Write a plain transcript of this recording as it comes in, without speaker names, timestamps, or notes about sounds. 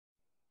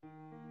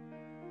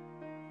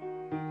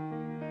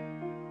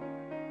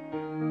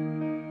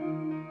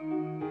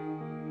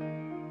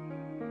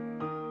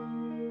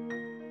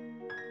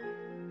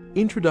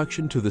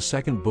Introduction to the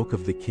second book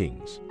of the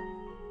Kings.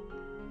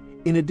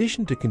 In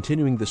addition to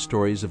continuing the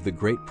stories of the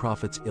great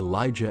prophets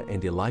Elijah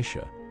and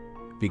Elisha,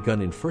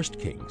 begun in 1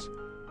 Kings,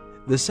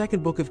 the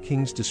second book of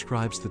Kings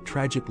describes the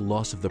tragic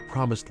loss of the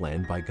Promised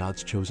Land by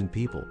God's chosen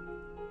people.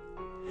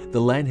 The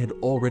land had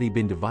already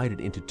been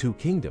divided into two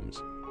kingdoms.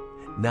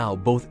 Now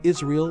both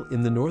Israel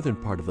in the northern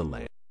part of the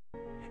land,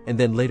 and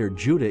then later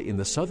Judah in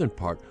the southern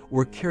part,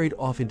 were carried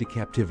off into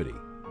captivity.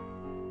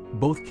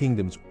 Both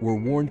kingdoms were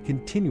warned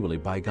continually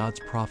by God's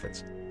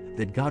prophets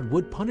that God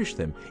would punish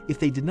them if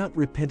they did not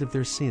repent of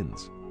their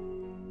sins.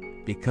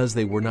 Because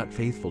they were not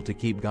faithful to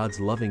keep God's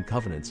loving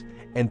covenants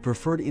and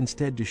preferred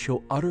instead to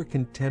show utter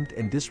contempt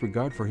and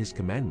disregard for His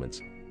commandments,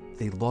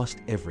 they lost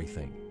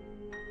everything.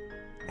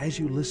 As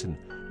you listen,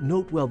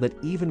 note well that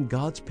even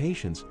God's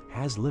patience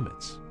has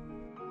limits.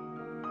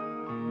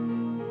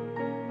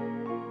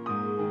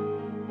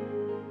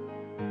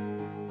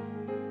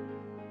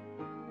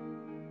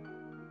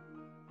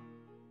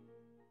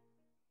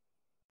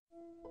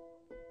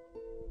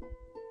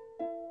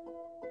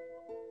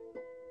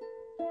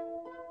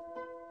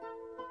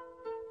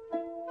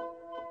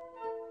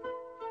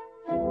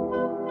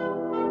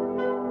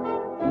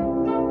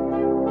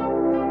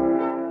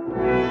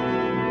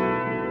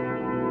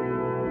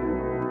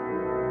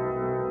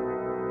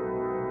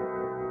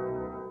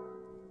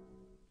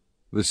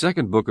 The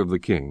second book of the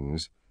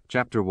Kings,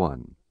 chapter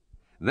 1.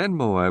 Then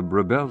Moab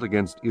rebelled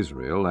against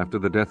Israel after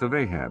the death of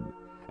Ahab,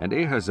 and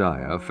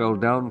Ahaziah fell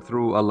down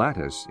through a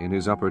lattice in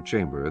his upper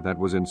chamber that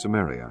was in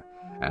Samaria,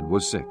 and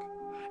was sick.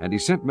 And he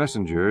sent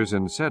messengers,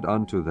 and said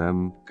unto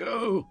them,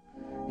 Go,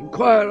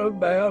 inquire of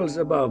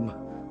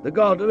Baal-zebub, the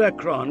god of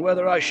Ekron,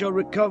 whether I shall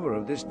recover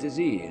of this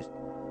disease.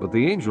 But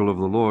the angel of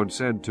the Lord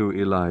said to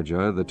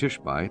Elijah the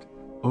Tishbite,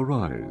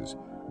 Arise,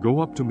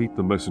 go up to meet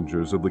the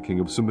messengers of the king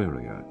of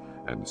Samaria,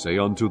 and say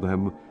unto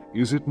them,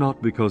 Is it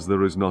not because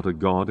there is not a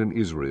God in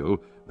Israel,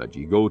 that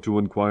ye go to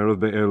inquire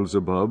of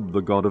Baal-zebub, the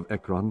god of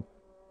Ekron?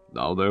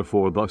 Now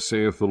therefore thus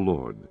saith the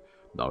Lord,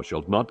 Thou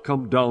shalt not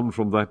come down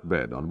from that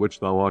bed on which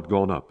thou art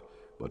gone up,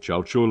 but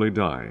shalt surely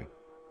die.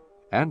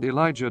 And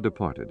Elijah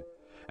departed.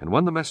 And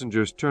when the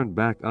messengers turned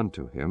back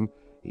unto him,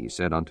 he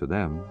said unto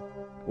them,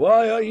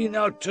 Why are ye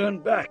now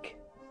turned back?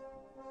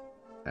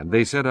 And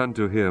they said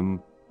unto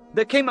him,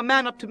 There came a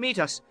man up to meet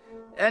us,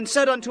 and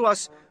said unto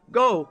us,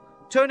 Go,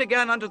 turn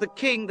again unto the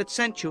king that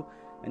sent you,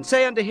 and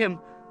say unto him,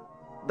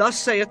 Thus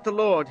saith the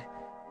Lord,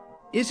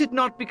 Is it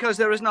not because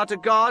there is not a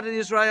God in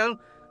Israel,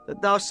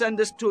 that thou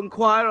sendest to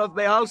inquire of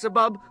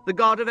Baal-zebub, the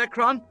god of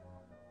Ekron?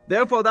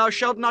 Therefore thou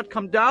shalt not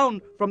come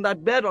down from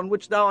that bed on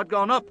which thou art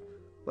gone up,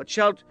 but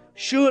shalt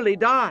surely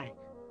die.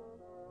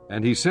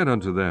 And he said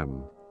unto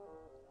them,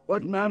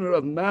 What manner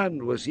of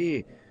man was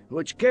he,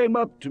 which came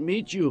up to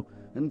meet you,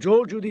 and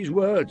told you these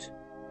words?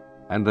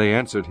 And they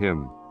answered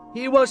him,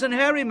 He was an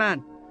hairy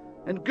man,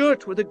 and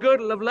girt with a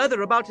girdle of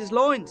leather about his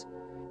loins.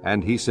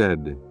 And he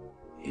said,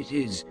 It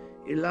is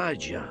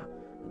Elijah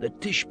the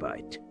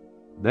Tishbite.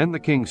 Then the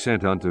king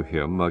sent unto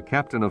him a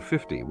captain of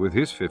 50 with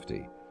his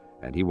 50.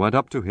 And he went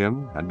up to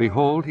him, and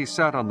behold, he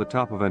sat on the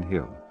top of an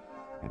hill.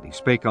 And he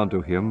spake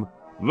unto him,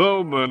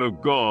 Thou man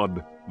of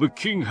God, the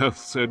king hath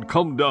said,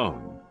 Come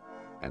down.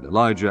 And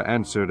Elijah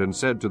answered and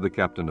said to the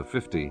captain of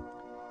 50,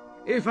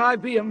 If I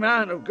be a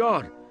man of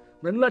God,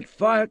 then let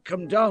fire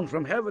come down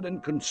from heaven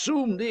and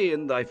consume thee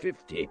and thy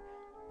 50.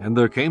 And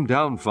there came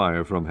down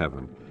fire from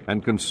heaven,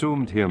 and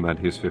consumed him and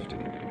his 50.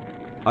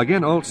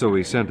 Again also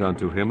he sent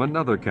unto him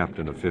another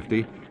captain of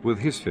 50 with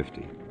his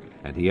 50.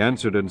 And he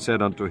answered and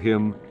said unto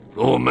him,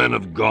 O man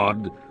of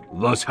God,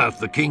 thus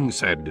hath the king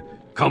said,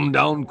 Come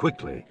down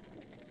quickly.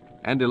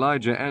 And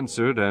Elijah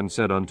answered and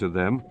said unto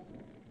them,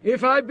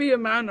 If I be a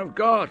man of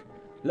God,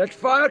 let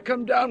fire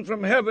come down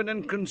from heaven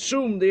and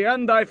consume thee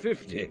and thy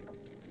 50.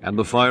 And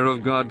the fire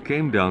of God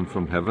came down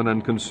from heaven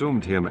and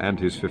consumed him and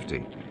his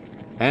 50.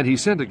 And he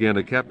sent again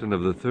a captain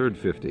of the third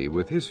 50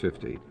 with his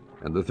 50.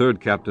 And the third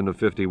captain of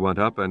 50 went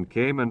up and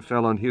came and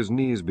fell on his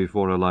knees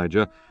before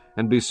Elijah,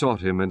 and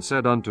besought him, and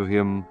said unto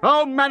him,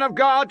 O man of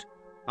God,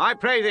 I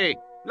pray thee,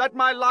 let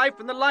my life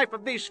and the life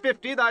of these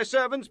 50 thy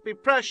servants be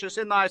precious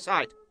in thy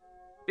sight.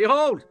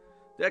 Behold,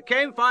 there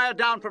came fire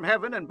down from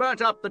heaven, and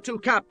burnt up the two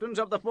captains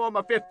of the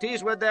former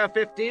 50s with their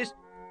 50s.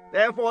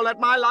 Therefore let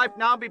my life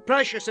now be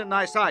precious in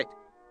thy sight.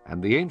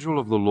 And the angel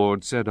of the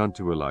Lord said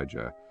unto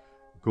Elijah,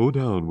 Go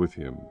down with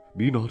him,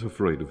 be not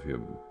afraid of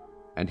him.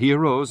 And he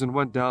arose and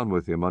went down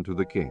with him unto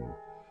the king.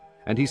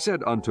 And he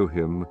said unto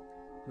him,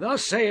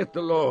 Thus saith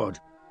the Lord,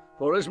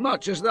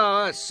 Forasmuch as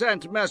thou hast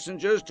sent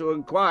messengers to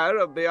inquire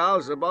of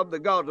Baal-zebub, the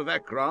god of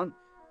Ekron,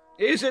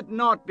 is it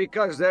not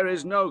because there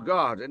is no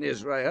God in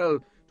Israel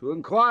to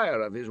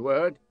inquire of his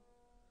word?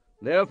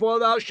 Therefore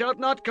thou shalt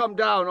not come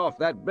down off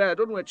that bed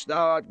on which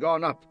thou art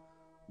gone up,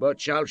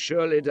 but shalt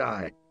surely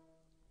die.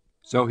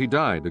 So he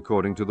died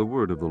according to the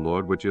word of the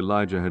Lord which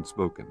Elijah had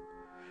spoken.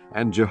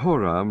 And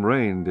Jehoram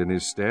reigned in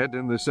his stead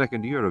in the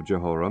 2nd year of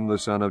Jehoram the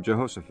son of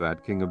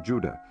Jehoshaphat king of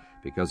Judah,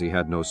 because he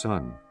had no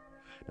son.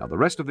 Now the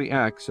rest of the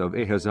acts of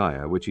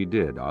Ahaziah which he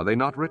did, are they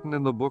not written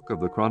in the book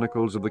of the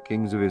Chronicles of the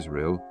kings of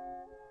Israel?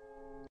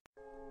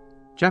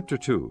 Chapter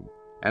 2.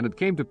 And it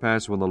came to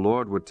pass, when the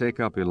Lord would take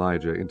up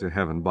Elijah into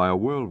heaven by a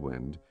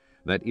whirlwind,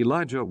 that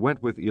Elijah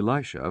went with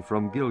Elisha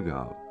from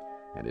Gilgal.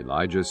 And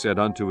Elijah said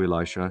unto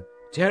Elisha,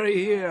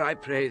 Tarry here, I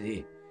pray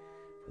thee,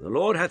 for the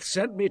Lord hath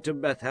sent me to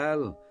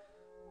Bethel.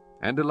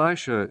 And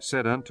Elisha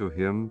said unto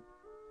him,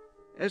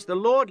 As the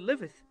Lord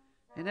liveth,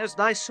 and as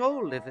thy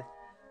soul liveth,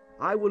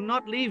 I will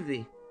not leave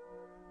thee.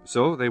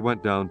 So they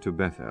went down to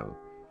Bethel.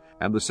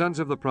 And the sons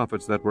of the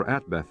prophets that were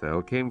at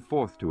Bethel came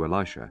forth to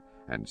Elisha,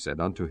 and said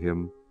unto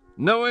him,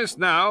 Knowest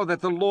thou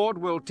that the Lord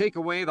will take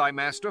away thy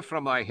master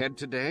from thy head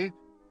today?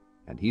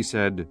 And he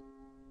said,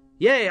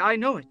 Yea, I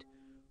know it.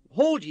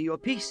 Hold ye your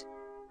peace.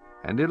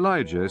 And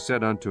Elijah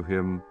said unto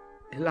him,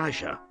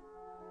 Elisha,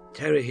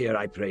 tarry here,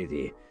 I pray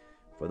thee,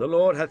 for the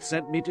Lord hath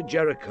sent me to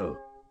Jericho.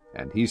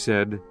 And he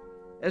said,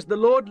 As the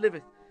Lord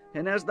liveth,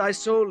 and as thy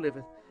soul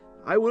liveth,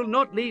 I will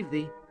not leave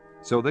thee.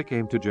 So they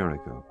came to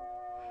Jericho.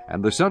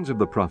 And the sons of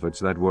the prophets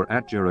that were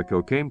at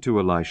Jericho came to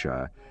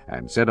Elisha,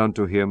 and said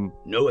unto him,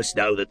 Knowest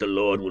thou that the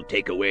Lord will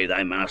take away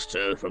thy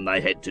master from thy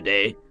head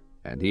today?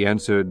 And he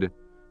answered,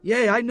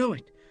 Yea, I know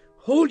it.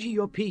 Hold ye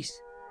your peace.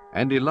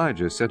 And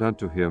Elijah said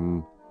unto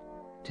him,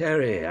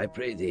 Tarry, I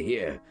pray thee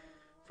here,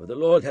 for the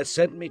Lord hath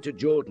sent me to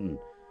Jordan.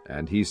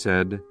 And he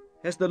said,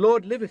 As the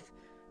Lord liveth,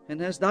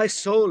 and as thy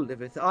soul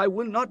liveth, I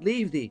will not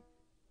leave thee.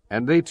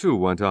 And they too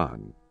went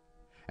on.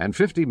 And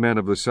 50 men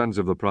of the sons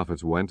of the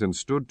prophets went and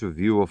stood to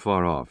view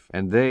afar off,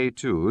 and they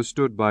too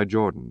stood by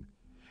Jordan.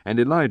 And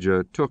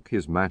Elijah took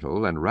his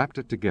mantle, and wrapped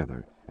it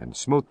together, and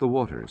smote the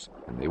waters,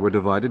 and they were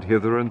divided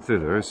hither and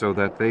thither, so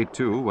that they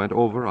too went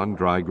over on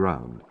dry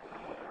ground.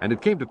 And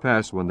it came to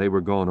pass, when they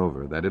were gone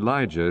over, that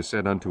Elijah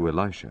said unto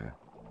Elisha,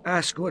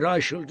 Ask what I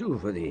shall do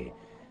for thee,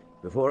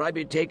 before I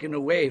be taken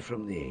away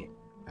from thee.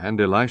 And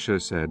Elisha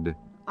said,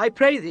 I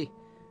pray thee,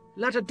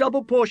 let a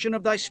double portion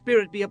of thy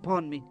spirit be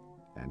upon me.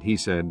 And he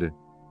said,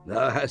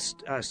 Thou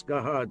hast asked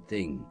a hard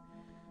thing.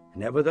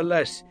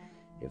 Nevertheless,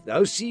 if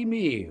thou see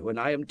me when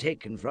I am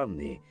taken from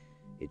thee,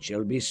 it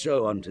shall be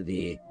so unto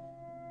thee.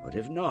 But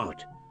if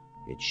not,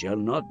 it shall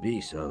not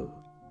be so.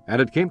 And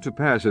it came to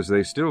pass, as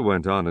they still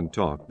went on and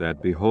talked,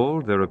 that,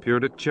 behold, there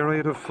appeared a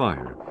chariot of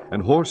fire,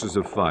 and horses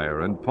of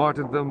fire, and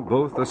parted them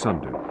both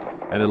asunder.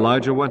 And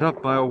Elijah went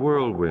up by a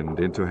whirlwind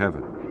into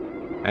heaven.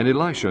 And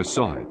Elisha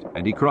saw it,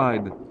 and he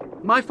cried,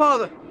 My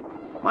father,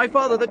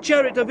 the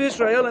chariot of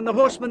Israel, and the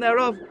horsemen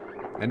thereof.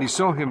 And he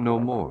saw him no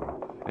more.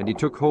 And he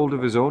took hold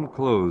of his own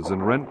clothes,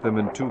 and rent them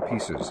in 2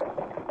 pieces.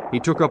 He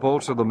took up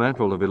also the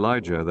mantle of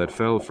Elijah that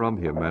fell from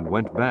him, and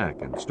went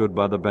back, and stood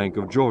by the bank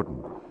of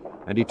Jordan.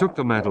 And he took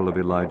the mantle of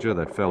Elijah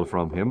that fell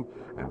from him,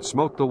 and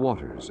smote the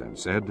waters, and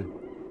said,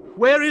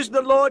 Where is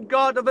the Lord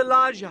God of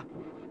Elijah?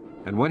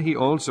 And when he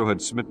also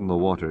had smitten the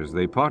waters,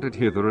 they parted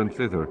hither and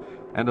thither,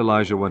 and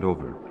Elijah went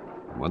over.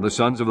 And when the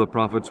sons of the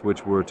prophets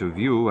which were to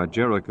view at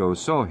Jericho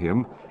saw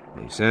him,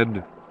 they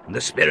said,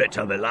 The spirit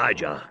of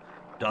Elijah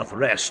doth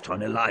rest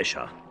on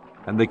Elisha.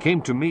 And they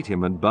came to meet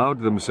him, and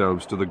bowed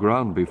themselves to the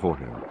ground before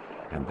him.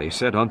 And they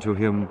said unto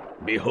him,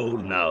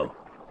 Behold now,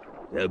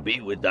 there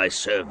be with thy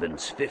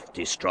servants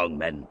 50 strong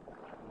men.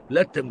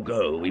 Let them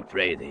go, we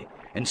pray thee,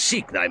 and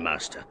seek thy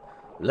master,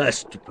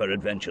 lest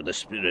peradventure the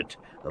Spirit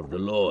of the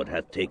Lord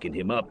hath taken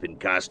him up, and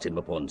cast him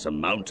upon some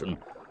mountain,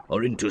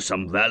 or into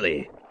some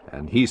valley.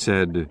 And he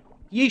said,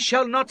 Ye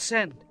shall not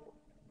send.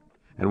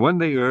 And when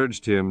they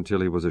urged him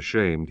till he was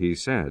ashamed, he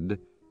said,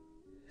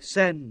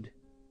 Send.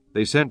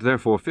 They sent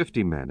therefore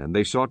 50 men, and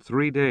they sought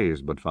 3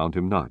 days, but found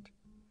him not.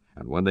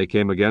 And when they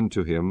came again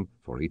to him,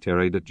 for he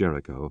tarried at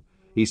Jericho,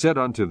 he said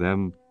unto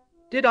them,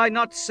 Did I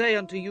not say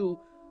unto you,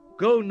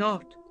 Go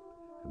not?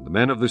 And the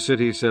men of the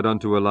city said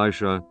unto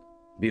Elisha,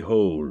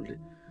 Behold,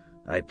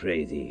 I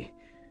pray thee,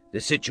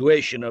 the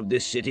situation of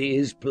this city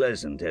is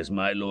pleasant, as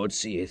my Lord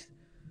seeth,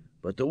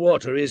 but the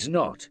water is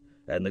not,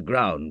 and the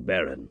ground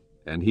barren.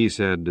 And he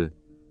said,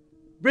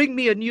 Bring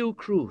me a new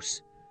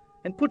cruse,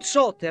 and put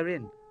salt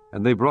therein.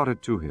 And they brought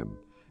it to him.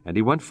 And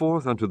he went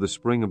forth unto the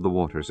spring of the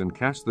waters, and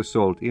cast the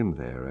salt in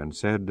there, and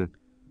said,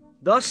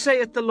 Thus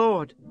saith the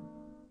Lord,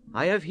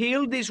 I have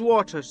healed these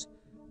waters.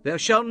 There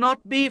shall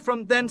not be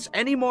from thence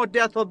any more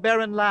death of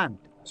barren land.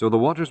 So the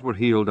waters were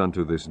healed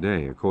unto this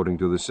day, according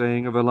to the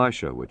saying of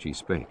Elisha which he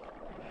spake.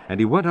 And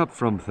he went up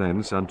from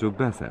thence unto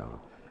Bethel.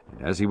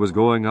 And as he was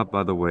going up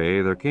by the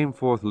way, there came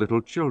forth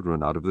little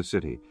children out of the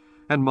city,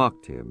 and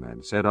mocked him,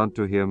 and said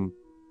unto him,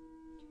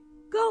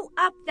 Go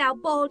up, thou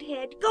bald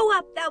head, go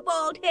up, thou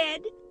bald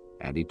head.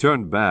 And he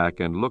turned back,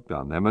 and looked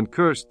on them, and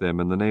cursed them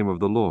in the name of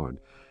the Lord.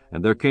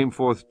 And there came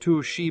forth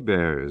 2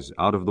 she-bears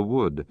out of the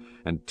wood,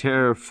 and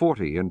tare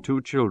 40 and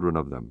 2 children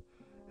of them.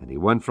 And he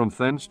went from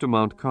thence to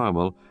Mount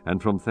Carmel,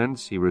 and from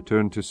thence he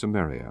returned to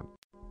Samaria.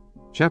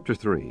 Chapter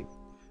 3.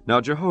 Now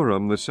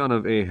Jehoram the son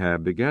of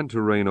Ahab began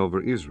to reign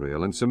over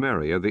Israel and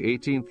Samaria the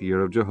 18th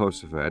year of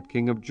Jehoshaphat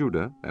king of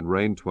Judah, and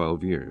reigned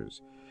 12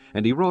 years.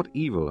 And he wrought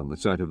evil in the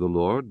sight of the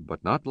Lord,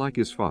 but not like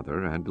his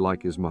father and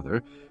like his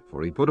mother,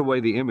 for he put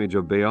away the image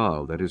of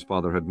Baal that his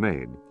father had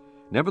made.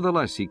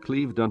 Nevertheless he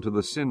cleaved unto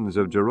the sins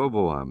of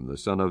Jeroboam the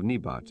son of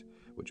Nebat,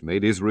 which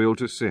made Israel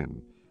to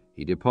sin.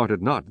 He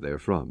departed not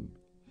therefrom.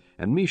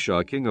 And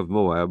Mesha king of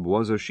Moab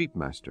was a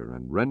sheepmaster,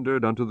 and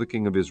rendered unto the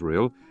king of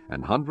Israel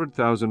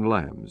 100,000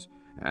 lambs,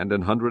 and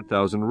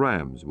 100,000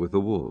 rams with the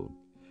wool.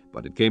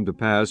 But it came to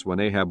pass, when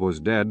Ahab was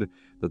dead,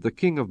 that the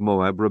king of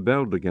Moab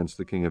rebelled against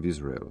the king of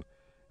Israel.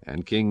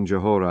 And King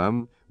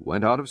Jehoram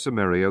went out of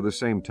Samaria the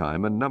same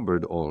time, and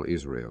numbered all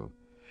Israel.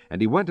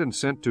 And he went and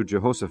sent to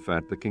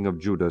Jehoshaphat the king of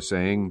Judah,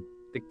 saying,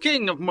 The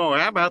king of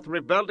Moab hath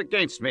rebelled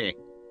against me.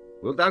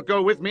 Wilt thou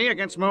go with me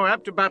against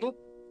Moab to battle?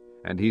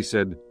 And he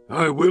said,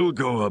 I will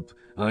go up.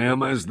 I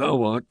am as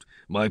thou art,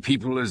 my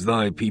people as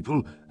thy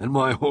people, and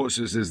my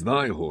horses as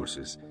thy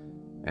horses.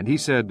 And he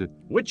said,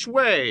 Which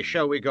way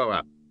shall we go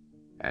up?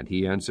 And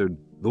he answered,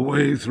 The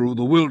way through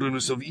the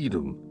wilderness of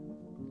Edom.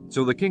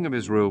 So the king of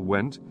Israel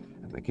went,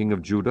 and the king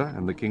of Judah,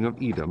 and the king of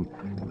Edom,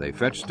 and they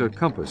fetched a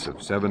compass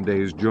of 7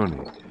 days'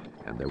 journey.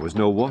 And there was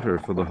no water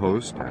for the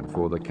host, and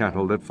for the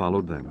cattle that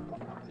followed them.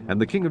 And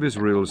the king of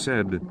Israel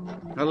said,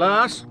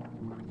 Alas,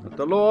 that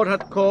the Lord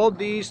hath called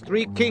these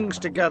 3 kings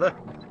together,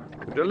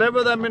 to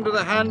deliver them into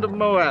the hand of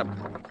Moab.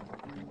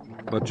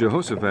 But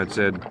Jehoshaphat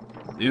said,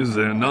 Is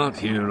there not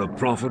here a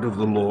prophet of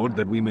the Lord,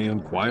 that we may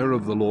inquire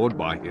of the Lord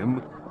by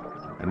him?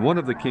 And one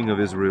of the king of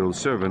Israel's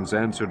servants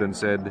answered and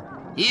said,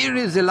 Here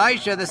is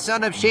Elisha the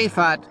son of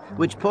Shaphat,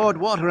 which poured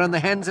water on the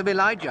hands of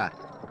Elijah.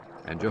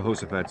 And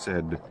Jehoshaphat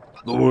said,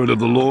 The word of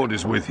the Lord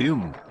is with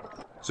him.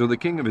 So the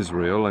king of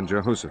Israel and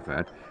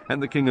Jehoshaphat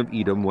and the king of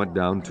Edom went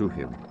down to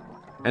him.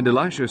 And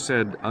Elisha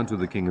said unto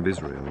the king of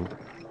Israel,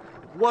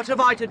 What have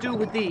I to do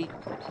with thee?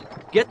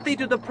 Get thee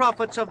to the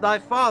prophets of thy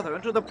father,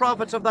 and to the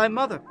prophets of thy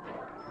mother.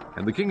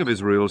 And the king of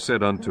Israel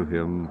said unto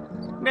him,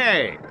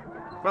 Nay,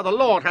 for the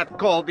Lord hath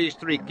called these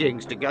 3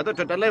 kings together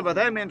to deliver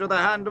them into the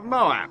hand of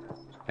Moab.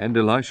 And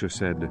Elisha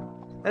said,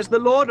 As the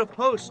Lord of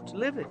hosts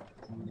liveth,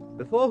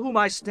 before whom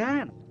I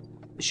stand,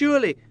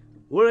 surely,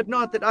 were it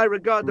not that I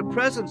regard the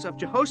presence of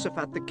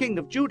Jehoshaphat the king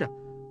of Judah,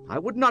 I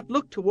would not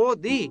look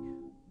toward thee,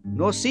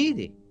 nor see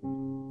thee.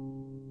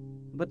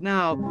 But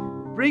now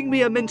bring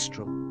me a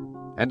minstrel.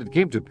 And it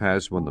came to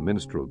pass, when the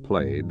minstrel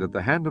played, that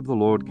the hand of the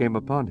Lord came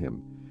upon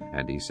him.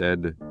 And he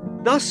said,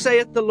 Thus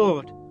saith the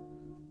Lord,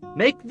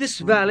 Make this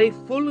valley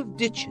full of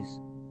ditches.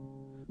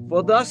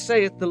 For thus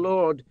saith the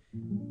Lord,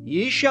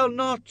 Ye shall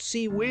not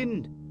see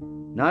wind,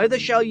 neither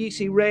shall ye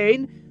see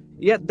rain,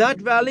 yet that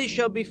valley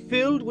shall be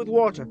filled with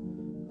water,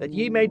 that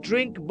ye may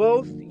drink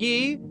both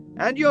ye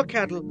and your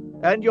cattle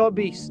and your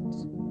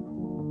beasts.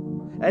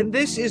 And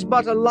this is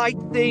but a light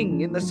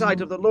thing in the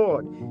sight of the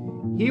Lord.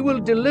 He will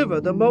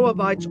deliver the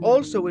Moabites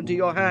also into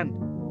your hand.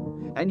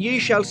 And ye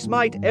shall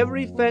smite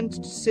every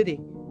fenced city,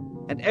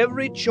 and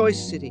every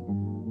choice city,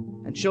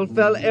 and shall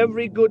fell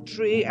every good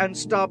tree, and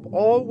stop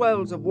all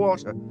wells of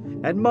water,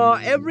 and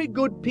mar every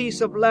good piece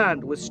of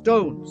land with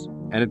stones.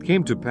 And it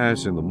came to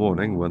pass in the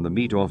morning, when the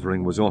meat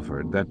offering was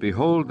offered, that,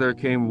 behold, there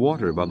came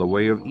water by the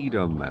way of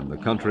Edom, and the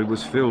country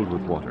was filled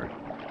with water.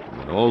 And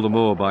when all the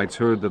Moabites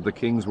heard that the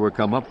kings were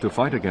come up to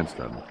fight against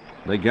them,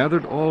 they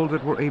gathered all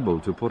that were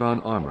able to put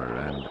on armor,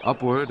 and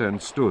upward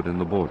and stood in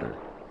the border.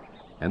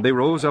 And they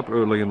rose up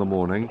early in the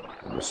morning,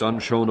 and the sun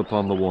shone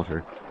upon the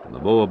water, and the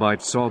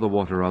Moabites saw the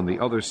water on the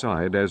other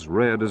side as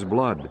red as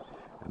blood.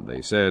 And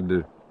they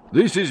said,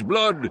 This is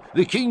blood,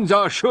 the kings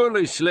are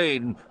surely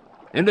slain,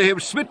 and they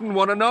have smitten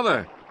one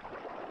another.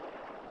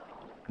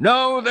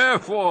 Now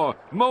therefore,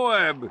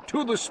 Moab,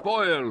 to the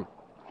spoil.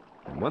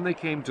 And when they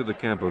came to the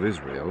camp of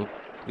Israel,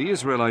 the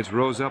Israelites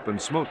rose up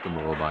and smote the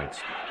Moabites,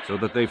 so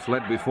that they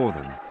fled before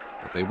them.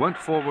 But they went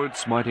forward,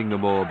 smiting the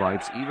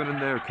Moabites even in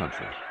their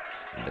country.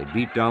 And they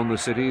beat down the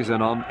cities,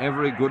 and on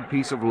every good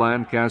piece of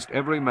land cast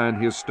every man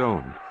his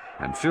stone,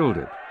 and filled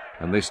it.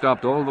 And they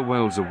stopped all the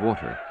wells of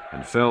water,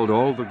 and felled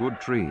all the good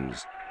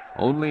trees.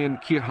 Only in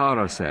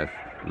Kirharaseth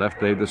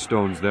left they the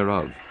stones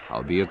thereof,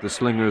 howbeit the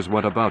slingers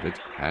went about it,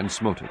 and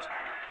smote it.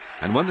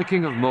 And when the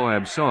king of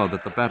Moab saw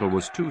that the battle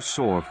was too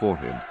sore for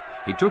him,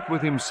 he took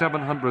with him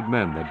 700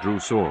 men that drew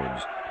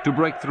swords, to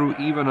break through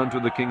even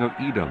unto the king of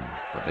Edom,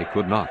 but they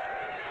could not.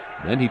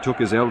 Then he took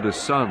his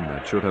eldest son,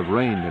 that should have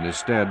reigned in his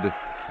stead,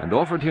 and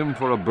offered him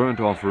for a burnt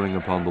offering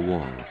upon the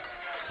wall.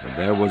 And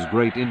there was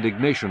great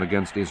indignation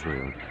against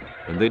Israel,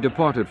 and they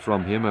departed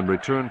from him, and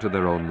returned to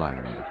their own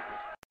land.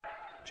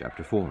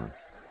 Chapter 4.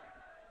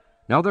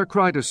 Now there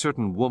cried a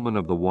certain woman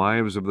of the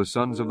wives of the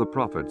sons of the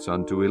prophets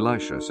unto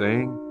Elisha,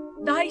 saying,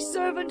 Thy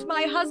servant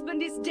my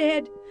husband is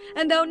dead,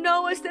 and thou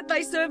knowest that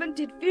thy servant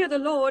did fear the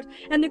Lord,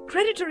 and the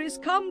creditor is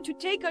come to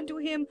take unto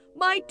him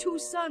my 2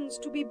 sons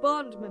to be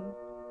bondmen.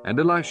 And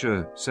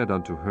Elisha said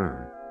unto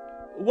her,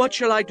 What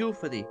shall I do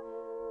for thee?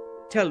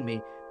 Tell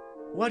me,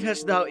 what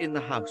hast thou in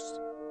the house?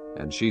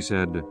 And she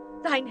said,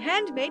 Thine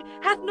handmaid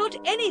hath not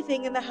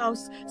anything in the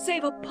house,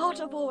 save a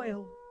pot of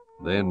oil.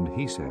 Then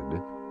he said,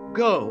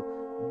 Go,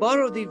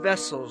 borrow thee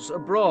vessels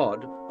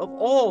abroad of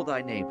all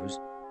thy neighbors,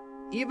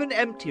 even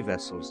empty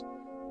vessels.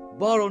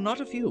 Borrow not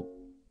a few.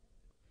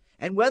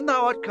 And when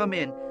thou art come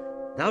in,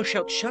 thou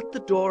shalt shut the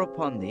door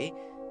upon thee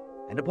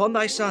and upon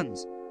thy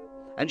sons,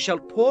 and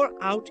shalt pour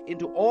out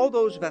into all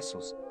those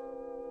vessels,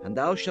 and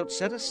thou shalt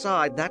set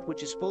aside that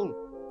which is full.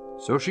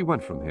 So she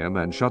went from him,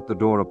 and shut the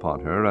door upon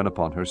her and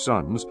upon her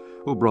sons,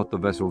 who brought the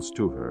vessels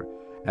to her,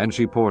 and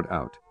she poured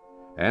out.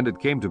 And it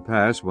came to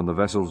pass, when the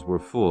vessels were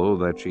full,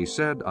 that she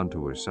said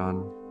unto her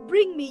son,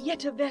 Bring me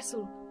yet a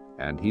vessel.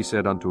 And he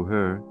said unto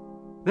her,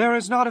 There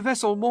is not a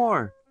vessel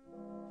more.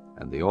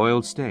 And the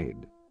oil stayed.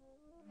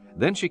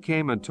 Then she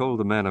came and told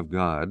the man of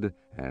God,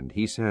 and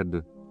he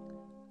said,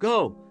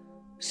 Go,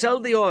 sell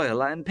the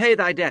oil, and pay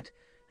thy debt,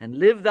 and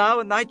live thou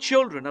and thy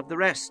children of the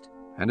rest.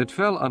 And it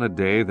fell on a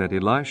day that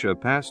Elisha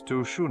passed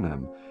to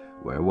Shunem,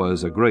 where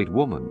was a great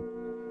woman.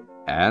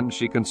 And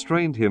she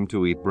constrained him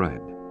to eat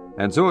bread.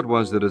 And so it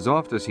was that as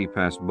oft as he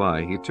passed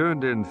by, he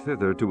turned in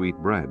thither to eat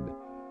bread.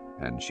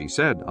 And she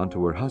said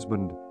unto her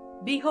husband,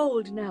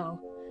 Behold now,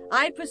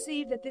 I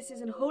perceive that this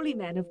is an holy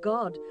man of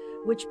God,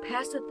 which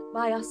passeth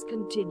by us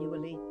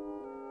continually.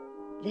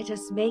 Let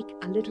us make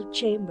a little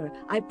chamber,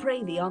 I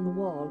pray thee, on the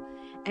wall,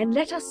 and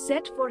let us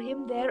set for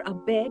him there a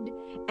bed,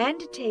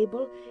 and a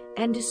table,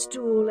 and a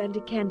stool, and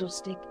a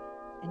candlestick.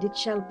 And it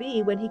shall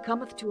be, when he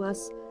cometh to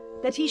us,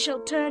 that he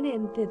shall turn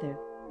in thither.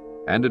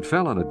 And it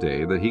fell on a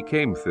day that he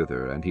came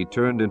thither, and he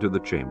turned into the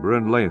chamber,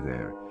 and lay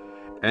there.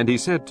 And he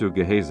said to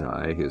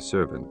Gehazi his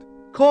servant,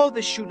 Call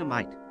the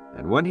Shunammite.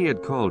 And when he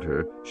had called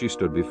her, she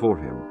stood before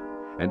him.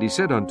 And he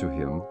said unto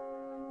him,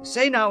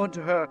 Say now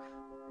unto her,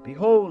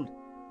 Behold,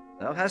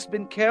 thou hast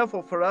been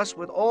careful for us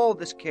with all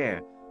this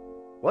care.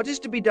 What is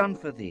to be done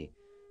for thee?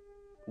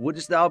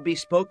 Wouldst thou be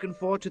spoken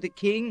for to the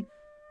king,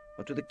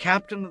 or to the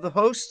captain of the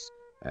hosts?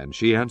 And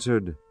she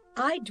answered,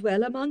 I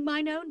dwell among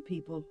mine own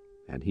people.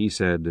 And he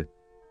said,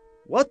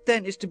 What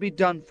then is to be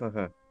done for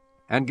her?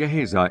 And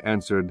Gehazi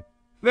answered,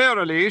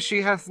 Verily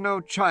she hath no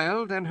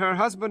child, and her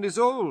husband is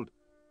old.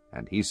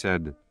 And he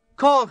said,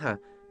 Call her.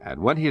 And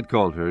when he had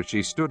called her,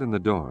 she stood in the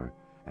door.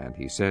 And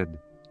he said,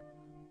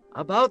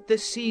 About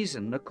this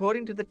season,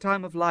 according to the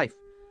time of life,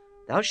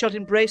 thou shalt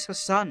embrace her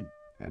son.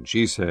 And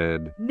she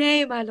said,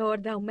 Nay, my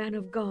lord, thou man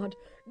of God,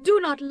 do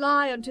not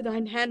lie unto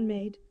thine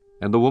handmaid.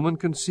 And the woman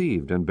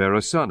conceived, and bare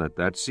a son at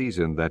that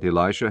season that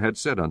Elisha had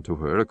said unto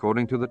her,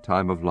 according to the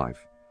time of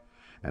life.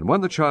 And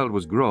when the child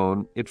was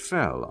grown, it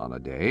fell on a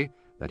day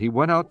that he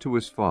went out to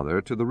his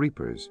father to the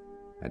reapers.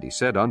 And he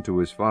said unto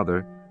his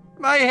father,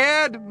 My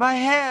head, my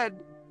head.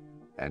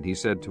 And he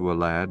said to a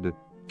lad,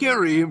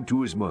 Carry him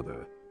to his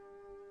mother.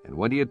 And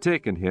when he had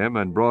taken him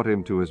and brought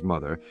him to his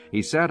mother,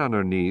 he sat on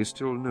her knees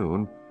till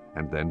noon,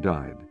 and then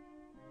died.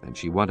 And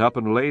she went up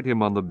and laid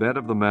him on the bed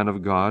of the man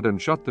of God,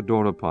 and shut the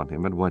door upon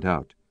him, and went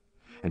out.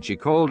 And she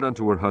called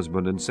unto her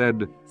husband, and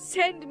said,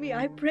 Send me,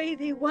 I pray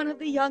thee, one of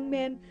the young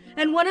men,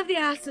 and one of the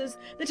asses,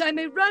 that I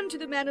may run to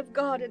the man of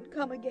God, and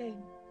come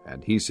again.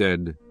 And he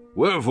said,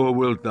 Wherefore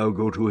wilt thou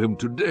go to him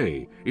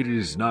today? It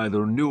is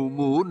neither new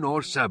moon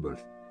nor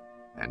Sabbath.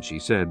 And she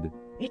said,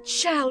 It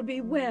shall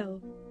be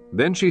well.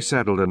 Then she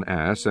saddled an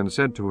ass, and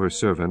said to her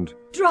servant,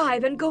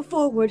 Drive and go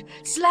forward,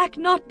 slack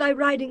not thy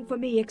riding for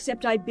me,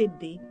 except I bid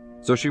thee.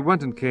 So she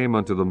went and came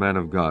unto the man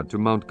of God to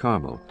Mount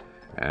Carmel.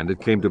 And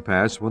it came to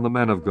pass, when the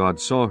man of God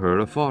saw her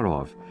afar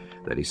off,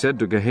 that he said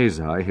to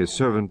Gehazi his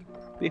servant,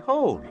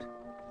 Behold,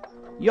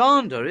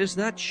 yonder is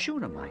that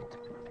Shunammite.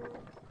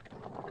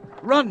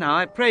 Run now,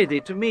 I pray thee,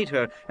 to meet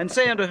her, and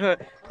say unto her,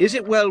 Is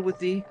it well with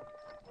thee?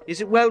 Is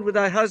it well with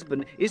thy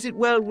husband? Is it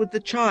well with the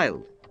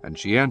child? And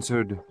she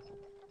answered,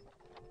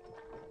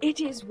 It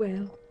is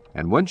well.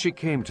 And when she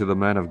came to the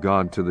man of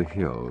God to the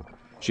hill,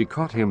 she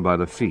caught him by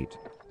the feet.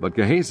 But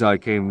Gehazi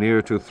came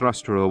near to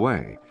thrust her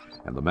away.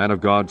 And the man of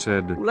God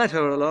said, Let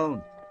her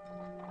alone,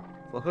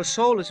 for her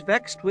soul is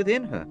vexed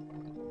within her,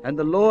 and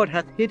the Lord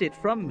hath hid it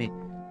from me,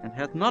 and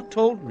hath not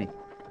told me.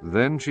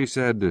 Then she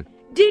said,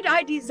 Did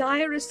I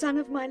desire a son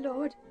of my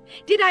Lord?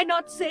 Did I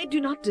not say,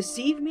 Do not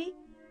deceive me?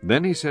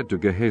 Then he said to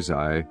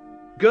Gehazi,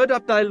 Gird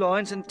up thy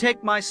loins, and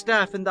take my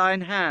staff in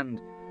thine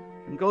hand,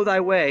 and go thy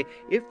way.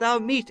 If thou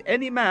meet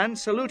any man,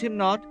 salute him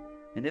not,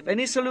 and if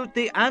any salute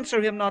thee, answer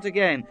him not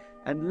again,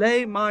 and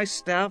lay my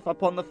staff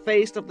upon the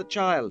face of the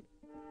child.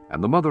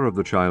 And the mother of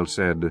the child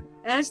said,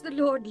 As the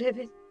Lord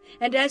liveth,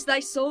 and as thy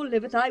soul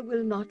liveth, I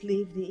will not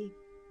leave thee.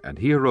 And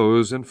he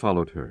arose and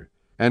followed her.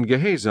 And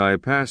Gehazi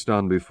passed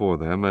on before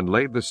them, and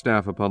laid the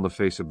staff upon the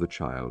face of the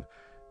child.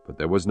 But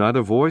there was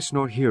neither voice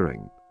nor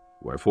hearing.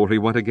 Wherefore he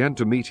went again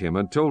to meet him,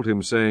 and told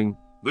him, saying,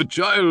 The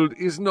child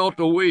is not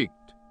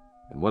awaked.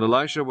 And when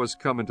Elisha was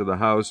come into the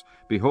house,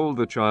 behold,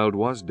 the child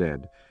was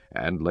dead,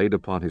 and laid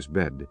upon his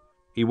bed.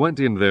 He went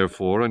in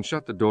therefore, and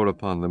shut the door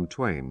upon them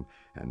twain,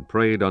 and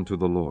prayed unto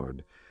the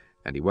Lord.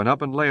 And he went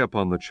up and lay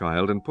upon the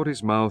child, and put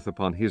his mouth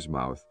upon his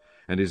mouth,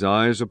 and his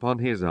eyes upon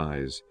his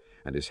eyes,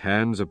 and his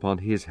hands upon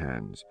his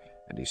hands.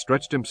 And he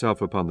stretched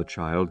himself upon the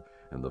child,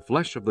 and the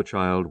flesh of the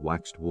child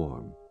waxed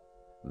warm.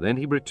 Then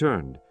he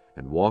returned,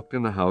 and walked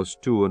in the house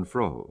to and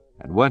fro,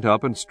 and went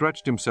up and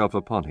stretched himself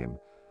upon him.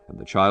 And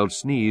the child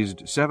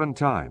sneezed 7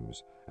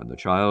 times, and the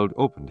child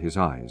opened his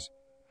eyes.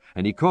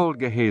 And he called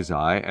Gehazi,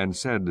 and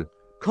said,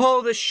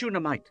 Call the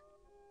Shunammite.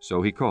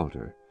 So he called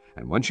her.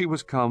 And when she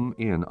was come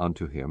in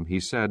unto him, he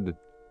said,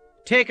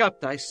 Take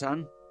up thy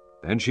son.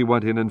 Then she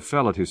went in and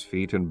fell at his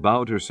feet, and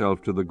bowed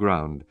herself to the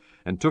ground,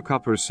 and took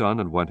up her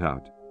son, and went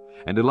out.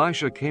 And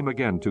Elisha came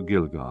again to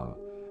Gilgal,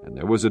 and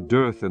there was a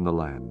dearth in the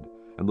land,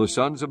 and the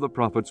sons of the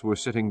prophets were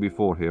sitting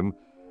before him.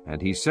 And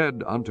he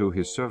said unto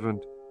his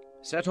servant,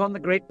 Set on the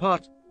great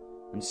pot,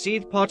 and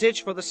seethe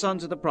pottage for the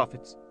sons of the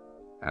prophets.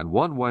 And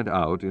one went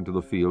out into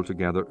the field to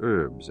gather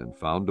herbs, and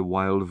found a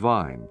wild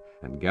vine,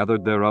 and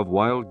gathered thereof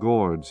wild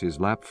gourds his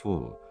lap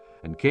full,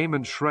 and came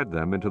and shred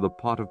them into the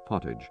pot of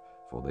pottage,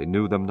 for they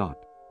knew them not.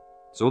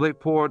 So they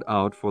poured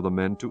out for the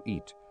men to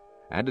eat.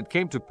 And it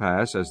came to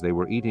pass, as they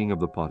were eating of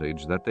the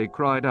pottage, that they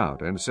cried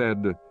out, and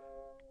said,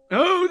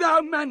 O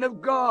thou man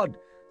of God,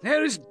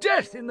 there is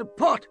death in the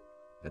pot.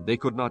 And they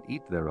could not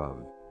eat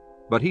thereof.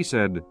 But he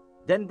said,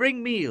 Then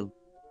bring meal.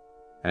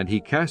 And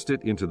he cast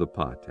it into the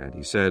pot, and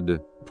he said,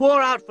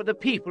 Pour out for the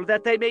people,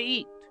 that they may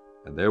eat.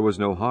 And there was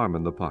no harm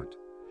in the pot.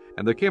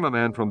 And there came a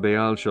man from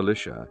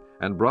Baal-shalisha,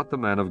 and brought the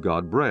man of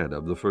God bread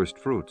of the first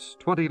fruits,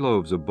 20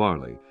 loaves of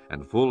barley,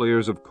 and full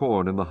ears of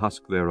corn in the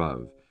husk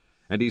thereof.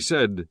 And he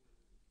said,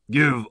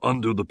 Give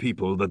unto the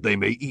people, that they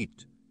may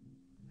eat.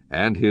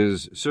 And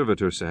his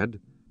servitor said,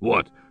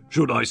 What,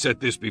 should I set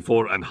this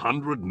before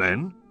 100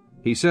 men?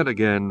 He said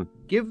again,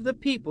 Give the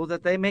people,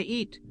 that they may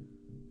eat.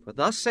 For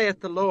thus saith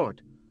the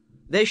Lord,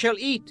 They shall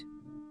eat,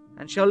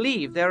 and shall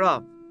leave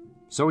thereof.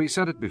 So he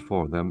set it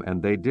before them,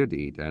 and they did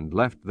eat, and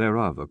left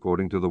thereof,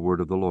 according to the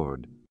word of the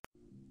Lord.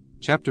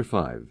 Chapter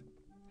 5.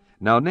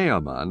 Now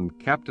Naaman,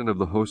 captain of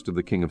the host of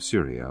the king of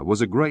Syria,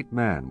 was a great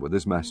man with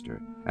his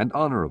master, and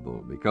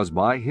honorable, because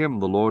by him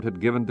the Lord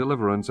had given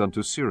deliverance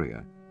unto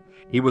Syria.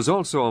 He was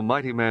also a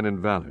mighty man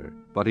in valor,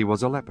 but he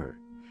was a leper.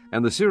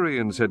 And the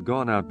Syrians had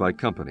gone out by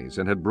companies,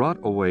 and had brought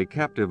away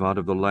captive out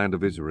of the land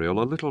of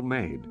Israel a little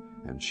maid,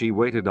 and she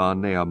waited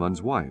on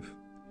Naaman's wife.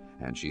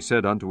 And she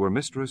said unto her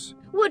mistress,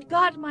 Would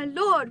God my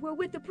Lord were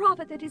with the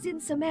prophet that is in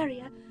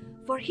Samaria,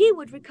 for he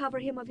would recover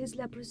him of his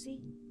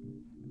leprosy.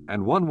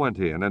 And one went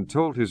in and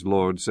told his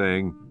lord,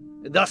 saying,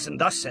 Thus and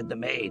thus said the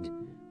maid,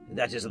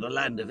 that is of the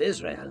land of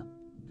Israel.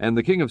 And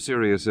the king of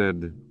Syria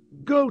said,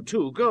 Go,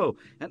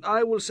 and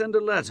I will send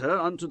a letter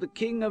unto the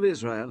king of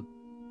Israel.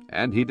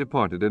 And he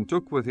departed, and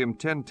took with him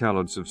 10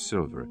 talents of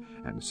silver,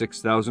 and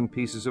 6,000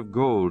 pieces of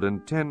gold,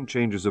 and 10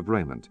 changes of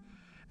raiment.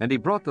 And he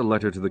brought the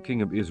letter to the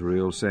king of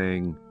Israel,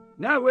 saying,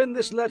 Now when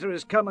this letter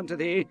is come unto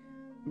thee,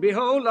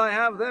 behold, I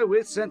have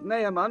therewith sent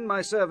Naaman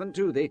my servant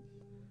to thee,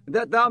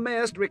 that thou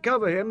mayest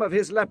recover him of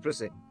his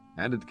leprosy.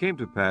 And it came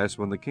to pass,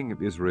 when the king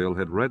of Israel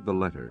had read the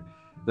letter,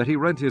 that he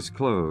rent his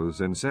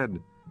clothes, and said,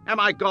 Am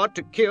I God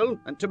to kill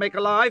and to make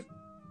alive,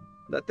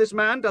 that this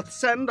man doth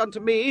send unto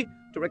me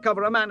to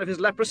recover a man of his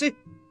leprosy?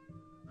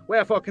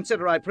 Wherefore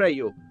consider, I pray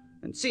you,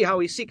 and see how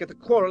he seeketh a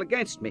quarrel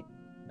against me.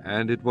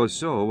 And it was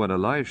so, when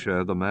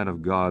Elisha the man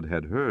of God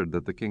had heard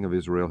that the king of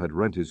Israel had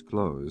rent his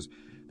clothes,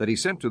 that he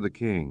sent to the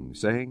king,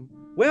 saying,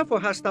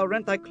 Wherefore hast thou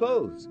rent thy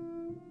clothes?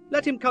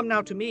 Let him come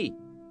now to me,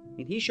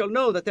 and he shall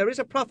know that there is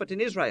a prophet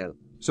in Israel.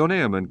 So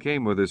Naaman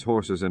came with his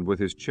horses and with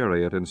his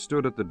chariot, and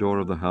stood at the door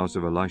of the house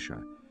of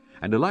Elisha.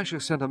 And Elisha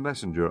sent a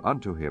messenger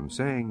unto him,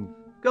 saying,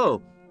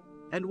 Go,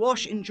 and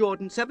wash in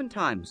Jordan 7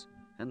 times,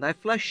 and thy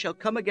flesh shall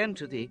come again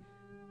to thee,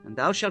 and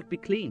thou shalt be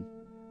clean.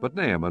 But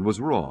Naaman was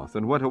wroth,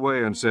 and went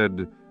away, and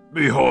said,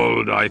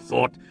 Behold, I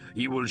thought,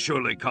 he will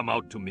surely come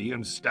out to me,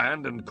 and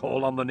stand and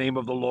call on the name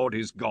of the Lord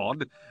his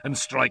God, and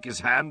strike his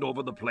hand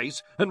over the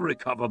place, and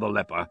recover the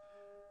leper.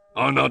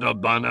 Are not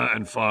Abana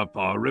and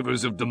Pharpar,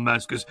 rivers of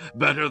Damascus,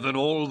 better than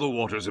all the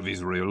waters of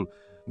Israel?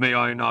 May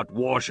I not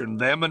wash in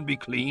them and be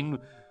clean?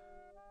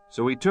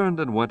 So he turned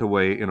and went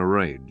away in a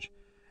rage.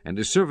 And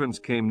his servants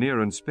came near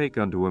and spake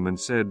unto him, and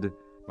said,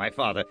 My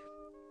father,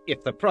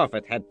 if the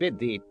prophet had bid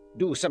thee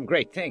do some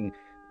great thing,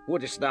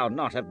 wouldest thou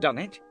not have done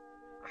it?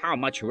 How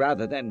much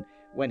rather then,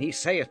 when he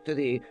saith to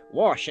thee,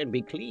 Wash and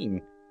be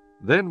clean?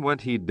 Then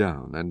went he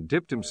down, and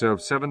dipped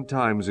himself 7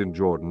 times in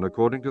Jordan,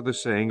 according to the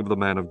saying of the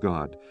man of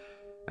God.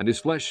 And his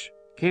flesh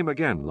came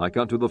again like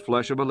unto the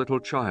flesh of a little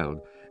child,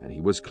 and he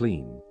was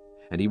clean.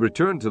 And he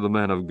returned to the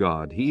man of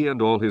God, he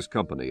and all his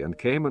company, and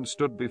came and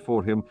stood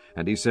before him,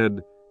 and he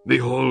said,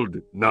 Behold,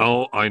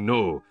 now I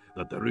know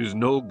that there is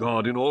no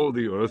God in all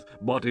the earth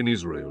but in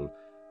Israel.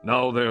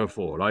 Now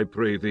therefore, I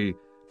pray thee,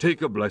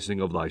 take a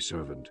blessing of thy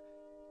servant.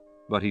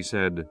 But he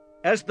said,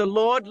 As the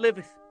Lord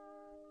liveth,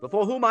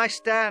 before whom I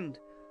stand,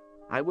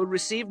 I will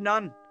receive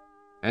none.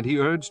 And he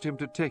urged him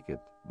to take it,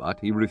 but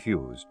he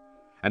refused.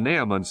 And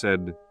Naaman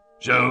said,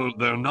 Shall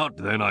there not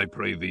then, I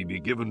pray thee, be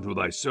given to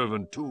thy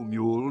servant 2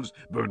 mules,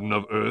 burden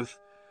of earth?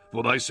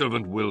 For thy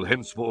servant will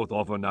henceforth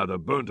offer neither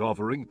burnt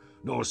offering,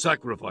 nor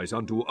sacrifice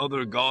unto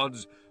other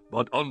gods,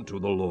 but unto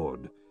the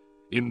Lord.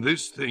 In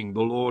this thing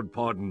the Lord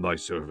pardon thy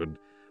servant,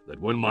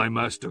 that when my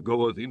master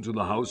goeth into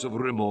the house of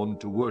Rimmon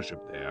to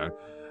worship there,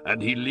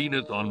 and he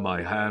leaneth on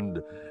my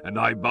hand, and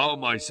I bow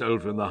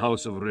myself in the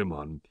house of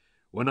Rimmon,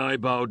 when I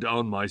bow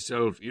down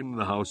myself in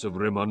the house of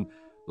Rimmon,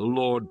 the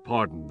Lord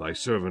pardon thy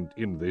servant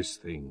in this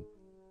thing.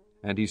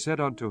 And he said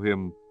unto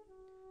him,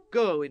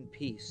 Go in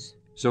peace.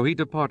 So he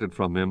departed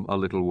from him a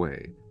little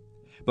way.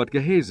 But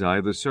Gehazi,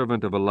 the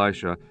servant of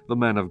Elisha, the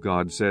man of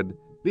God, said,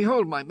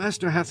 Behold, my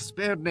master hath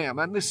spared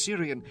Naaman the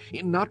Syrian,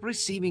 in not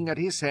receiving at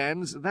his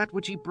hands that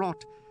which he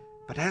brought.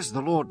 But as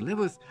the Lord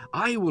liveth,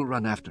 I will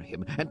run after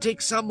him, and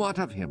take somewhat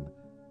of him.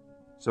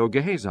 So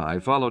Gehazi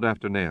followed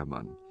after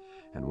Naaman.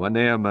 And when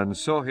Naaman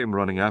saw him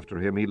running after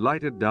him, he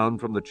lighted down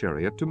from the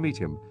chariot to meet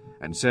him,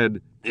 and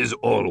said, Is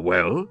all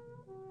well?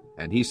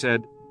 And he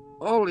said,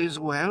 All is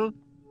well.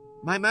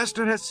 My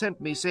master hath sent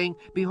me, saying,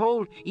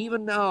 Behold,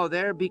 even now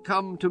there be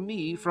come to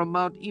me from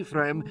Mount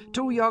Ephraim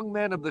 2 young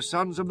men of the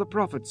sons of the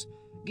prophets.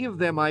 Give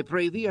them, I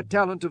pray thee, a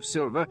talent of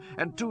silver,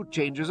 and 2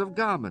 changes of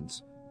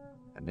garments.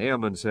 And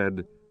Naaman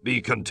said, Be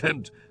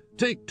content,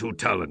 take 2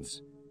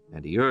 talents.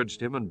 And he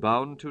urged him, and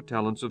bound 2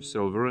 talents of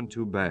silver in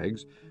 2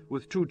 bags,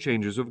 with 2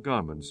 changes of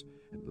garments,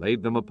 and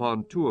laid them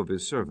upon 2 of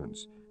his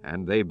servants,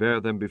 and they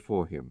bare them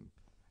before him.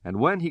 And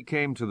when he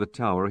came to the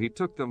tower, he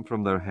took them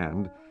from their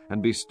hand,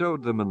 and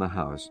bestowed them in the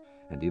house,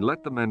 and he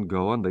let the men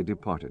go, and they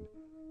departed.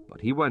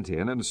 But he went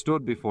in, and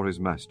stood before his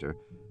master.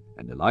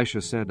 And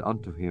Elisha said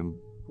unto him,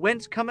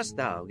 Whence comest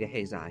thou,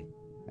 Gehazi?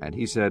 And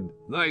he said,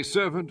 Thy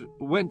servant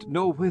went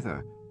no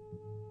whither.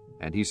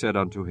 And he said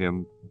unto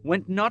him,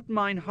 Went not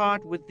mine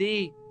heart with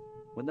thee,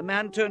 when the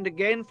man turned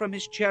again from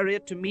his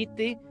chariot to meet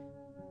thee?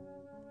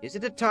 Is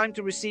it a time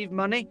to receive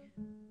money,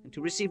 and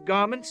to receive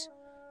garments,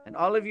 and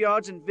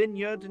oliveyards, and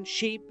vineyards, and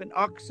sheep, and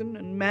oxen,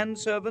 and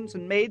manservants,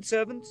 and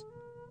maidservants?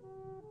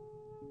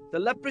 The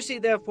leprosy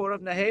therefore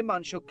of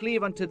Naaman shall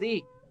cleave unto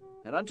thee,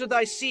 and unto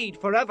thy seed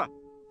forever.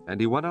 And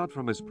he went out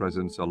from his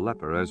presence a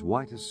leper as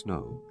white as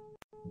snow.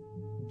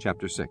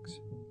 Chapter 6.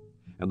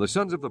 And the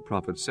sons of the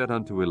prophets said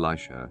unto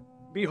Elisha,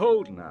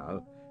 Behold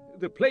now,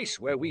 the place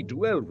where we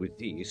dwell with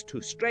thee is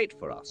too strait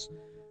for us.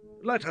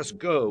 Let us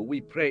go, we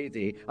pray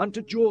thee,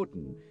 unto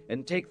Jordan,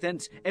 and take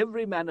thence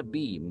every man a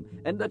beam,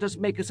 and let us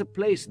make us a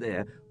place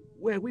there,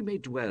 where we may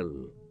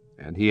dwell.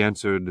 And he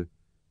answered,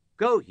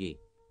 Go ye.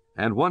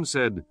 And one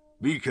said,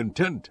 Be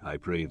content, I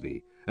pray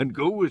thee, and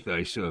go with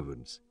thy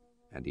servants.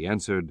 And he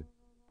answered,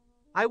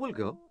 I will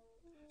go.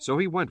 So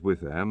he went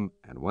with them,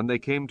 and when they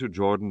came to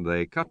Jordan,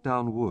 they cut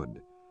down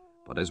wood.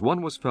 But as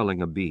one was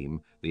felling a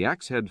beam, the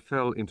axe head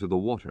fell into the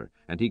water,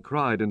 and he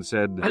cried and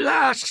said,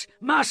 Alas,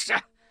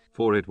 master!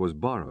 For it was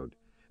borrowed.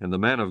 And the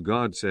man of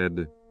God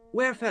said,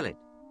 Where fell it?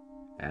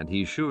 And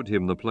he shewed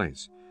him the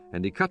place.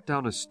 And he cut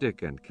down a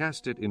stick, and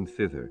cast it in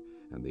thither,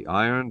 and the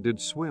iron did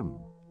swim.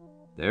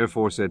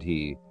 Therefore said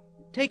he,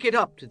 Take it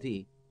up to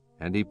thee.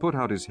 And he put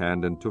out his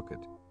hand and took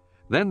it.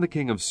 Then the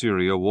king of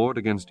Syria warred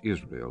against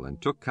Israel,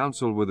 and took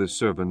counsel with his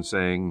servants,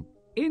 saying,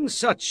 In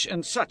such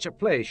and such a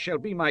place shall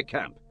be my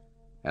camp.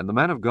 And the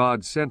man of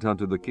God sent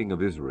unto the king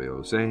of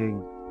Israel,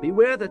 saying,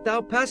 Beware that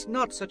thou pass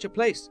not such a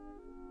place,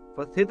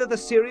 for thither the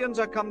Syrians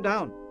are come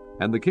down.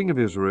 And the king of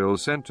Israel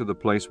sent to the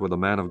place where the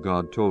man of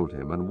God told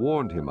him, and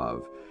warned him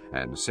of,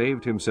 and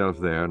saved himself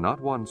there not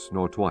once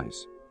nor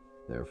twice.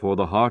 Therefore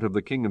the heart of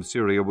the king of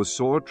Syria was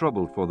sore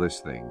troubled for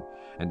this thing.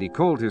 And he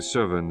called his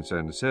servants,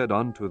 and said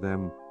unto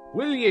them,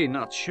 Will ye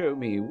not show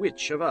me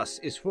which of us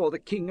is for the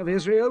king of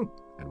Israel?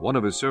 And one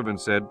of his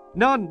servants said,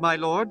 None, my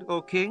lord,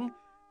 O king,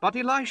 but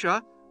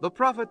Elisha, the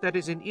prophet that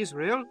is in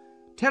Israel,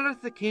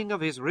 telleth the king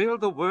of Israel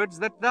the words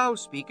that thou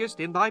speakest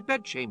in thy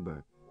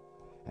bedchamber.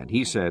 And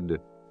he said,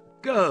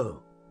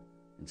 Go,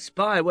 and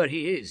spy where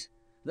he is,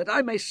 that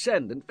I may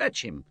send and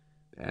fetch him.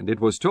 And it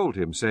was told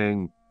him,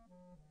 saying,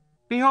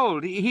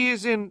 Behold, he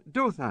is in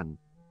Dothan.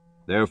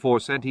 Therefore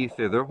sent he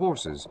thither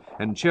horses,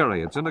 and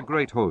chariots, and a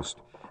great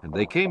host. And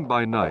they came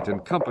by night,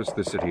 and compassed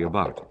the city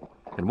about.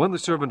 And when the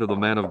servant of the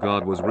man of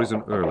God was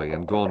risen early,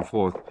 and gone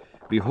forth,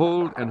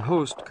 behold, an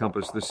host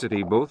compassed the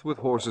city, both with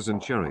horses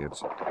and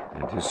chariots.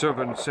 And his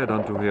servant said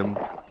unto him,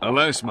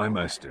 Alas, my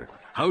master,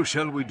 how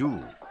shall we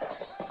do?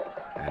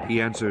 And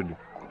he answered,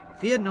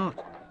 Fear not,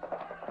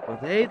 for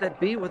they that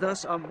be with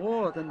us are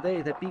more than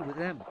they that be with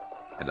them.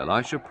 And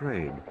Elisha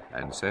prayed,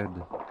 and said,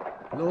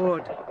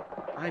 Lord,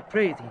 I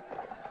pray thee,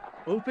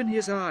 open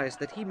his eyes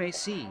that he may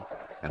see.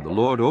 And the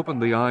Lord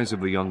opened the eyes of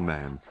the young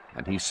man,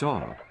 and he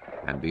saw.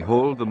 And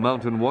behold, the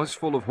mountain was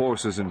full of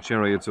horses and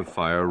chariots of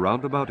fire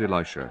round about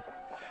Elisha.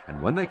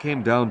 And when they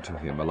came down to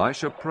him,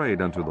 Elisha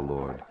prayed unto the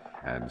Lord,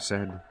 and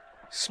said,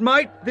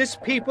 Smite this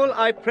people,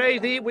 I pray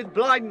thee, with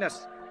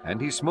blindness. And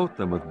he smote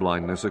them with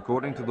blindness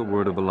according to the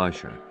word of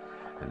Elisha.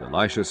 And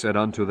Elisha said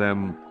unto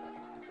them,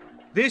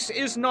 This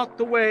is not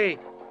the way,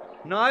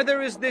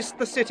 neither is this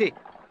the city.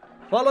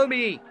 Follow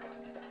me,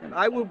 and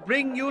I will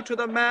bring you to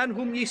the man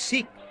whom ye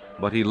seek.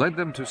 But he led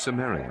them to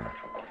Samaria.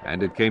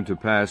 And it came to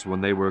pass,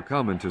 when they were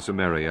come into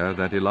Samaria,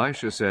 that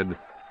Elisha said,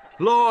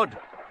 Lord,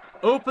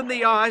 open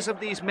the eyes of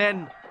these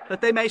men,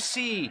 that they may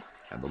see.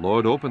 And the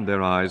Lord opened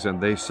their eyes,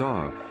 and they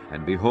saw.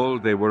 And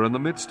behold, they were in the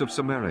midst of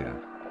Samaria.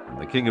 And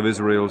the king of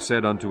Israel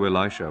said unto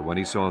Elisha, when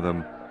he saw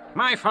them,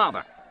 My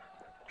father,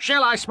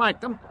 shall I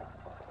smite them?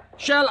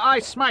 Shall I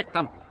smite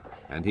them?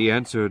 And he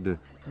answered,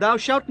 Thou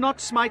shalt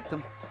not smite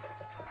them.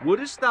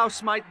 Wouldest thou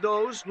smite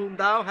those whom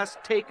thou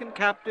hast taken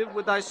captive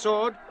with thy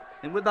sword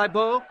and with thy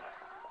bow?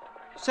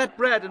 Set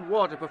bread and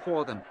water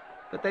before them,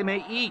 that they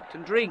may eat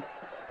and drink,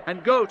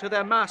 and go to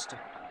their master.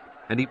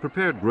 And he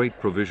prepared great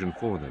provision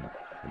for them.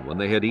 And when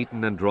they had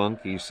eaten and drunk,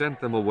 he sent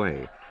them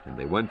away, and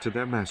they went to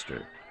their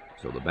master.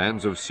 So the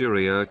bands of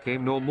Syria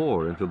came no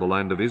more into the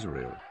land of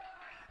Israel.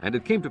 And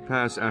it came to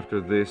pass after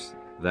this,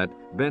 that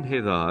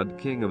Ben-Hadad,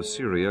 king of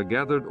Syria,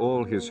 gathered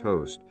all his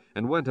host,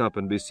 and went up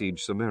and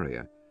besieged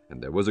Samaria.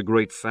 And there was a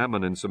great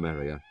famine in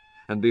Samaria.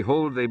 And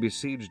behold, they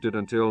besieged it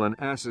until an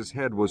ass's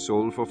head was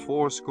sold for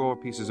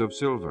 80 pieces of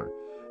silver,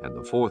 and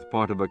the 4th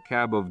part of a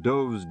cab of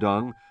dove's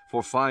dung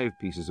for 5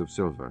 pieces of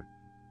silver.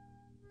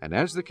 And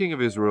as the king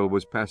of Israel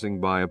was passing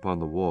by upon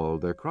the wall,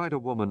 there cried a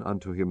woman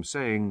unto him,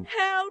 saying,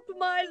 Help,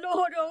 my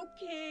lord, O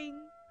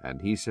king!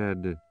 And he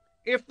said,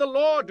 If the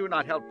Lord do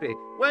not help thee,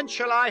 when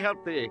shall I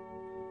help thee?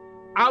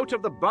 Out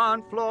of the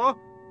barn floor,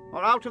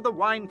 or out of the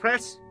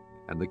winepress?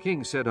 And the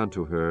king said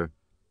unto her,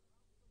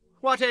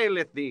 What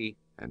aileth thee?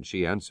 And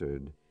she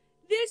answered,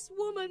 This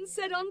woman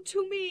said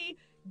unto me,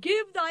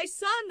 Give thy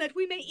son, that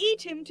we may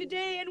eat him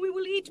today, and we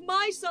will eat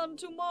my son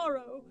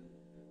tomorrow.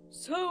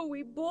 So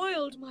we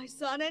boiled my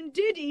son, and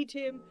did eat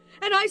him.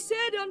 And I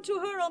said unto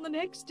her on the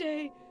next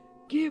day,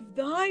 Give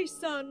thy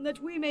son,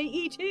 that we may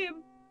eat him.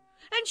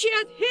 And she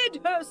hath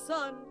hid her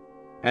son.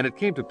 And it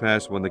came to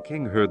pass, when the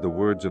king heard the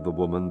words of the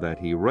woman, that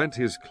he rent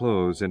his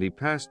clothes, and he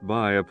passed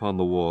by upon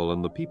the wall.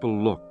 And the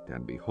people looked,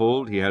 and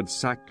behold, he had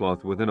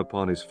sackcloth within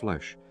upon his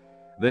flesh.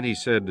 Then he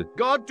said,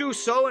 God do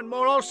so, and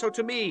more also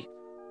to me,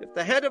 if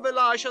the head of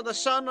Elisha the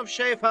son of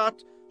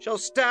Shaphat shall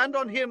stand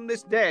on him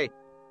this day.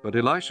 But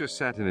Elisha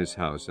sat in his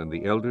house, and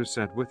the elders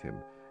sat with him.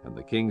 And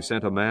the king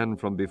sent a man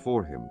from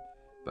before him.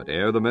 But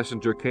ere the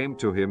messenger came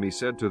to him, he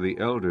said to the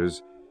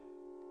elders,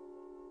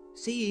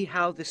 See ye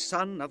how this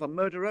son of a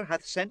murderer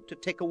hath sent to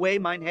take away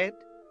mine head?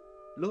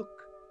 Look,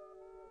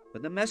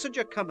 when the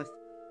messenger cometh,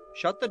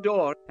 shut the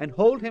door, and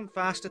hold him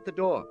fast at the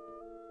door.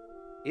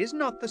 Is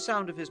not the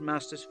sound of his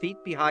master's feet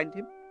behind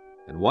him?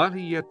 And while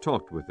he yet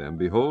talked with them,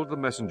 behold, the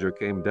messenger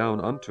came down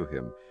unto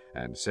him,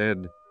 and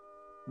said,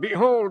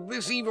 Behold,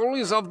 this evil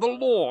is of the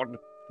Lord.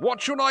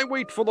 What should I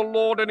wait for the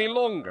Lord any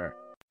longer?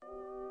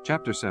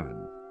 Chapter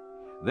 7.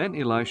 Then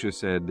Elisha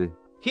said,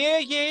 Hear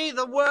ye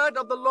the word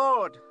of the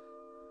Lord.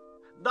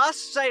 Thus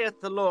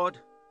saith the Lord,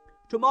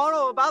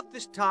 Tomorrow about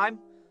this time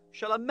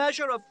shall a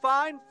measure of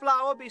fine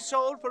flour be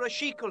sold for a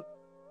shekel,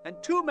 and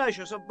 2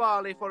 measures of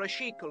barley for a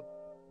shekel,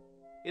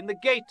 in the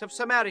gate of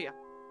Samaria.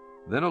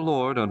 Then a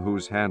lord, on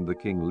whose hand the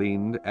king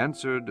leaned,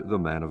 answered the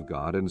man of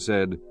God, and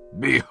said,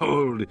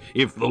 Behold,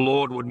 if the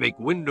Lord would make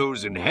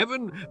windows in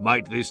heaven,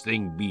 might this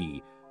thing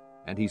be?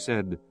 And he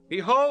said,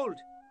 Behold,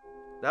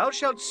 thou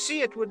shalt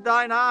see it with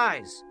thine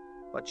eyes,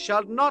 but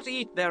shalt not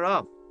eat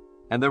thereof.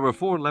 And there were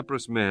 4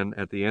 leprous men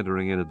at the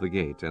entering in of the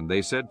gate, and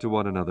they said to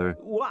one another,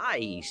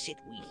 Why sit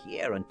we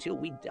here until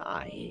we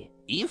die?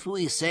 If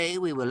we say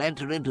we will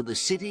enter into the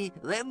city,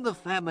 then the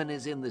famine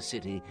is in the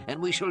city, and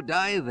we shall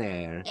die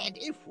there. And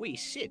if we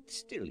sit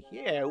still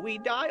here, we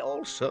die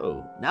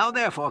also. Now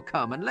therefore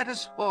come, and let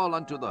us fall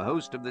unto the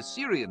host of the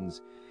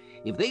Syrians.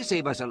 If they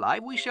save us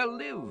alive, we shall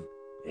live.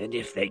 And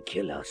if they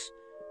kill us,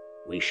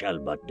 we shall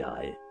but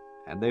die.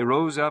 And they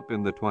rose up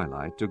in the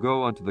twilight to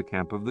go unto the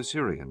camp of the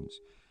Syrians.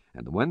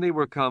 And when they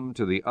were come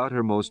to the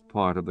uttermost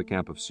part of the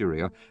camp of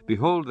Syria,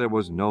 behold, there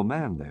was no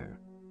man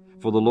there.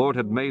 For the Lord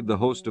had made the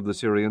host of the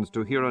Syrians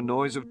to hear a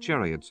noise of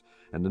chariots,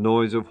 and the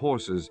noise of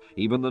horses,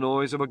 even the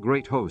noise of a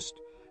great host.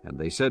 And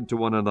they said to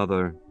one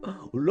another,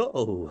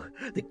 Lo,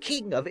 the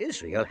king of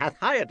Israel hath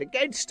hired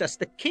against us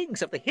the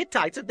kings of the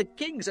Hittites and the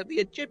kings of the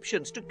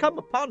Egyptians to come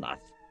upon us.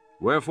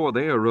 Wherefore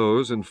they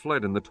arose and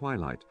fled in the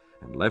twilight,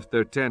 and left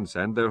their tents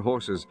and their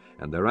horses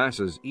and their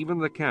asses, even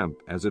the camp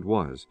as it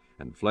was,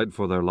 and fled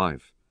for their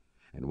life.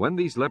 And when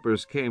these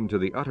lepers came to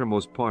the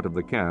uttermost part of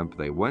the camp,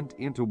 they went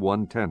into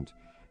one tent,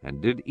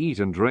 and did eat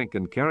and drink,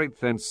 and carried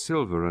thence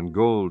silver and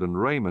gold and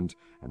raiment,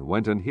 and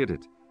went and hid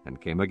it,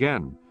 and came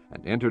again,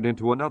 and entered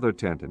into another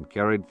tent, and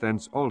carried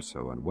thence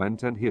also, and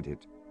went and hid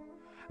it.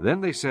 Then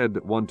they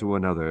said one to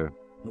another,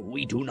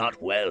 We do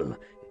not well.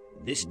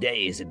 This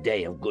day is a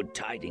day of good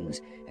tidings,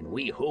 and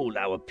we hold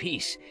our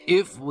peace.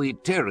 If we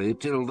tarry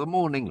till the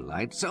morning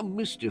light, some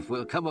mischief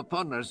will come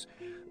upon us.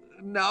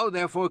 Now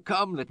therefore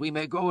come, that we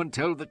may go and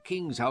tell the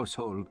king's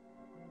household.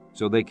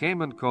 So they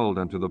came and called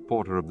unto the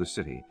porter of the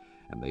city,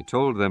 and they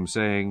told them,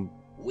 saying,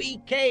 We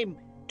came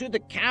to the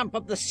camp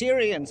of the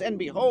Syrians, and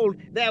behold,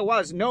 there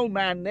was no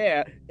man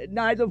there,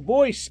 neither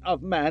voice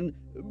of man,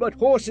 but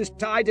horses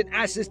tied and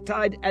asses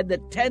tied, and the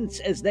tents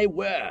as they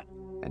were.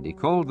 And he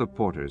called the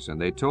porters, and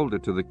they told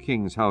it to the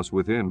king's house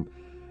within.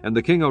 And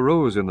the king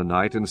arose in the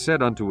night, and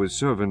said unto his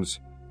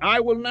servants, I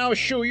will now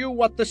shew you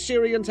what the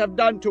Syrians have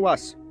done to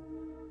us.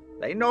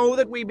 They know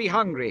that we be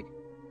hungry.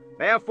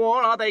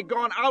 Therefore are they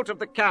gone out of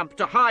the camp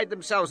to hide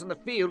themselves in the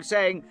field,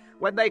 saying,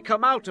 When they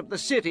come out of the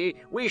city,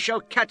 we shall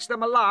catch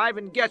them alive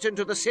and get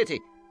into the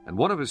city. And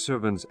one of his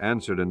servants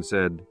answered and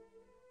said,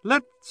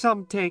 Let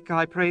some take,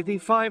 I pray thee,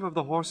 5 of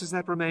the horses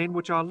that remain,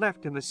 which are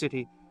left in the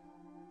city.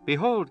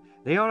 Behold,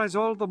 they are as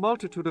all the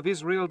multitude of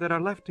Israel that are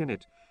left in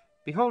it.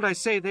 Behold, I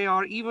say, they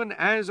are even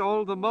as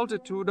all the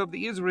multitude of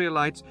the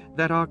Israelites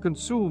that are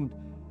consumed.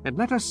 And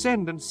let us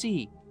send and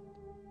see.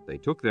 They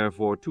took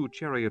therefore 2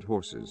 chariot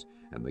horses,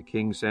 and the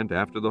king sent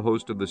after the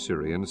host of the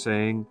Syrians,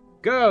 saying,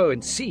 Go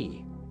and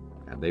see.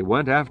 And they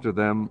went after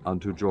them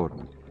unto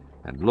Jordan.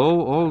 And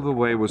lo, all the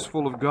way was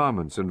full of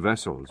garments and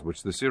vessels,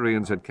 which the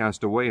Syrians had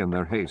cast away in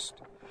their haste.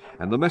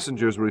 And the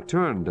messengers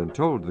returned and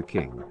told the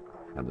king.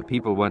 And the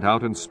people went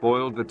out and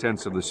spoiled the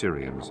tents of the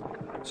Syrians.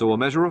 So a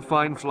measure of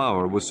fine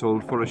flour was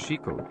sold for a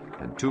shekel,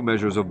 and 2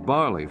 measures of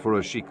barley for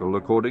a shekel,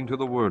 according to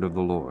the word of the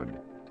Lord.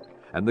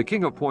 And the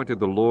king appointed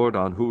the Lord,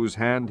 on whose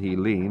hand he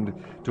leaned,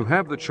 to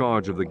have the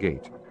charge of the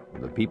gate.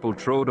 And the people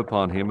trode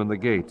upon him in the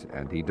gate,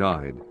 and he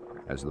died,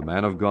 as the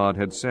man of God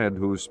had said,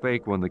 who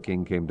spake when the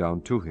king came down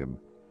to him.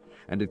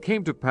 And it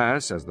came to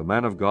pass, as the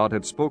man of God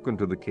had spoken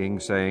to the king,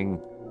 saying,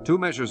 2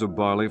 measures of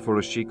barley for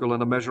a shekel,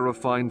 and a measure of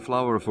fine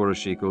flour for a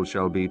shekel,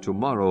 shall be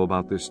tomorrow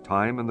about this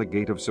time in the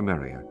gate of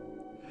Samaria.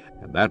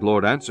 And that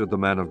Lord answered the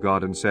man of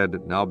God, and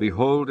said, Now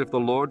behold, if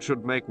the Lord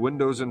should make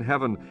windows in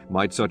heaven,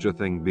 might such a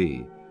thing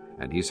be?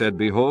 And he said,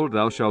 Behold,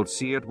 thou shalt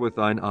see it with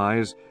thine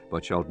eyes,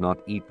 but shalt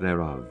not eat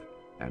thereof.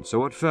 And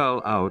so it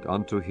fell out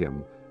unto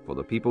him, for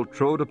the people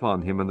trode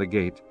upon him in the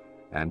gate,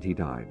 and he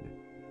died.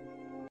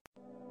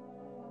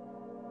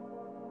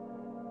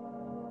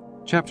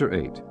 Chapter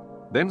 8.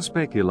 Then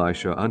spake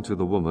Elisha unto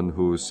the woman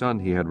whose son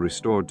he had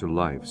restored to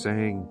life,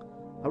 saying,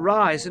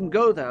 Arise, and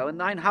go thou and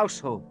thine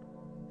household,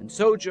 and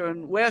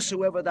sojourn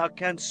wheresoever thou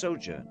canst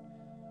sojourn.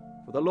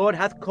 For the Lord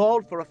hath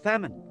called for a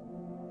famine,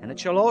 and it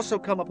shall also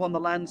come upon the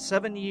land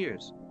 7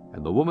 years.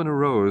 And the woman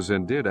arose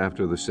and did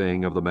after the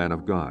saying of the man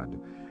of God.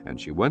 And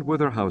she went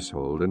with her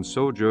household, and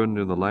sojourned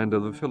in the land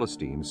of the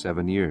Philistines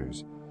 7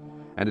 years.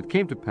 And it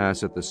came to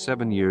pass at the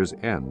 7 years'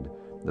 end,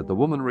 that the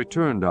woman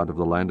returned out of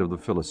the land of the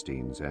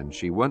Philistines, and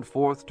she went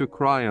forth to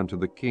cry unto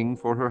the king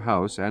for her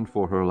house and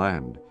for her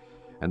land.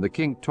 And the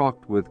king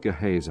talked with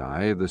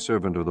Gehazi, the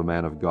servant of the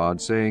man of God,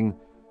 saying,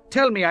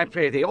 Tell me, I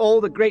pray thee, all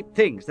the great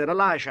things that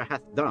Elisha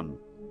hath done.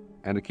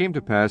 And it came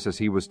to pass, as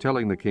he was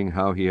telling the king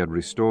how he had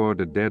restored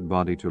a dead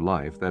body to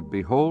life, that,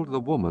 behold, the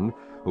woman,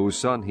 whose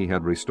son he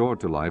had restored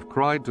to life,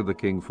 cried to the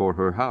king for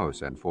her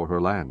house and for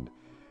her land.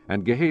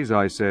 And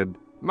Gehazi said,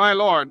 My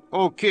lord,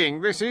 O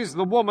king, this is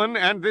the woman,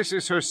 and this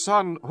is her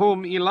son,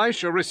 whom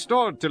Elisha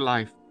restored to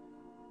life.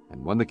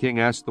 And when the king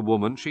asked the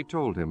woman, she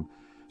told him.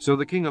 So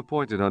the king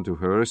appointed unto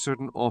her a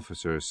certain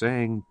officer,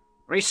 saying,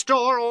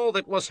 Restore all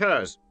that was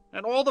hers,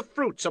 and all the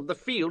fruits of the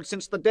field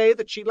since the day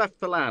that she left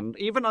the land,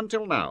 even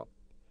until now.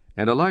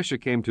 And Elisha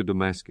came to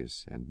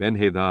Damascus, and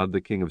Benhadad the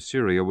king of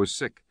Syria was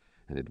sick.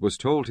 And it was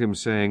told him,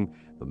 saying,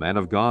 The man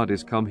of God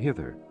is come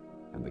hither.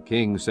 And the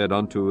king said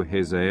unto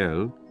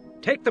Hazael,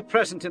 Take the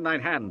present in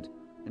thine hand,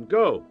 and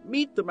go,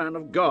 meet the man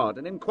of God,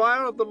 and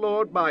inquire of the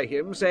Lord by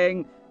him,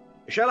 saying,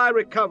 Shall I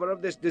recover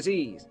of this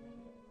disease?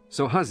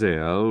 So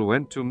Hazael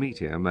went to meet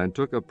him, and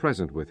took a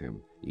present with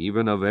him,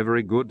 even of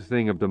every good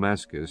thing of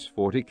Damascus,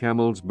 40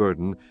 camels'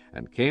 burden,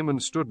 and came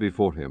and stood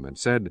before him, and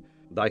said,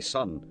 Thy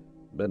son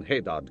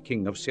Benhadad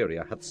king of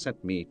Syria hath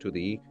sent me to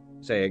thee,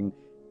 saying,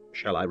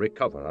 Shall I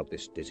recover of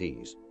this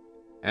disease?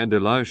 And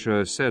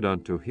Elisha said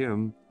unto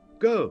him,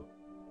 Go,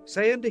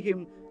 say unto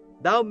him,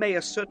 Thou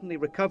mayest certainly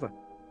recover.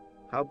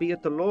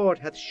 Howbeit the Lord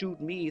hath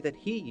shewed me that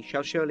he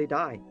shall surely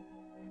die.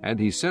 And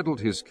he settled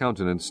his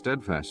countenance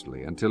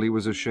steadfastly, until he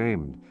was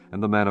ashamed,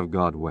 and the man of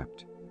God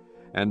wept.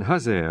 And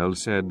Hazael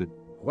said,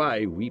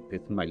 Why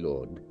weepeth my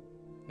lord?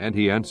 And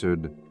he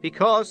answered,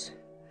 Because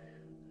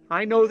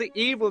I know the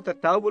evil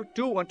that thou wilt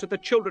do unto the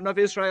children of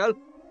Israel.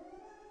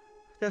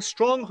 Their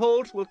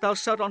strongholds wilt thou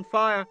set on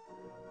fire,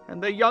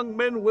 and their young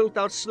men wilt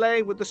thou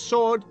slay with the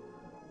sword,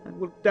 and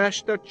wilt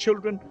dash their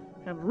children,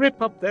 and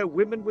rip up their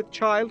women with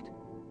child.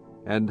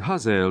 And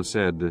Hazael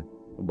said,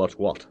 But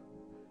what?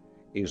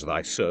 Is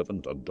thy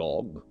servant a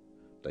dog,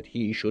 that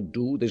he should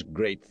do this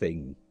great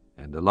thing?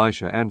 And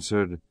Elisha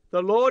answered,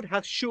 The Lord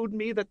hath shewed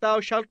me that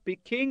thou shalt be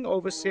king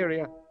over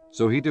Syria.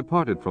 So he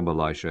departed from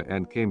Elisha,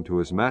 and came to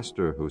his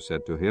master, who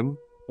said to him,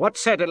 What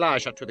said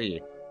Elisha to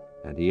thee?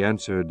 And he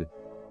answered,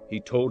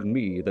 He told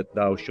me that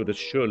thou shouldest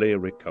surely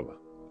recover.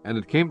 And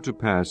it came to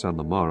pass on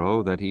the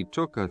morrow that he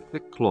took a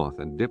thick cloth,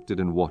 and dipped it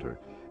in water,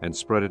 and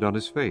spread it on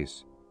his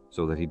face,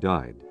 so that he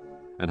died.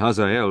 And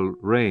Hazael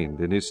reigned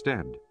in his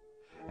stead.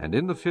 And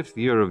in the 5th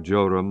year of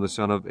Joram the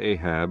son of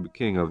Ahab,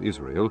 king of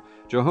Israel,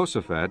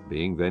 Jehoshaphat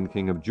being then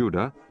king of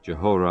Judah,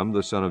 Jehoram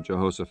the son of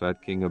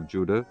Jehoshaphat, king of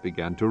Judah,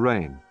 began to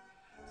reign.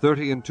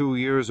 32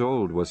 years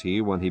old was he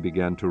when he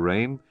began to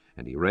reign,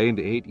 and he reigned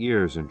 8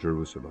 years in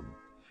Jerusalem.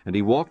 And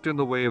he walked in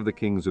the way of the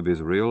kings of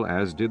Israel,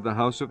 as did the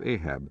house of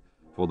Ahab,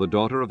 for the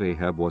daughter of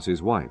Ahab was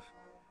his wife.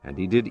 And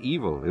he did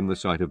evil in the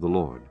sight of the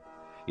Lord.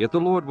 Yet the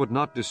Lord would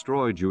not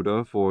destroy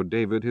Judah for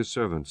David his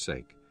servant's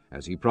sake,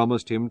 as he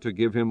promised him to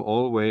give him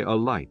alway a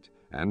light,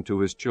 and to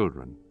his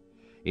children.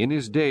 In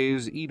his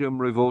days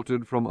Edom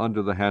revolted from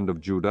under the hand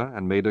of Judah,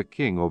 and made a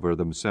king over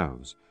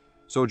themselves.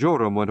 So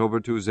Joram went over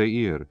to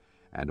Zair,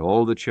 and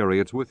all the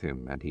chariots with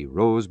him, and he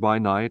rose by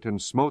night,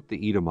 and smote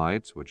the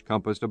Edomites which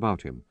compassed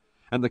about him,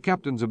 and the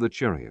captains of the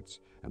chariots,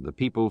 and the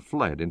people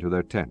fled into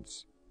their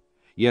tents.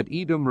 Yet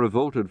Edom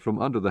revolted from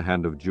under the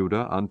hand of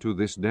Judah unto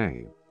this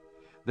day.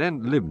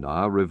 Then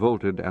Libnah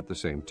revolted at the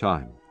same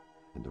time.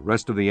 And the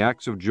rest of the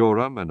acts of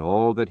Joram and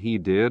all that he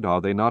did, are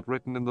they not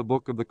written in the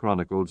book of the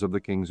Chronicles of the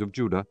kings of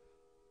Judah?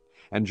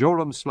 And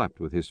Joram slept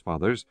with his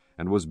fathers,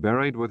 and was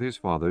buried with his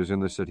fathers in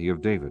the city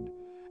of David.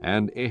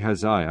 And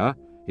Ahaziah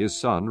his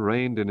son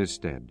reigned in his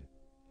stead.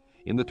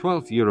 In the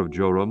 12th year of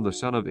Joram the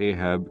son of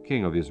Ahab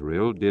king of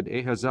Israel did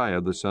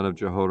Ahaziah the son of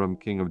Jehoram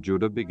king of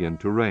Judah begin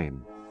to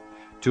reign.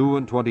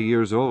 22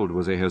 years old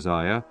was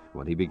Ahaziah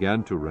when he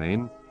began to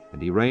reign,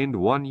 and he reigned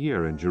 1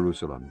 year in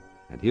Jerusalem.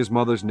 And his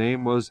mother's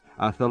name was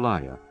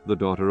Athaliah, the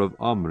daughter of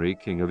Omri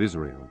king of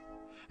Israel.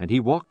 And he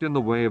walked in the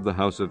way of the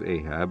house of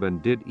Ahab,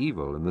 and did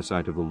evil in the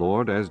sight of the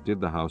Lord, as did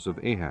the house of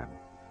Ahab,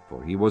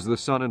 for he was the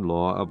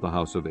son-in-law of the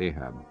house of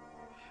Ahab.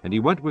 And he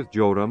went with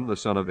Joram the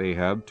son of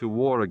Ahab to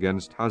war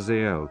against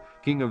Hazael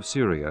king of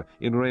Syria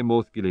in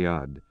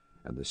Ramoth-Gilead,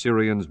 and the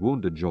Syrians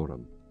wounded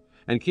Joram.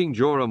 And King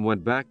Joram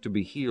went back to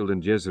be healed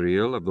in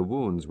Jezreel of the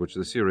wounds which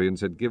the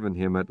Syrians had given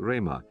him at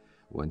Ramah,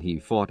 when he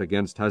fought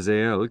against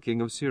Hazael king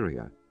of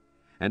Syria.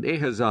 And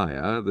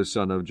Ahaziah the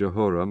son of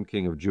Jehoram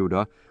king of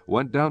Judah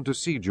went down to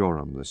see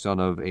Joram the son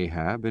of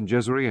Ahab in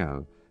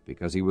Jezreel,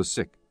 because he was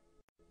sick.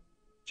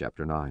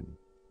 Chapter 9.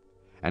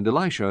 And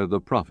Elisha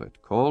the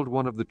prophet called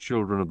one of the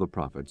children of the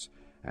prophets,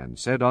 and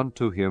said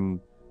unto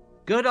him,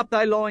 Gird up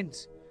thy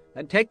loins,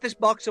 and take this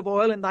box of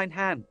oil in thine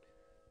hand,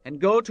 and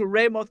go to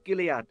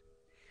Ramoth-Gilead.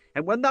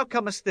 And when thou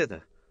comest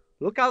thither,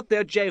 look out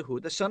there Jehu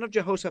the son of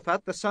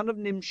Jehoshaphat the son of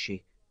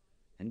Nimshi,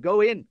 and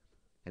go in,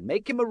 and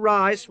make him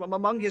arise from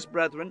among his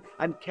brethren,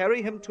 and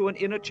carry him to an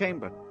inner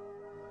chamber.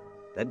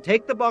 Then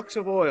take the box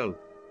of oil,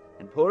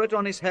 and pour it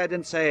on his head,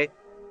 and say,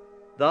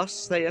 Thus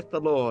saith the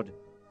Lord,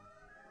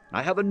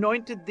 I have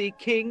anointed thee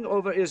king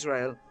over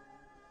Israel.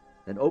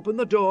 Then open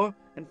the door,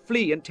 and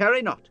flee, and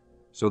tarry not.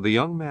 So the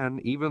young man,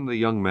 even the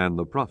young man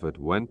the prophet,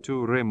 went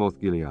to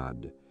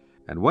Ramoth-Gilead.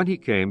 And when he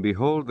came,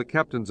 behold, the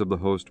captains of the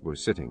host were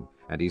sitting.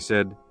 And he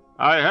said,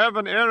 I have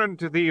an errand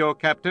to thee, O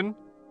captain.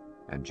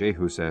 And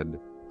Jehu said,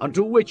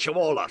 Unto which of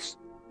all us?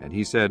 And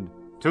he said,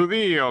 To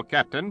thee, O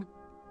captain.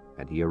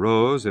 And he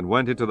arose, and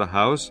went into the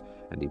house,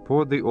 and he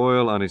poured the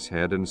oil on his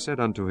head, and said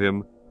unto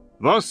him,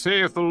 Thus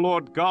saith the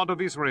Lord God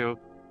of Israel,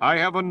 I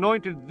have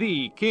anointed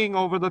thee king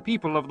over the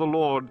people of the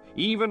Lord,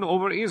 even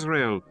over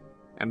Israel.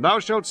 And thou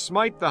shalt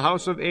smite the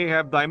house of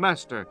Ahab thy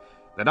master,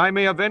 that I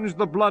may avenge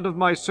the blood of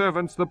my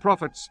servants the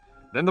prophets,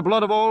 then the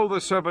blood of all the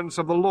servants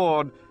of the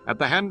Lord, at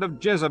the hand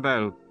of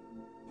Jezebel.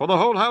 For the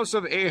whole house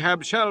of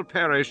Ahab shall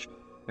perish,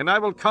 and I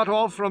will cut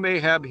off from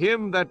Ahab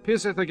him that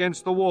pisseth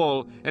against the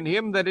wall, and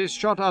him that is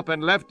shut up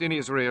and left in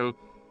Israel.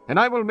 And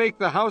I will make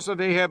the house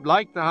of Ahab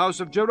like the house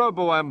of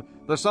Jeroboam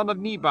the son of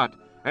Nebat,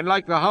 and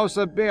like the house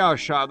of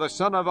Baasha the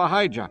son of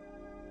Ahijah.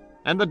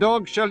 And the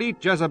dogs shall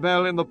eat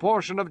Jezebel in the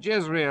portion of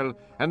Jezreel,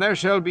 and there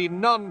shall be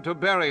none to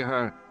bury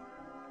her.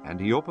 And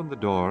he opened the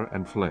door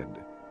and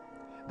fled.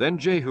 Then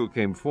Jehu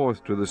came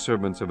forth to the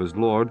servants of his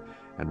lord,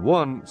 and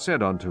one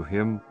said unto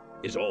him,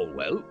 Is all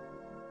well?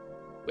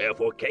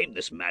 Wherefore came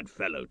this mad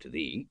fellow to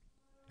thee?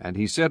 And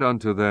he said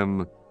unto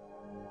them,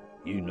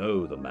 Ye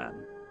know the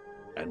man,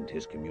 and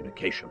his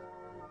communication.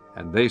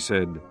 And they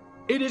said,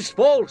 It is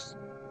false.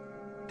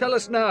 Tell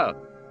us now.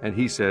 And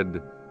he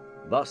said,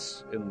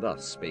 Thus and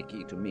thus spake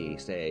he to me,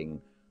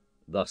 saying,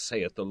 Thus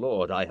saith the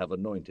Lord, I have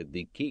anointed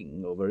thee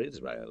king over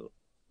Israel.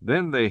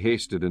 Then they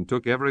hasted, and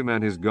took every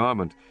man his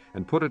garment,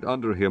 and put it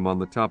under him on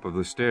the top of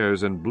the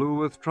stairs, and blew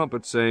with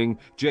trumpets, saying,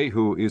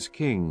 Jehu is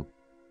king.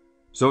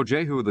 So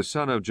Jehu the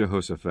son of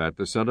Jehoshaphat,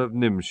 the son of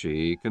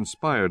Nimshi,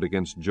 conspired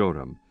against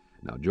Joram.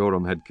 Now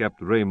Joram had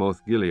kept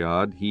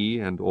Ramoth-Gilead, he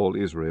and all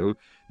Israel,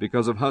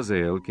 because of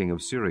Hazael king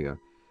of Syria.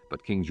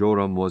 But King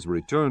Joram was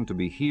returned to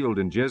be healed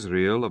in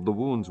Jezreel of the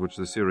wounds which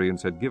the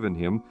Syrians had given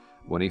him,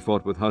 when he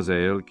fought with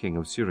Hazael king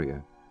of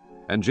Syria.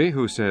 And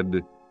Jehu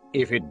said,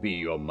 If it be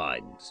your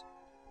minds,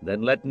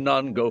 then let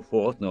none go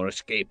forth nor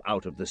escape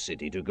out of the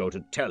city to go to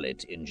tell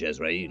it in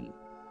Jezreel.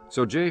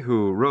 So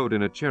Jehu rode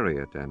in a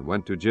chariot, and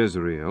went to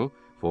Jezreel,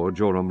 for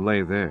Joram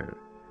lay there.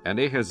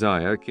 And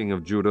Ahaziah king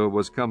of Judah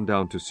was come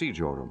down to see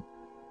Joram.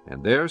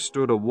 And there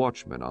stood a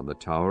watchman on the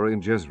tower in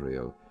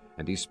Jezreel.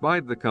 And he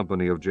spied the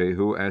company of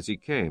Jehu as he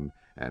came,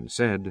 and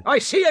said, I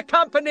see a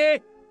company.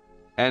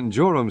 And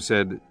Joram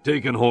said,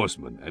 Take an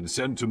horseman, and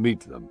send to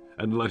meet them,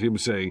 and let him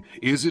say,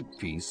 Is it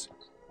peace?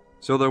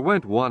 So there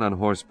went one on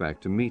horseback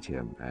to meet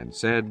him, and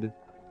said,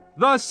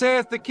 Thus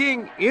saith the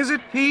king, Is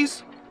it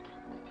peace?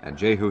 And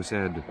Jehu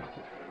said,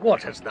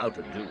 What hast thou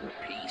to do with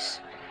peace?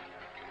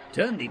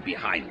 Turn thee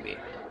behind me.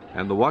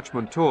 And the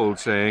watchman told,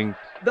 saying,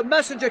 The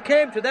messenger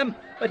came to them,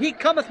 but he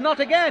cometh not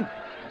again.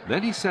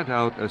 Then he sent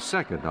out a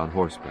second on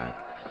horseback,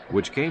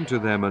 which came to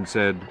them and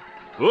said,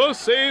 Thus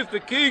saith the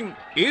king,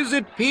 Is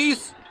it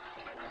peace?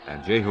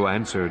 And Jehu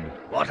answered,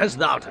 What hast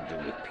thou to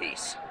do with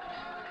peace?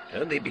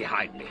 Turn thee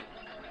behind me.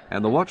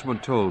 And the watchman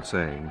told,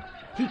 saying,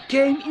 He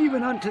came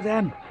even unto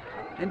them,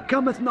 and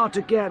cometh not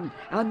again,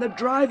 and the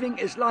driving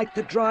is like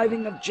the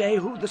driving of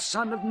Jehu the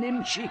son of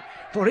Nimshi,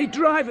 for he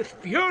driveth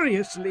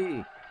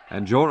furiously.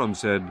 And Joram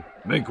said,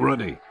 Make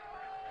ready.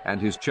 And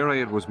his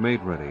chariot was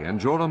made ready, and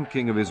Joram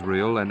king of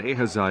Israel and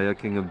Ahaziah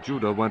king of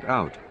Judah went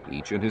out,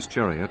 each in his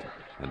chariot,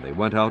 and they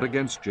went out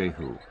against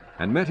Jehu,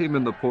 and met him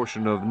in the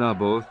portion of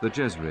Naboth the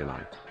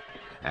Jezreelite.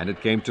 And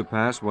it came to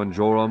pass, when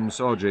Joram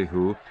saw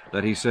Jehu,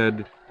 that he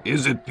said,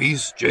 Is it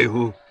peace,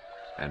 Jehu?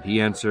 And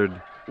he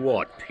answered,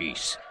 What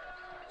peace?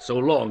 So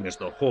long as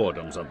the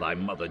whoredoms of thy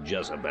mother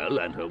Jezebel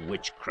and her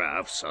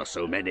witchcrafts are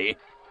so many.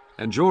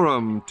 And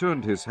Joram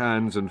turned his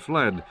hands and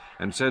fled,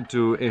 and said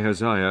to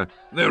Ahaziah,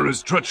 There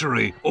is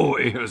treachery, O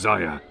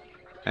Ahaziah.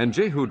 And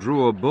Jehu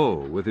drew a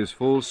bow with his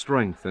full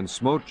strength, and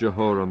smote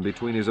Jehoram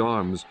between his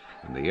arms,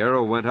 and the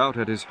arrow went out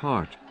at his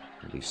heart,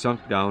 and he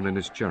sunk down in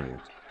his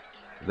chariot.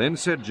 Then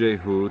said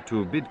Jehu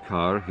to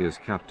Bidkar his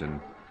captain,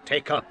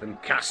 Take up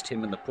and cast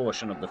him in the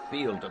portion of the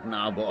field of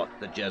Naboth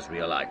the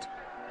Jezreelite.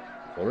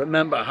 For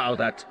remember how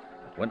that,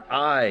 when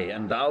I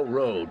and thou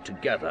rode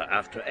together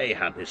after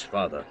Ahab his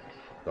father,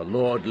 the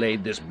Lord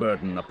laid this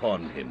burden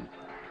upon him.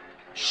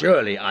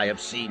 Surely I have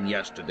seen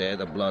yesterday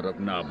the blood of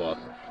Naboth,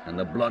 and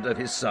the blood of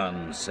his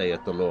sons,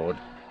 saith the Lord.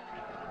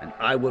 And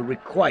I will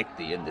requite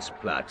thee in this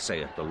plat,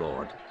 saith the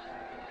Lord.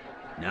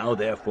 Now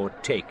therefore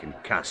take and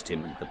cast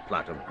him into the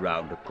plat of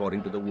ground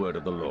according to the word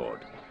of the Lord.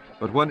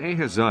 But when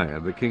Ahaziah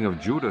the king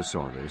of Judah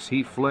saw this,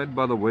 he fled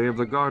by the way of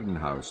the garden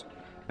house.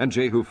 And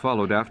Jehu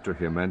followed after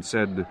him, and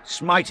said,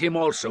 Smite him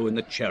also in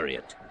the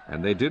chariot.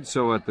 And they did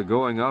so at the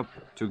going up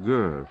to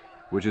Gur,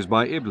 which is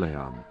by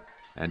Ibleam.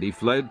 And he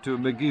fled to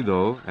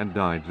Megiddo, and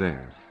died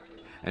there.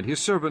 And his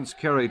servants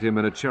carried him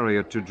in a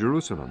chariot to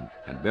Jerusalem,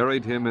 and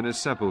buried him in his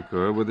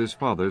sepulchre with his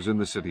fathers in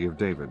the city of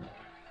David.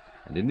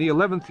 And in the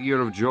 11th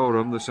year of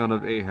Joram the son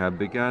of Ahab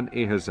began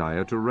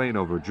Ahaziah to reign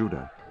over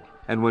Judah.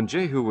 And when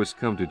Jehu was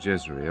come to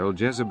Jezreel,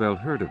 Jezebel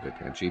heard of it,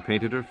 and she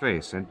painted her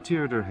face, and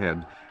teared her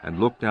head, and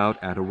looked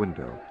out at a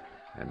window.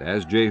 And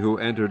as Jehu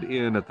entered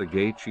in at the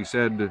gate, she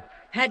said,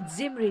 Had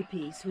Zimri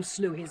peace who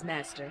slew his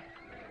master?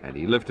 And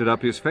he lifted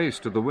up his face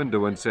to the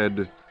window, and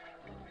said,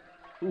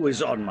 Who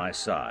is on my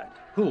side?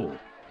 Who?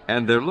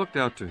 And there looked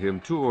out to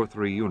him 2 or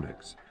 3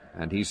 eunuchs.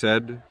 And he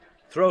said,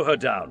 Throw her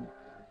down.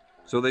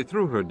 So they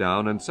threw her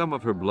down, and some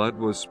of her blood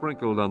was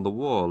sprinkled on the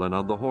wall and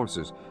on the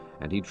horses,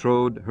 and he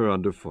trode her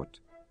under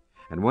foot.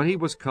 And when he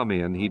was come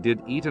in, he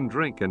did eat and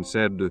drink, and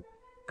said,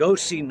 Go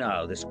see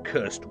now this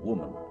cursed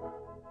woman,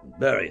 and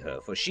bury her,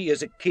 for she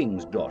is a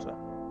king's daughter.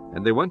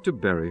 And they went to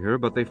bury her,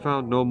 but they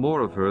found no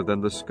more of her than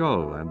the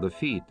skull, and the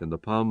feet, and the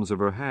palms of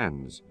her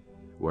hands.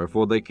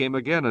 Wherefore they came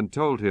again and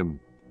told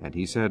him. And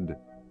he said,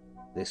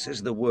 This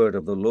is the word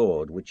of the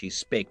Lord, which he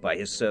spake by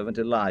his servant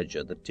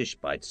Elijah the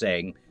Tishbite,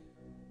 saying,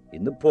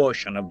 In the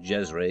portion of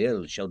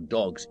Jezreel shall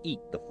dogs eat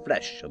the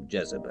flesh of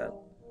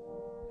Jezebel.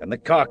 And the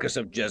carcass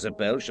of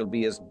Jezebel shall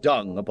be as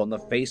dung upon the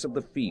face of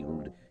the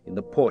field in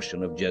the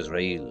portion of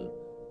Jezreel.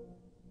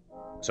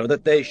 So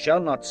that they shall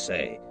not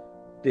say,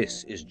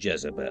 This is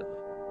Jezebel.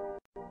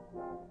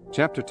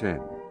 Chapter 10.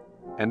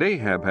 And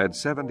Ahab had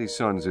 70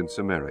 sons in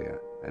Samaria.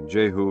 And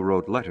Jehu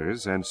wrote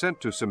letters, and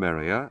sent to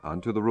Samaria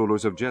unto the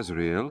rulers of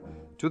Jezreel,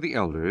 to the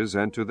elders,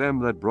 and to them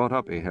that brought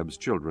up Ahab's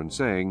children,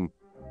 saying,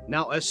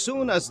 Now as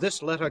soon as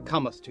this letter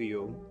cometh to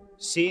you,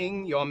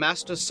 seeing your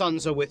master's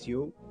sons are with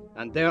you,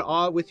 and there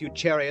are with you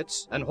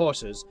chariots and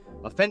horses,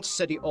 a fenced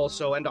city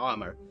also, and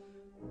armor,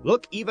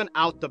 look even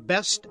out the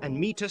best and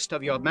meetest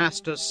of your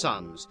master's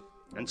sons,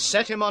 and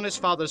set him on his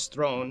father's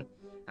throne,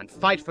 and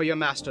fight for your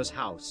master's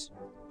house.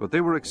 But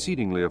they were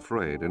exceedingly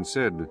afraid, and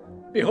said,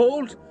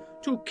 Behold,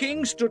 2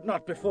 kings stood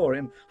not before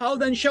him. How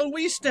then shall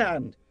we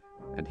stand?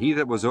 And he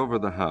that was over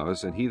the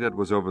house, and he that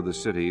was over the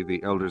city,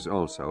 the elders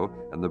also,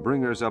 and the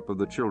bringers up of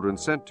the children,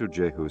 sent to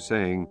Jehu,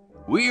 saying,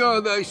 We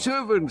are thy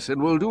servants,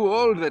 and will do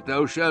all that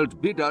thou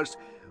shalt bid us.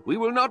 We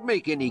will not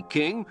make any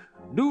king.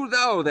 Do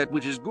thou that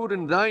which is good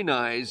in thine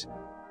eyes.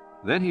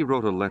 Then he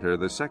wrote a letter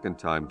the second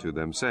time to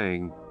them,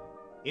 saying,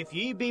 If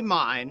ye be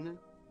mine,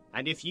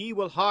 and if ye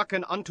will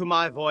hearken unto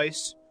my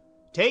voice,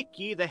 take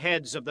ye the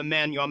heads of the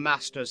men your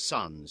master's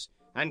sons,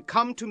 and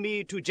come to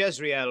me to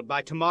Jezreel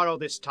by tomorrow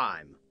this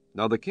time.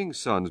 Now the king's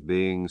sons,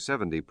 being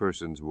 70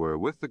 persons, were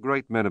with the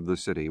great men of the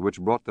city, which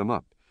brought them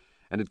up.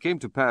 And it came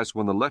to pass,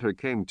 when the letter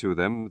came to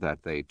them,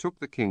 that they took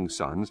the king's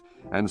sons,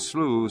 and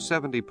slew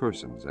 70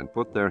 persons, and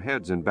put their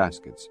heads in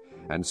baskets,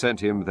 and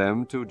sent him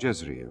them to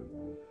Jezreel.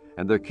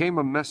 And there came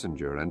a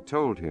messenger, and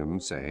told him,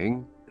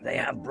 saying, They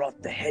have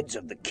brought the heads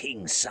of the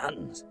king's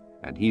sons.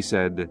 And he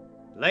said,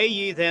 Lay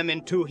ye them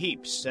in 2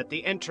 heaps at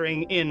the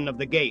entering in of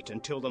the gate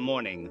until the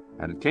morning.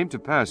 And it came to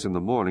pass in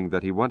the morning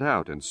that he went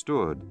out and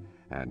stood,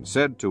 and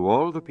said to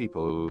all the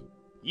people,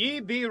 Ye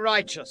be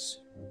righteous.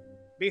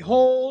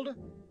 Behold,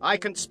 I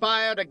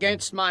conspired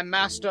against my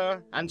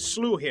master, and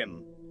slew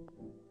him.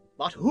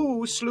 But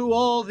who slew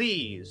all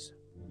these?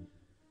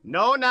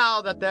 Know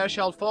now that there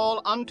shall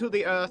fall unto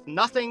the earth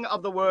nothing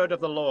of the word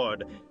of the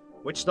Lord,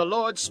 which the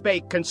Lord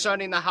spake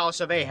concerning the house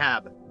of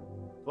Ahab.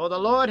 For the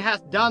Lord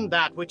hath done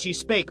that which he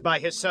spake by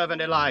his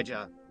servant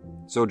Elijah.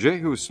 So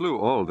Jehu slew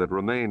all that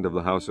remained of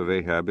the house of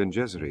Ahab in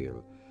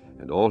Jezreel,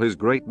 and all his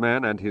great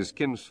men and his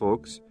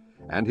kinsfolks,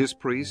 and his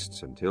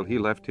priests, until he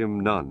left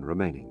him none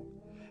remaining.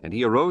 And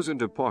he arose and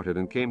departed,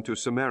 and came to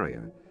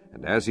Samaria.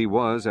 And as he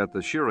was at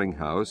the shearing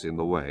house in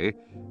the way,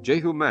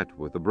 Jehu met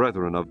with the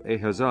brethren of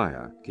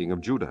Ahaziah, king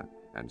of Judah,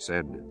 and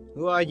said,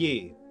 Who are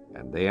ye?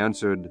 And they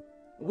answered,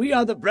 We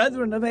are the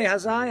brethren of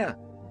Ahaziah,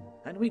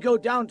 and we go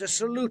down to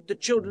salute the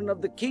children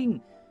of the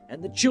king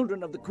and the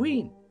children of the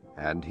queen.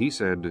 And he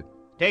said,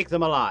 Take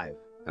them alive.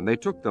 And they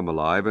took them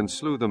alive, and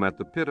slew them at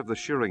the pit of the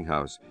shearing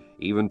house,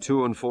 even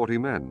 42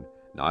 men,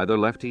 neither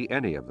left he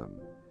any of them.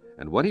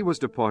 And when he was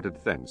departed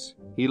thence,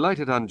 he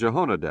lighted on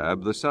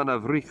Jehonadab the son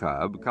of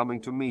Rechab, coming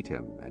to meet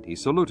him. And he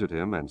saluted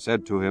him, and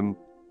said to him,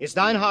 Is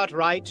thine heart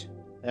right,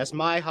 as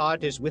my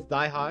heart is with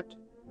thy heart?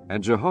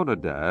 And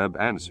Jehonadab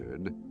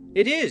answered,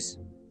 It is.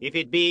 If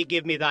it be,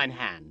 give me thine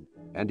hand.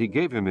 And he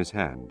gave him his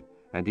hand,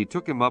 and he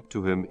took him up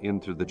to him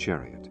into the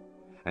chariot.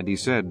 And he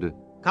said,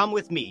 Come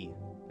with me,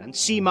 and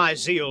see my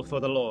zeal for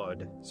the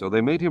Lord. So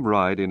they made him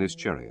ride in his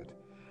chariot.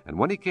 And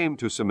when he came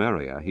to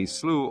Samaria, he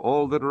slew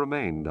all that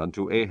remained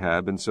unto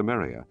Ahab in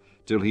Samaria,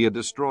 till he had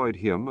destroyed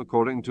him,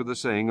 according to the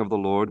saying of the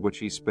Lord which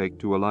he spake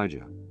to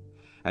Elijah.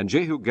 And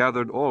Jehu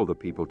gathered all the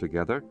people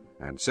together,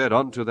 and said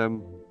unto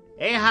them,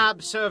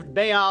 Ahab served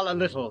Baal a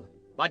little,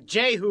 but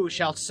Jehu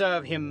shall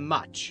serve him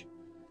much.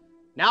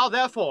 Now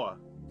therefore,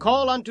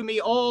 call unto me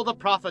all the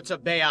prophets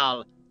of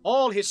Baal,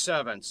 all his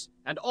servants,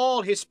 and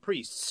all his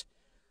priests.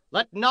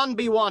 Let none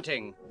be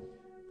wanting,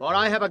 for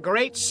I have a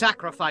great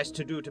sacrifice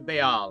to do to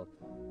Baal.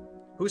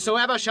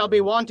 Whosoever shall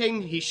be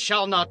wanting, he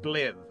shall not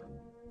live.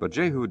 But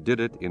Jehu did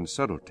it in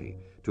subtlety,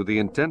 to the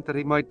intent that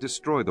he might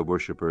destroy the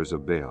worshippers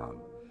of Baal.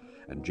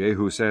 And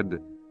Jehu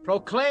said,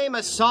 Proclaim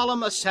a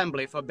solemn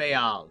assembly for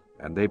Baal.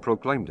 And they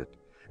proclaimed it.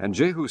 And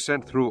Jehu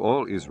sent through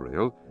all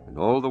Israel, and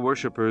all the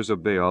worshippers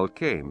of Baal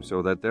came,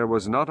 so that there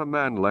was not a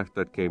man left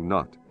that came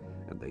not.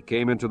 And they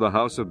came into the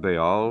house of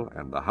Baal,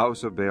 and the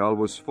house of Baal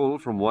was full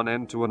from one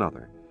end to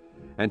another.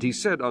 And he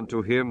said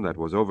unto him that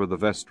was over the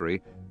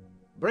vestry,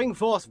 Bring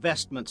forth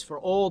vestments for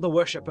all the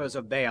worshippers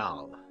of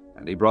Baal.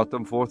 And he brought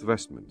them forth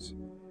vestments.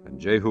 And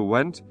Jehu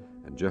went,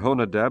 and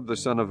Jehonadab the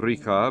son of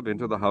Rechab,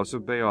 into the house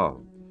of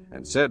Baal,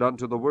 and said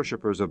unto the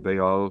worshippers of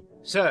Baal,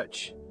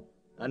 Search,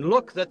 and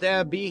look that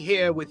there be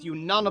here with you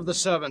none of the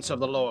servants of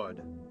the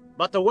Lord,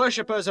 but the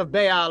worshippers of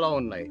Baal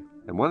only.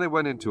 And when they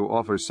went in to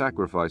offer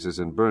sacrifices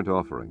and burnt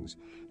offerings,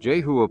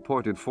 Jehu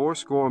appointed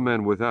 80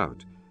 men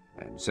without,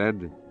 and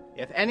said,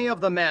 If any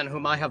of the men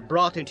whom I have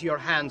brought into your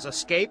hands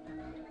escape,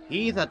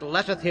 he that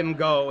letteth him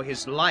go,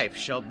 his life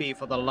shall be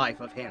for the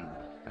life of him.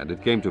 And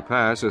it came to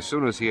pass, as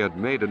soon as he had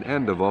made an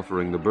end of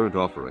offering the burnt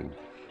offering,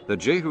 that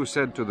Jehu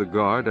said to the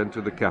guard and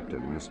to the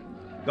captains,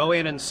 Go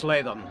in and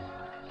slay them.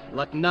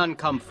 Let none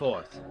come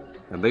forth.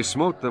 And they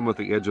smote them with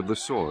the edge of the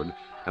sword,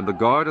 and the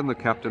guard and the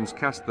captains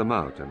cast them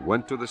out, and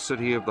went to the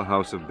city of the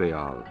house of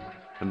Baal.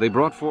 And they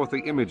brought forth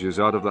the images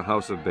out of the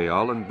house of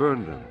Baal, and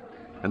burned them.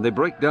 And they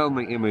brake down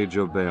the image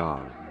of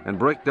Baal, and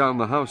brake down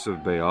the house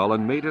of Baal,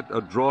 and made it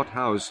a draught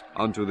house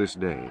unto this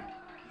day.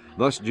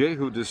 Thus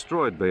Jehu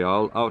destroyed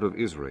Baal out of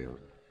Israel.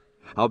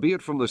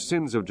 Howbeit from the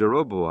sins of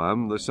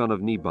Jeroboam the son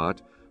of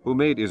Nebat, who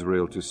made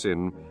Israel to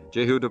sin,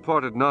 Jehu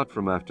departed not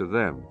from after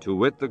them, to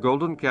wit the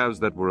golden calves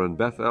that were in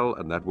Bethel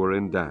and that were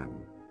in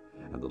Dan.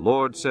 And the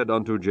Lord said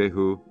unto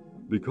Jehu,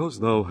 Because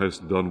thou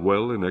hast done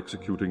well in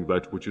executing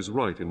that which is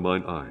right in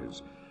mine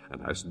eyes,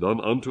 and hast done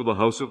unto the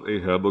house of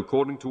Ahab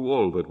according to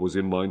all that was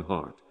in mine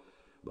heart,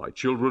 thy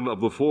children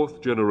of the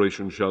 4th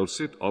generation shall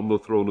sit on the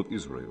throne of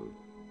Israel.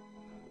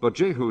 But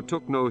Jehu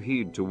took no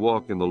heed to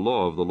walk in the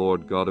law of the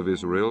Lord God of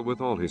Israel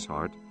with all his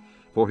heart,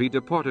 for he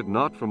departed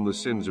not from the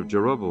sins of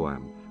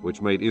Jeroboam,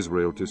 which made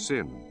Israel to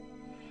sin.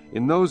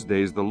 In those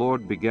days the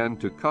Lord began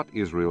to cut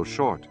Israel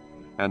short,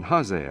 and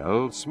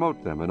Hazael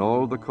smote them in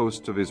all the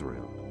coasts of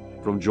Israel,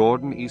 from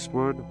Jordan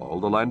eastward, all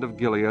the land of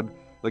Gilead,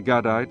 the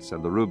Gadites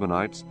and the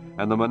Reubenites,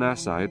 and the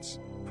Manassites,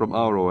 from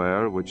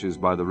Aroer, which is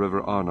by the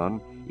river Arnon,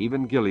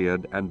 even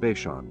Gilead and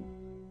Bashan.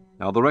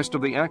 Now the rest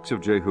of the acts of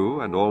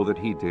Jehu, and all that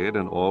he did,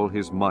 and all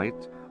his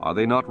might, are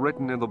they not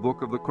written in the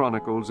book of the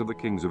Chronicles of the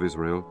kings of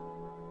Israel?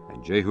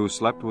 And Jehu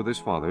slept with his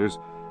fathers,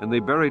 and they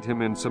buried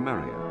him in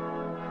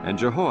Samaria. And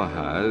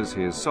Jehoahaz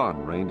his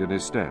son reigned in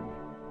his stead.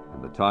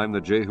 And the time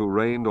that Jehu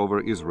reigned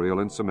over Israel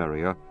in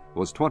Samaria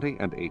was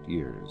 28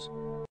 years.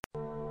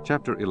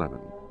 Chapter 11.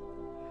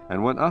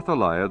 And when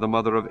Athaliah the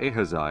mother of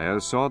Ahaziah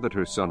saw that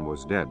her son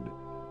was dead,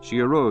 she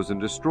arose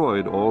and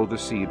destroyed all the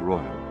seed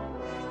royal.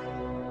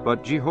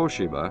 But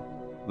Jehosheba,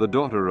 the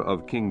daughter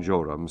of King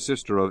Joram,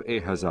 sister of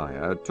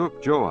Ahaziah,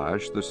 took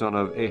Joash the son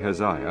of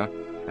Ahaziah,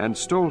 and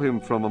stole him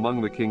from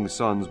among the king's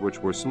sons which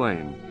were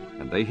slain.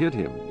 And they hid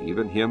him,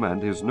 even him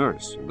and his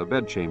nurse, in the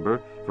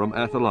bedchamber from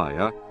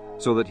Athaliah,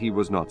 so that he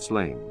was not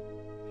slain.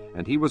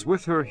 And he was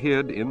with her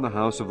hid in the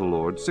house of the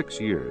Lord 6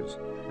 years,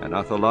 and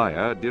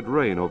Athaliah did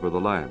reign over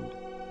the land.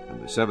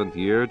 And the 7th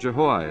year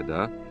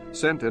Jehoiada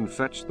sent and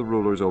fetched the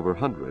rulers over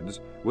hundreds,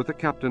 with the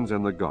captains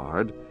and the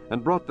guard,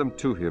 and brought them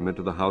to him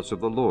into the house of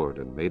the Lord,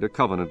 and made a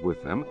covenant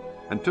with them,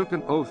 and took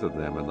an oath of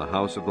them in the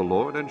house of the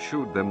Lord, and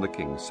shewed them the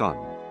king's son.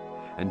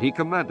 And he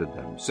commanded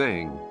them,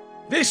 saying,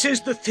 This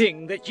is the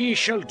thing that ye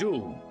shall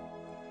do.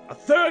 A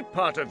third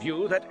part of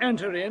you that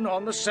enter in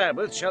on the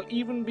Sabbath shall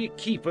even be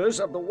keepers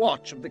of the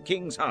watch of the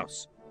king's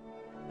house.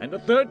 And a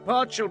third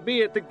part shall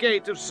be at the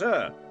gate of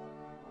Sir,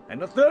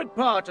 and a third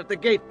part at the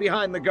gate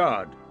behind the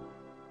guard.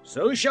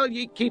 So shall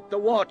ye keep the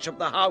watch of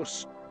the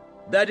house,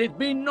 that it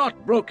be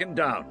not broken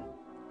down.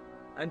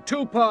 And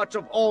 2 parts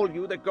of all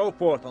you that go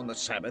forth on the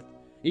Sabbath,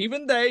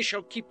 even they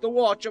shall keep the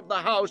watch of the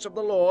house of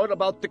the Lord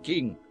about the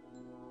king.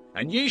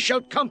 And ye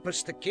shall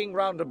compass the king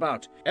round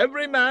about,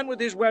 every man with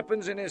his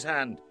weapons in his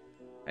hand.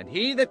 And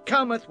he that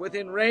cometh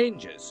within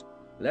ranges,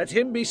 let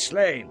him be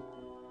slain.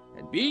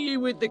 And be ye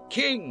with the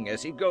king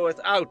as he goeth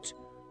out,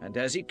 and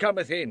as he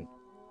cometh in.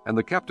 And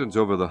the captains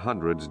over the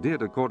hundreds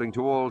did according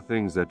to all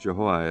things that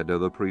Jehoiada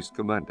the priest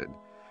commanded.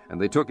 And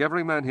they took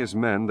every man his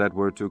men that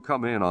were to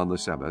come in on the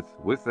Sabbath,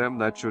 with them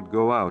that should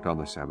go out on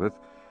the Sabbath,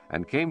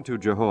 and came to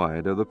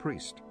Jehoiada the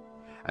priest.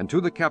 And to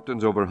the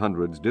captains over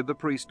hundreds did the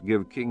priest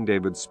give King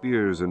David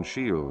spears and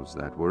shields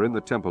that were in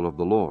the temple of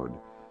the Lord.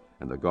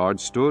 And the guard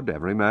stood,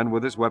 every man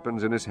with his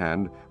weapons in his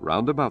hand,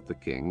 round about the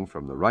king,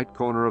 from the right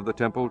corner of the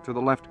temple to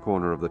the left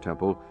corner of the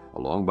temple,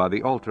 along by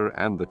the altar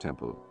and the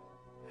temple.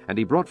 And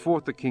he brought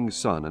forth the king's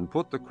son, and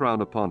put the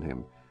crown upon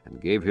him,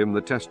 and gave him the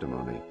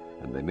testimony.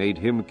 And they made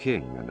him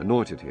king, and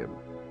anointed him.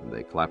 And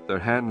they clapped their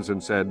hands,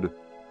 and said,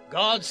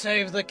 God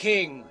save the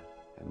king!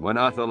 And when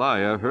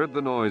Athaliah heard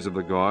the noise of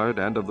the guard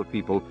and of the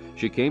people,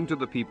 she came to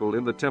the people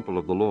in the temple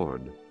of the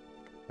Lord.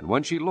 And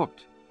when she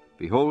looked,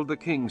 behold, the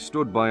king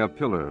stood by a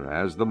pillar,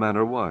 as the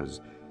manner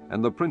was,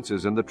 and the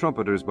princes and the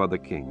trumpeters by the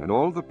king, and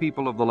all the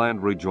people of the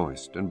land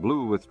rejoiced, and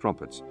blew with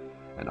trumpets.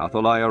 And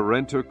Athaliah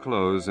rent her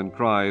clothes, and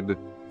cried,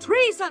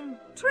 Treason!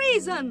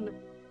 Treason!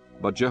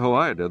 But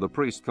Jehoiada the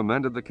priest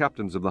commanded the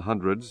captains of the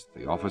hundreds,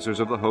 the officers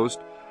of the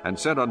host, and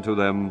said unto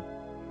them,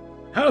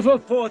 Have her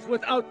forth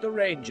without the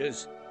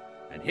ranges,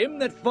 and him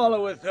that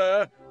followeth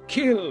her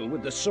kill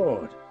with the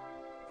sword.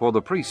 For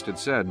the priest had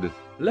said,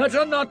 Let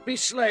her not be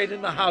slain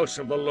in the house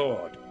of the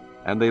Lord.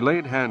 And they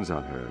laid hands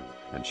on her,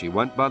 and she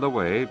went by the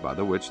way by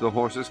the which the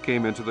horses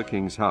came into the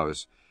king's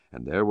house,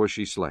 and there was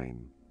she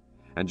slain.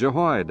 And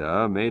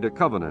Jehoiada made a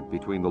covenant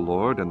between the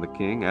Lord and the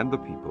king and the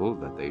people,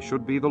 that they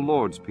should be the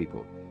Lord's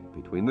people,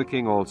 between the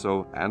king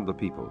also and the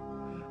people.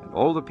 And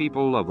all the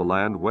people of the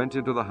land went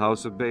into the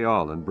house of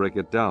Baal, and brake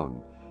it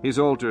down. His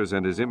altars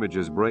and his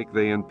images brake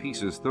they in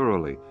pieces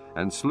thoroughly,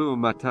 and slew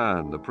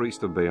Mattan the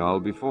priest of Baal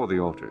before the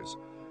altars.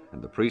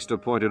 And the priest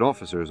appointed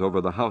officers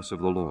over the house of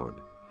the Lord.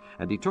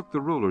 And he took the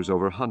rulers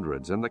over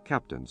hundreds, and the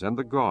captains, and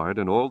the guard,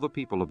 and all the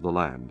people of the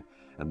land.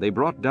 And they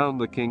brought down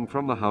the king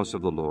from the house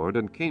of the Lord,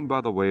 and came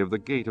by the way of the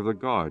gate of the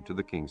guard to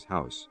the king's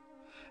house.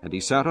 And he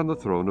sat on the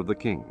throne of the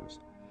kings.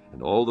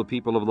 And all the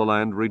people of the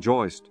land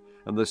rejoiced,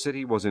 and the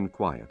city was in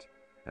quiet.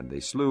 And they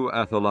slew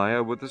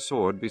Athaliah with the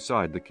sword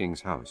beside the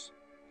king's house.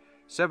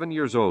 7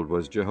 years old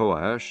was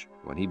Jehoash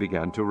when he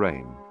began to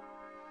reign.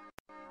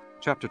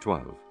 Chapter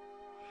 12.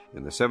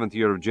 In the 7th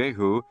year of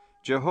Jehu,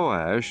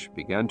 Jehoash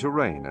began to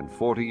reign, and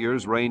 40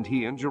 years reigned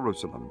he in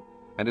Jerusalem.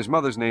 And his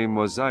mother's name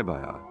was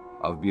Zibiah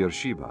of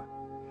Beersheba.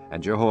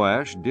 And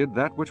Jehoash did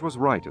that which was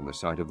right in the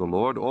sight of the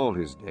Lord all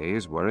his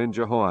days, wherein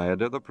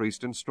Jehoiada the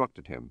priest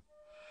instructed him.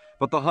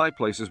 But the high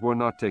places were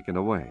not taken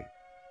away.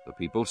 The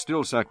people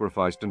still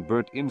sacrificed and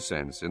burnt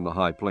incense in the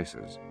high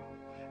places.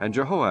 And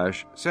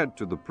Jehoash said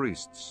to the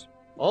priests,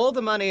 All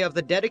the money of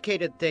the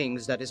dedicated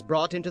things that is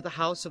brought into the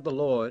house of the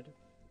Lord,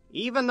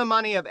 even the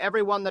money of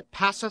every one that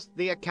passeth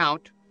the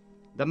account,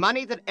 the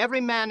money that every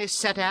man is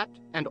set at,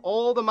 and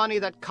all the money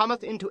that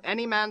cometh into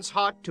any man's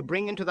heart to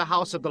bring into the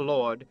house of the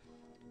Lord,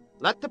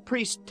 let the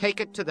priest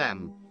take it to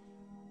them,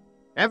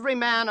 every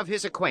man of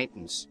his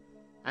acquaintance,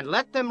 and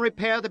let them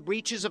repair the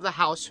breaches of the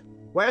house,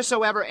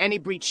 wheresoever any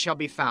breach shall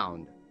be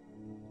found.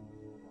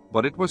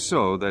 But it was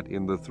so that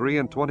in the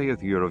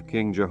 23 year of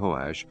King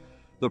Jehoash,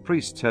 the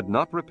priests had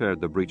not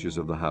repaired the breaches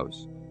of the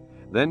house.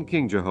 Then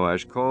King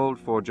Jehoash called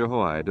for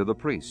Jehoiada the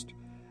priest,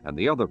 and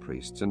the other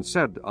priests, and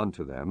said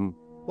unto them,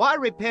 Why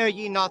repair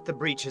ye not the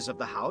breaches of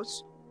the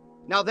house?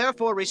 Now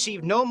therefore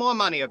receive no more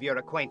money of your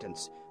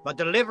acquaintance, but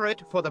deliver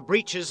it for the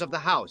breaches of the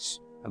house.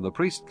 And the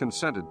priest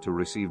consented to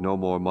receive no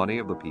more money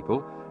of the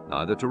people,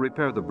 neither to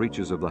repair the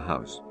breaches of the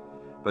house.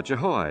 But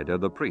Jehoiada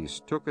the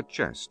priest took a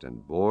chest,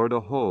 and bored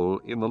a hole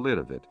in the lid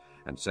of it,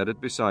 and set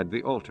it beside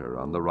the altar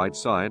on the right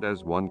side,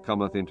 as one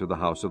cometh into the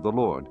house of the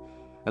Lord.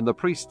 And the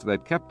priests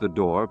that kept the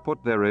door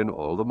put therein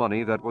all the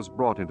money that was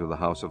brought into the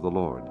house of the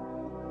Lord.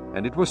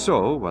 And it was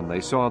so, when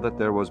they saw that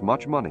there was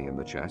much money in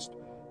the chest,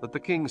 that the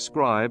king's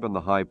scribe and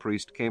the high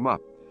priest came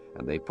up,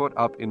 and they put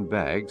up in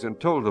bags, and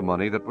told the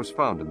money that was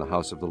found in the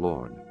house of the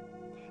Lord.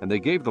 And they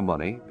gave the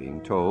money,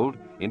 being told,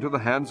 into the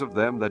hands of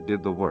them that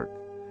did the work,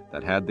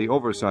 that had the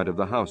oversight of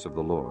the house of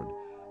the Lord.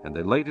 And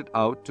they laid it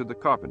out to the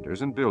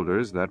carpenters and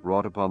builders that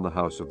wrought upon the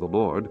house of the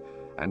Lord,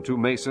 and to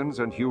masons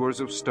and hewers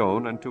of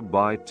stone, and to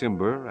buy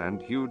timber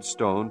and hewed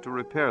stone to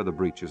repair the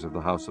breaches of the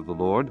house of the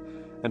Lord,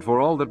 and for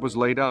all that was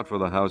laid out for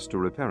the house to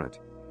repair it.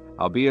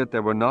 Howbeit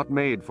there were not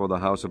made for the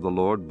house of the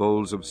Lord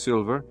bowls of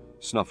silver,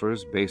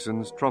 snuffers,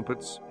 basins,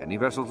 trumpets, any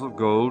vessels of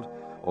gold,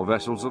 or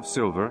vessels of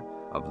silver,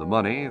 of the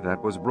money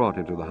that was brought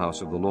into the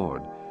house of the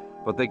Lord,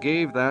 but they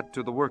gave that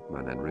to the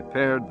workmen, and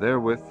repaired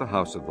therewith the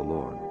house of the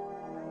Lord.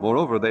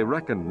 Moreover, they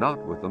reckoned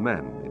not with the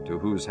men, into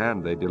whose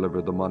hand they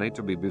delivered the money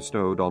to be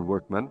bestowed on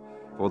workmen,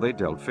 for they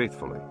dealt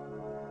faithfully.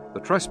 The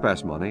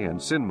trespass money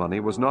and sin money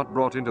was not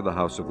brought into the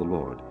house of the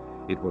Lord,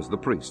 it was the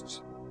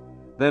priests.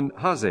 Then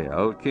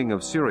Hazael, king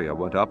of Syria,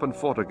 went up and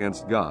fought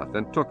against Gath,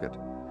 and took it.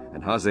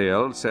 And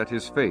Hazael set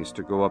his face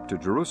to go up to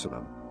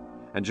Jerusalem.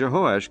 And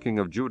Jehoash king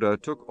of Judah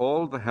took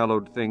all the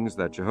hallowed things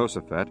that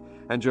Jehoshaphat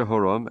and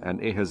Jehoram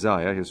and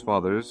Ahaziah his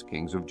fathers,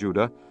 kings of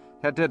Judah,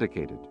 had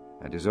dedicated,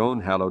 and his own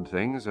hallowed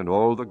things, and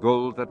all the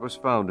gold that was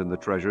found in the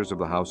treasures of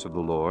the house of the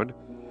Lord,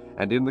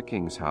 and in the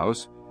king's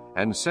house,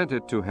 and sent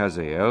it to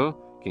Hazael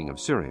king of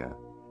Syria,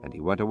 and he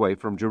went away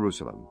from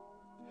Jerusalem.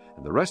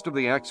 And the rest of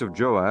the acts of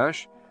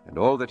Joash, and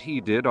all that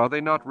he did, are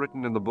they not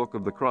written in the book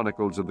of the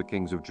Chronicles of the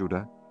kings of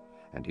Judah?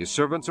 And his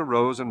servants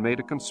arose and made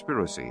a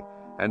conspiracy,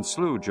 and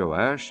slew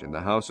Joash in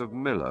the house of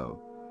Millo,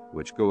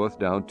 which goeth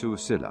down to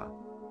Silla.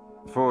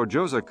 For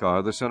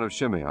Josachar the son of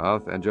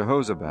Shimeath, and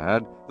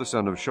Jehozabad the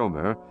son of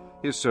Shomer,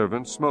 his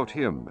servants, smote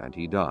him, and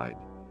he died.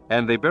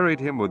 And they buried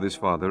him with his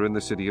father in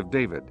the city of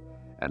David,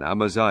 and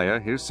Amaziah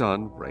his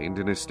son reigned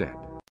in his stead.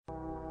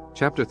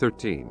 Chapter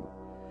 13.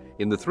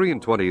 In the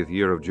 23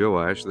 year of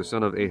Joash the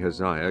son of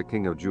Ahaziah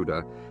king of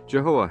Judah,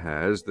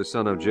 Jehoahaz the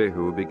son of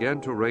Jehu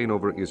began to reign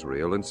over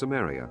Israel in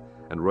Samaria,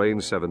 and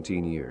reigned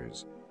 17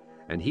 years.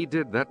 And he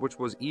did that which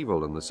was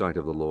evil in the sight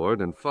of the Lord,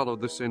 and followed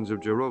the sins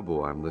of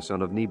Jeroboam the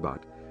son of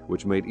Nebat,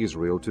 which made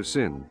Israel to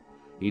sin.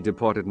 He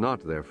departed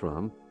not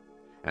therefrom.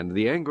 And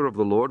the anger of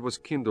the Lord was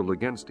kindled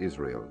against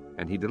Israel,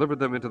 and he delivered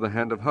them into the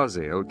hand of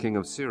Hazael king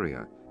of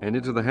Syria, and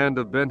into the hand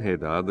of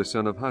Benhadad the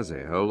son of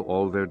Hazael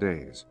all their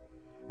days.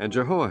 And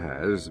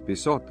Jehoahaz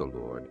besought the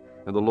Lord,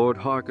 and the Lord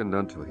hearkened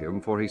unto him,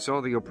 for he saw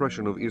the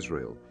oppression of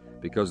Israel,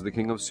 because the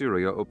king of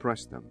Syria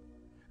oppressed them.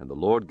 And the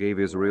Lord gave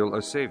Israel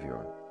a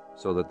Saviour,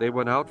 so that they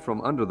went out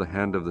from under the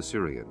hand of the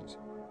Syrians.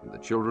 And the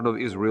children of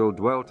Israel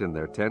dwelt in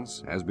their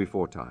tents as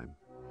beforetime.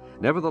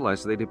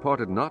 Nevertheless they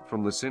departed not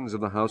from the sins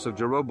of the house of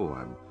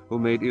Jeroboam, who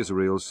made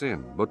Israel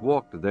sin, but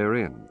walked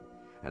therein.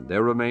 And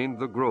there remained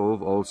the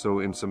grove also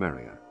in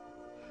Samaria.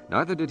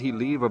 Neither did he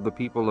leave of the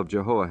people of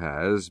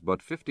Jehoahaz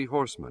but 50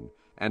 horsemen,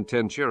 and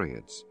 10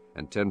 chariots,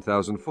 and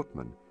 10,000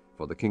 footmen,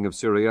 for the king of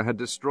Syria had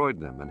destroyed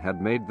them, and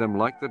had made them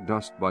like the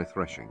dust by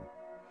threshing.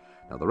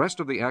 Now the rest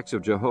of the acts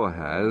of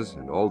Jehoahaz,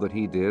 and all that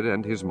he did,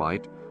 and his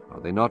might, are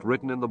they not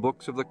written in the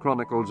books of the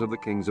Chronicles of the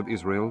kings of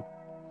Israel?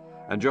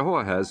 And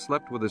Jehoahaz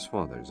slept with his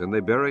fathers, and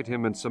they buried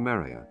him in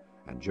Samaria,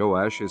 and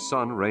Joash his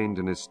son reigned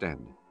in his stead.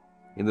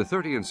 In the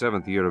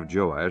 37th year of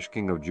Joash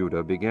king of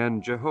Judah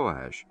began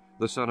Jehoash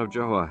the son of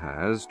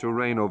Jehoahaz to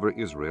reign over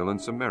Israel in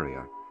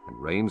Samaria,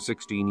 and reigned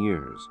 16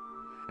 years.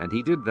 And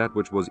he did that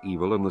which was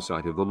evil in the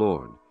sight of the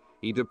Lord.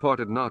 He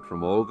departed not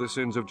from all the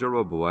sins of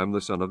Jeroboam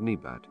the son of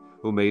Nebat,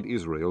 who made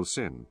Israel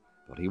sin,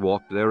 but he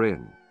walked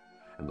therein.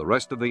 And the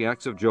rest of the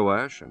acts of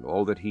Joash, and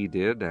all that he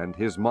did, and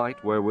his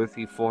might wherewith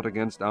he fought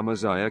against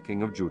Amaziah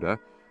king of Judah,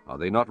 are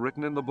they not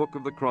written in the book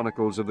of the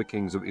Chronicles of the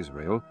kings of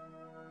Israel?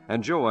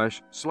 And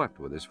Joash slept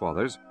with his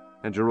fathers,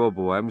 and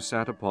Jeroboam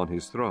sat upon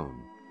his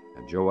throne.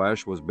 And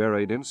Joash was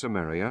buried in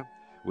Samaria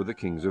with the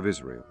kings of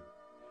Israel.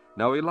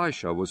 Now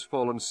Elisha was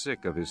fallen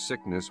sick of his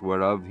sickness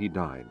whereof he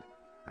died.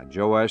 And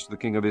Joash the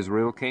king of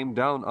Israel came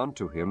down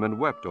unto him, and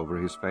wept over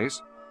his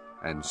face,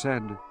 and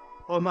said,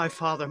 O my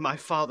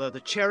father,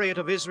 the chariot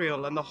of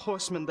Israel, and the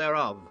horsemen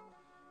thereof.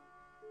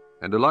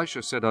 And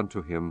Elisha said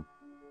unto him,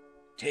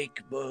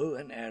 Take bow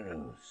and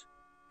arrows.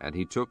 And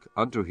he took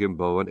unto him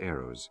bow and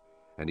arrows.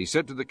 And he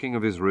said to the king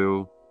of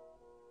Israel,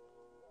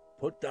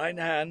 Put thine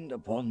hand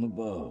upon the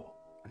bow.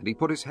 And he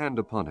put his hand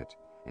upon it.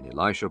 And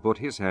Elisha put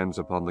his hands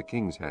upon the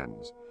king's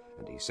hands.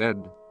 And he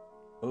said,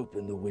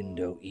 Open the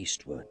window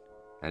eastward.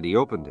 And he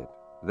opened it.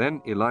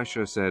 Then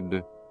Elisha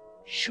said,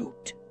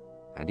 Shoot.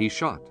 And he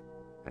shot.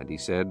 And he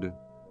said,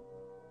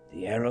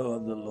 The arrow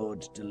of the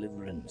Lord's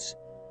deliverance,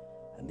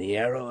 and the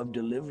arrow of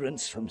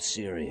deliverance from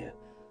Syria.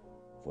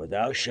 For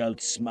thou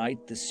shalt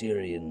smite the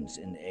Syrians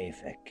in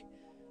Aphek,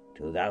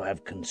 till thou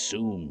have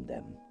consumed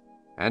them.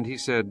 And he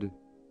said,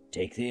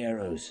 Take the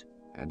arrows.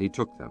 And he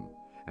took them.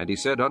 And he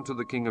said unto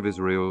the king of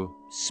Israel,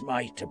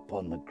 Smite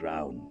upon the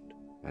ground.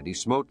 And he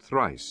smote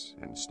thrice,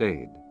 and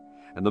stayed.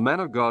 And the man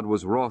of God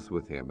was wroth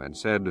with him, and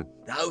said,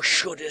 Thou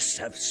shouldest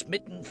have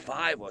smitten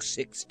 5 or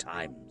 6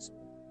 times.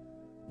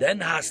 Then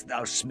hast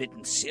thou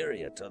smitten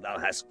Syria till thou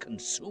hast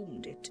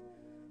consumed it.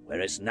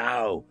 Whereas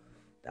now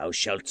thou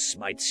shalt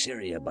smite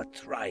Syria but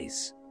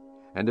thrice.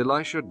 And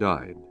Elisha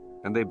died,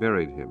 and they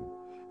buried him.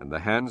 And the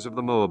hands of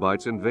the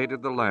Moabites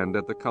invaded the land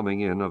at the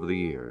coming in of the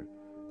year.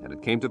 And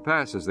it came to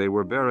pass, as they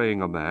were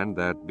burying a man,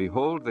 that,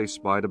 behold, they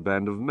spied a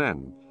band of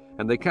men.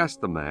 And they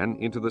cast the man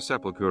into the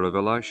sepulchre of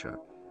Elisha.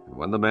 And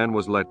when the man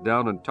was let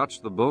down and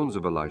touched the bones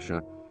of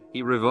Elisha,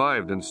 he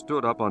revived and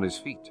stood up on his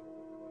feet.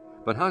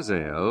 But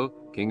Hazael,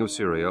 king of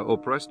Syria,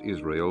 oppressed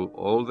Israel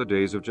all the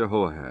days of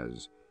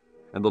Jehoahaz.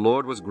 And the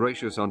Lord was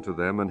gracious unto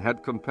them, and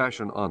had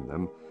compassion on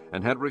them,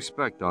 and had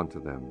respect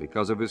unto them,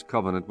 because of his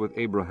covenant with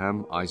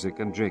Abraham, Isaac,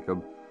 and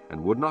Jacob,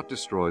 and would not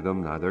destroy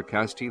them, neither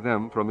cast he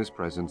them from his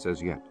presence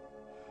as yet.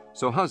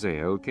 So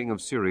Hazael king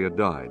of Syria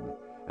died,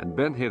 and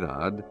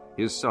Ben-Hadad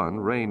his son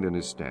reigned in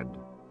his stead.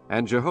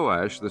 And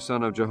Jehoash the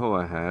son of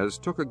Jehoahaz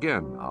took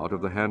again out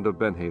of the hand of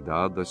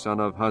Ben-Hadad the son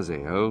of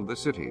Hazael the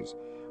cities,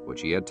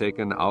 which he had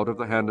taken out of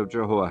the hand of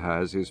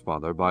Jehoahaz his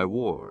father by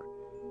war.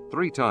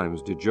 3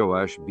 times did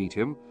Joash beat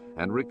him,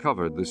 and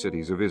recovered the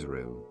cities of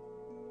Israel.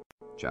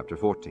 Chapter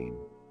 14.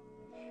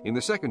 In the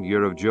 2nd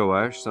year of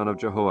Joash son of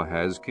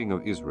Jehoahaz king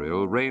of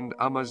Israel reigned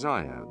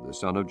Amaziah the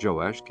son of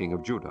Joash king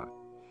of Judah.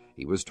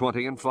 He was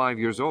 25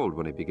 years old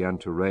when he began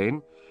to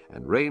reign,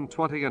 and reigned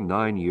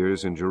 29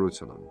 years in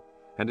Jerusalem.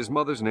 And his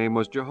mother's name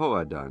was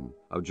Jehoadan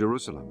of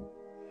Jerusalem.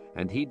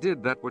 And he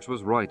did that which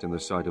was right in the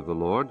sight of the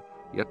Lord,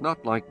 yet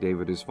not like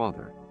David his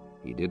father.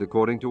 He did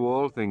according to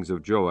all things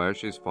of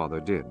Joash his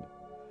father did.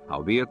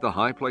 Howbeit the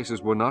high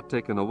places were not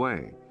taken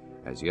away,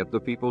 as yet the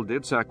people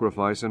did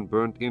sacrifice and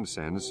burnt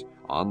incense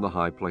on the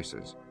high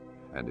places.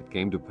 And it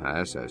came to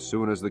pass, as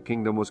soon as the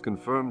kingdom was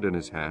confirmed in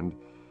his hand,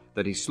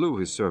 that he slew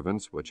his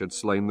servants which had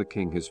slain the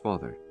king his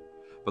father.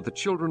 But the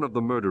children of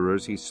the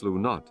murderers he slew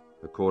not,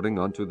 according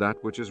unto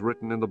that which is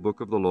written in the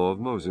book of the law of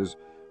Moses,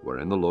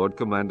 wherein the Lord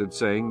commanded,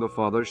 saying, The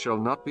fathers shall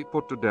not be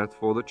put to death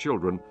for the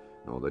children,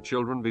 nor the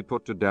children be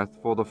put to death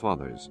for the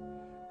fathers,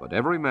 but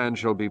every man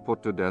shall be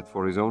put to death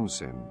for his own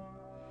sin.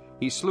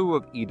 He slew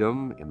of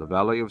Edom in the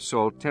valley of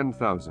Salt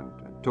 10,000,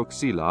 and took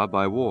Selah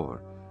by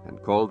war,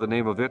 and called the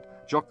name of it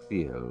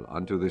Joktheel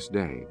unto this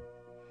day.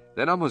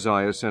 Then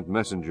Amaziah sent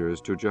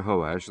messengers to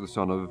Jehoash the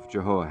son of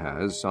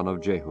Jehoahaz, son of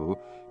Jehu,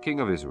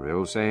 king of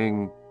Israel,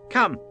 saying,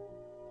 Come,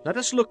 let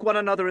us look one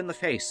another in the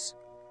face.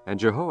 And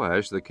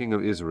Jehoash the king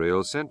of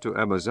Israel sent to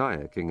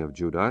Amaziah king of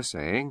Judah,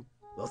 saying,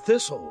 The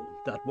thistle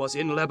that was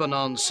in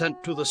Lebanon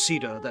sent to the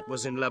cedar that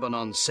was in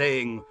Lebanon,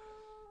 saying,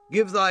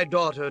 Give thy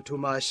daughter to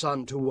my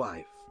son to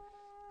wife.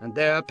 And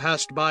there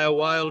passed by a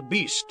wild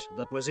beast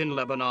that was in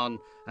Lebanon,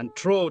 and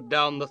trode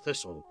down the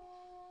thistle.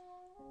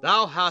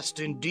 Thou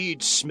hast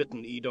indeed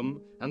smitten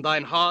Edom, and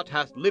thine heart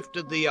hath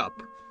lifted thee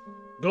up.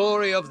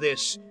 Glory of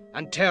this,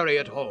 and tarry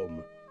at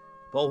home.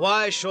 For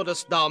why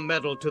shouldest thou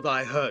meddle to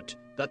thy hurt,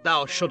 that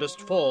thou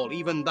shouldest fall,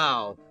 even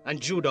thou,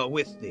 and Judah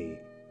with thee?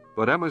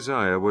 But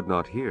Amaziah would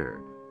not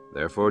hear.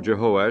 Therefore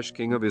Jehoash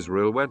king of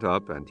Israel went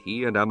up, and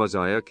he and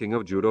Amaziah king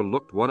of Judah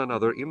looked one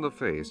another in the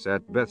face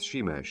at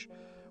Bethshemesh,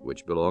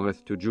 which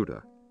belongeth to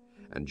Judah.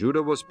 And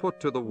Judah was put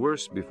to the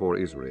worse before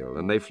Israel,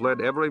 and they fled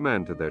every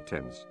man to their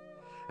tents.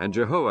 And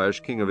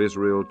Jehoash king of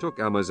Israel took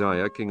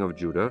Amaziah king of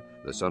Judah,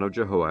 the son of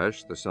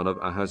Jehoash, the son of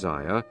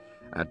Ahaziah,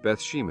 at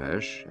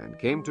Bethshemesh, and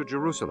came to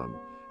Jerusalem,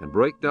 and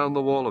brake down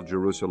the wall of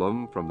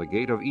Jerusalem from the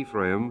gate of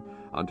Ephraim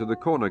unto the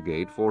corner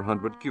gate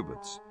 400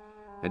 cubits.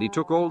 And he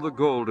took all the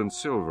gold and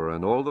silver,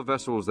 and all the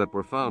vessels that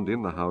were found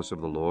in the house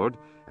of the Lord,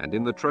 and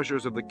in the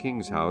treasures of the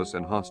king's house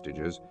and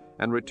hostages,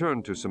 and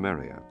returned to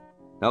Samaria.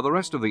 Now the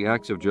rest of the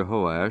acts of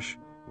Jehoash,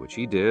 which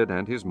he did,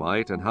 and his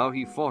might, and how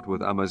he fought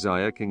with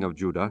Amaziah king of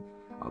Judah,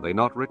 are they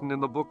not written in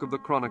the book of the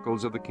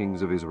Chronicles of the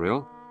kings of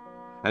Israel?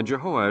 And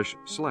Jehoash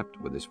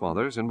slept with his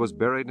fathers, and was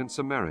buried in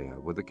Samaria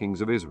with the kings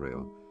of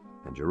Israel.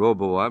 And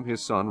Jeroboam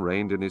his son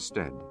reigned in his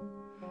stead.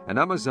 And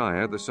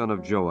Amaziah the son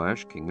of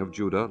Joash king of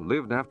Judah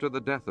lived after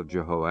the death of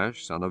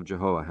Jehoash son of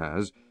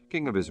Jehoahaz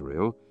king of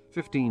Israel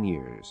 15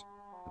 years.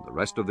 And the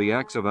rest of the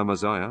acts of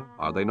Amaziah,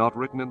 are they not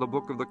written in the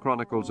book of the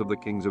Chronicles of the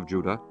kings of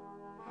Judah?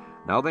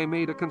 Now they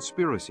made a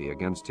conspiracy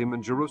against him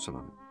in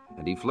Jerusalem,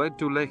 and he fled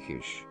to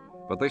Lachish.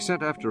 But they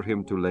sent after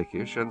him to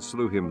Lachish, and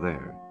slew him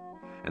there.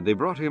 And they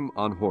brought him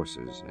on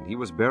horses, and he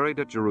was buried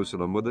at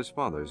Jerusalem with his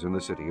fathers in the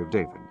city of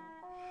David.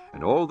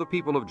 And all the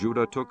people of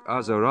Judah took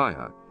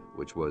Azariah,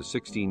 which was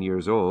 16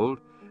 years old,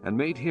 and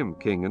made him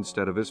king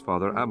instead of his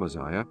father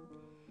Amaziah.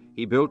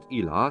 He built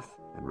Elath,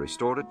 and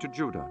restored it to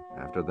Judah.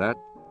 After that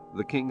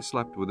the king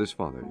slept with his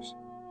fathers.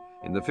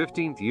 In the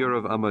 15th year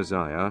of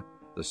Amaziah,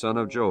 the son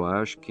of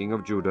Joash king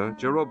of Judah,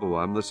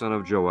 Jeroboam the son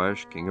of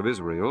Joash king of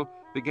Israel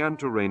began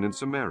to reign in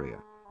Samaria,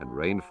 and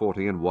reigned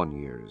 41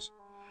 years.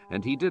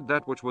 And he did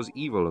that which was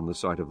evil in the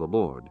sight of the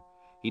Lord.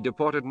 He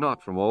departed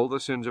not from all the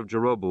sins of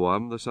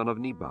Jeroboam the son of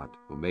Nebat,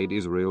 who made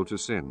Israel to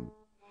sin.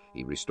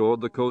 He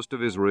restored the coast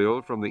of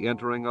Israel from the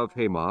entering of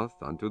Hamath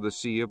unto the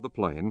sea of the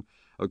plain,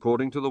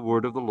 according to the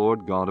word of the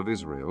Lord God of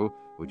Israel,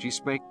 which he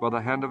spake by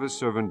the hand of his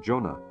servant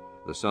Jonah,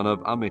 the son of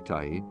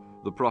Amittai,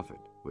 the prophet,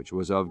 which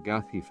was of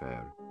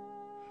Gath-hepher.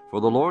 For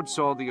the Lord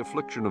saw the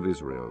affliction of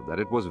Israel, that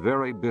it was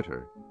very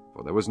bitter,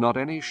 for there was not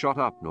any shut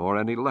up, nor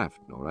any left,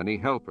 nor any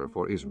helper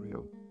for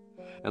Israel.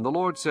 And the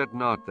Lord said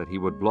not that he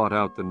would blot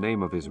out the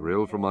name of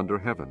Israel from under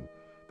heaven,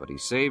 but he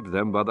saved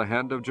them by the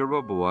hand of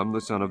Jeroboam the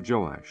son of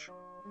Joash.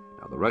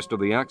 Now the rest of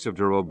the acts of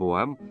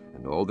Jeroboam,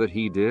 and all that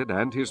he did,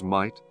 and his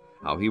might,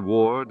 how he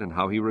warred, and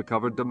how he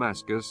recovered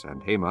Damascus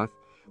and Hamath,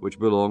 which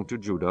belonged to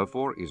Judah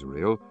for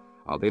Israel,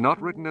 are they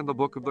not written in the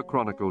book of the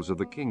Chronicles of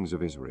the kings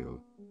of Israel?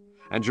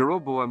 And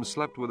Jeroboam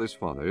slept with his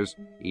fathers,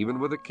 even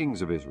with the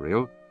kings of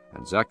Israel,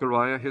 and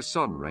Zechariah his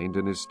son reigned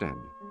in his stead.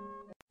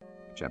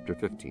 Chapter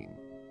 15.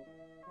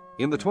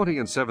 In the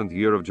 27th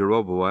year of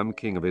Jeroboam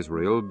king of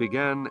Israel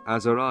began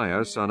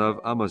Azariah son of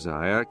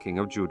Amaziah king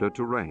of Judah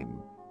to reign.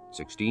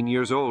 16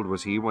 years old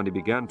was he when he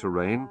began to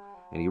reign,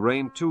 and he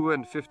reigned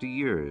 52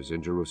 years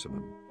in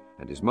Jerusalem.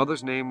 And his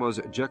mother's name was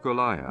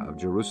Jecholiah of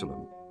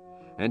Jerusalem.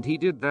 And he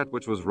did that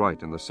which was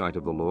right in the sight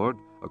of the Lord,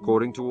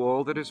 according to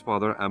all that his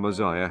father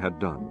Amaziah had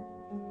done.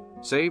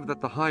 Save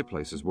that the high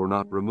places were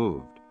not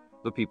removed,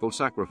 the people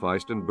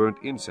sacrificed and burnt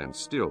incense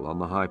still on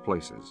the high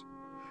places.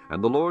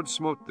 And the Lord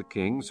smote the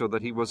king so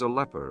that he was a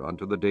leper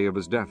unto the day of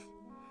his death,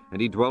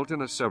 and he dwelt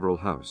in a several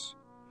house.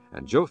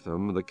 And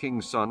Jotham the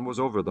king's son was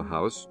over the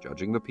house,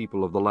 judging the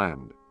people of the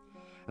land.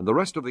 And the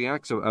rest of the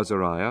acts of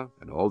Azariah,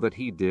 and all that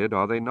he did,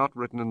 are they not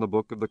written in the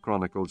book of the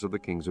Chronicles of the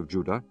kings of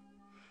Judah?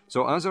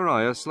 So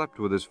Azariah slept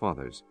with his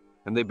fathers,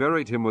 and they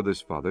buried him with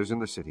his fathers in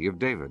the city of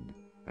David,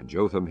 and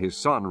Jotham his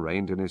son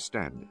reigned in his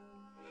stead.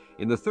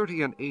 In the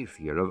 38th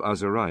year of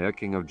Azariah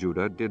king of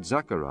Judah did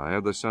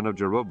Zechariah the son of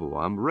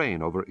Jeroboam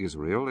reign over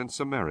Israel in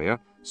Samaria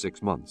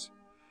 6 months.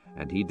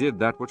 And he did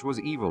that which was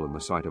evil in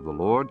the sight of the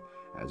Lord,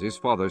 as his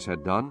fathers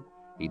had done.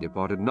 He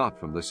departed not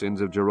from the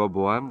sins of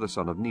Jeroboam the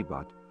son of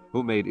Nebat,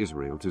 who made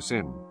Israel to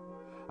sin.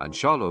 And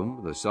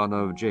Shallum the son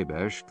of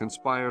Jabesh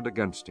conspired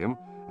against him,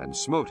 and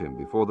smote him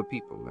before the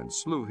people, and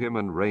slew him,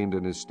 and reigned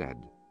in his stead.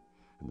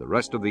 And the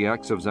rest of the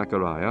acts of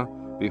Zechariah,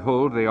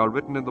 behold, they are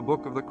written in the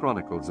book of the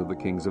Chronicles of the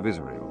kings of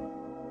Israel.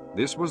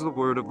 This was the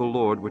word of the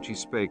Lord which he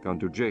spake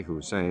unto Jehu,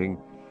 saying,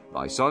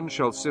 Thy son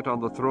shall sit on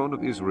the throne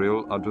of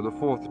Israel unto the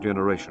 4th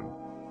generation.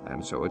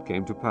 And so it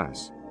came to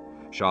pass.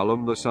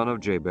 Shallum the son of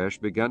Jabesh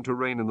began to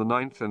reign in the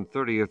 9th and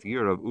 30th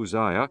year of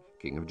Uzziah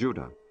king of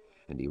Judah,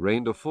 and he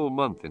reigned a full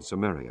month in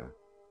Samaria.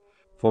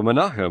 For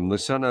Menahem the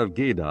son of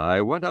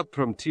Gadai went up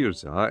from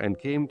Tirzah, and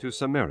came to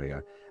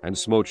Samaria, and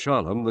smote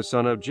Shallum the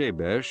son of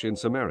Jabesh in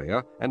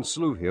Samaria, and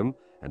slew him,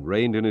 and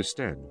reigned in his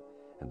stead.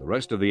 And the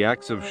rest of the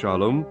acts of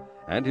Shallum,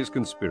 and his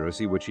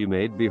conspiracy which he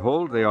made,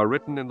 behold, they are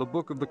written in the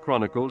book of the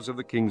Chronicles of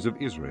the kings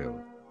of Israel.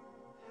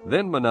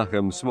 Then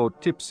Menahem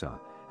smote Tipsah,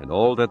 and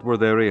all that were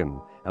therein,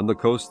 and the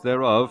coast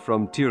thereof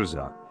from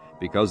Tirzah,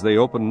 because they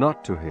opened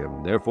not to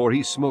him. Therefore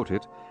he smote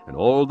it, and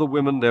all the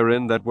women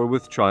therein that were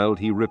with child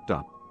he ripped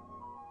up.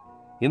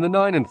 In the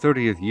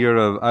 39th year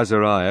of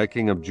Azariah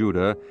king of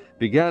Judah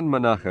began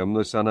Menahem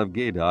the son of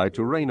Gadai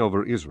to reign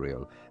over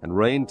Israel, and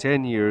reigned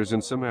 10 years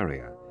in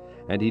Samaria.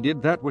 And he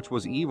did that which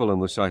was evil in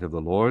the sight of the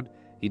Lord.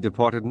 He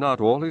departed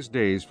not all his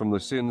days from the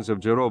sins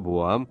of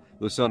Jeroboam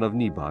the son of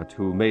Nebat,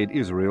 who made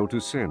Israel to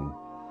sin.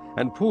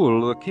 And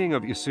Pul the king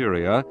of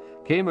Assyria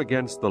came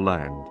against the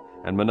land,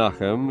 and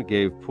Menahem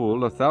gave Pul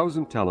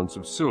 1,000 talents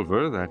of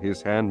silver, that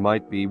his hand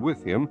might be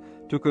with him,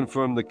 to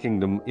confirm the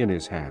kingdom in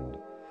his hand.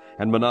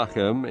 And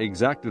Menahem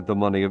exacted the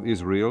money of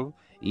Israel,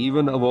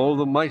 even of all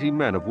the mighty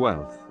men of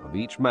wealth, of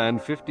each man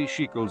 50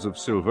 shekels of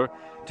silver,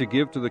 to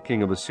give to the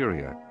king of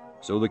Assyria.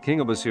 So the king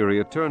of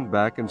Assyria turned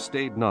back, and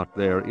stayed not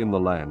there in the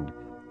land.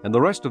 And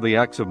the rest of the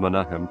acts of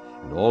Menahem,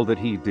 and all that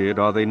he did,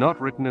 are they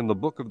not written in the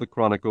book of the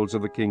Chronicles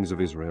of the kings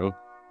of Israel?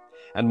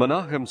 And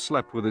Menahem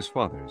slept with his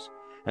fathers,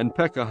 and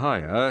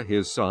Pekahiah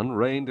his son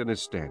reigned in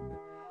his stead.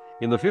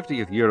 In the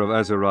 50th year of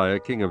Azariah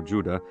king of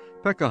Judah,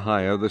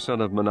 Pekahiah the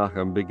son of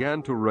Menahem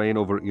began to reign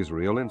over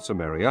Israel in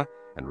Samaria,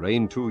 and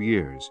reigned 2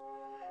 years.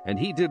 And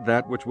he did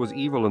that which was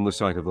evil in the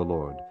sight of the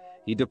Lord.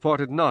 He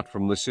departed not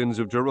from the sins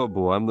of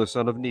Jeroboam the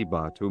son of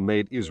Nebat, who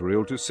made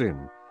Israel to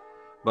sin.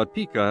 But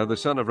Pekah the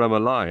son of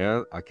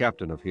Remaliah, a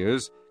captain of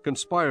his,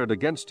 conspired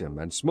against him,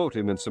 and smote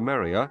him in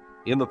Samaria,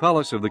 in the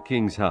palace of the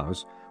king's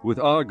house, with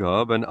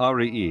Argob and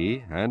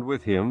Arii, and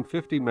with him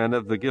 50 men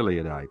of the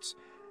Gileadites.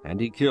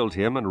 And he killed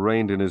him, and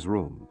reigned in his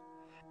room.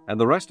 And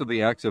the rest of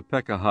the acts of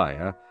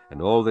Pekahiah,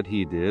 and all that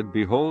he did,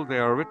 behold, they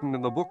are written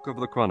in the book of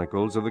the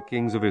Chronicles of the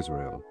kings of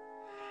Israel.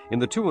 In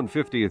the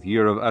 52nd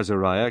year of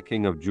Azariah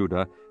king of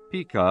Judah,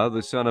 Pekah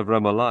the son of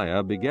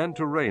Remaliah began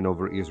to reign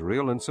over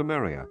Israel in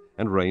Samaria,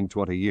 and reigned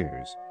 20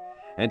 years.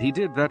 And he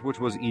did that which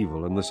was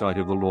evil in the sight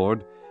of the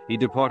Lord. He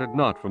departed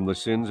not from the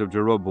sins of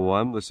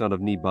Jeroboam the son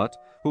of Nebat,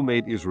 who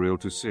made Israel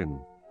to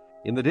sin.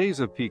 In the days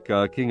of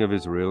Pekah king of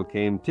Israel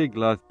came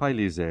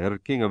Tiglath-Pileser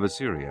king of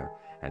Assyria,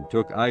 and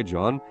took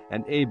Ijon,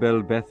 and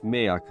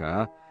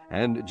Abel-Beth-Maacah,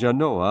 and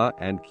Janoah,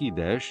 and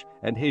Kedesh,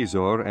 and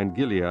Hazor, and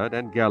Gilead,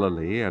 and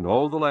Galilee, and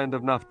all the land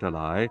of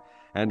Naphtali,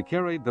 and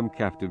carried them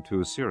captive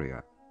to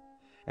Assyria.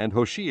 And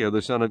Hoshea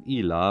the son of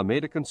Elah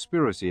made a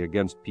conspiracy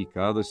against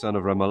Pekah the son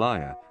of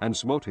Remaliah, and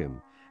smote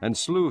him, and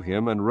slew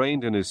him, and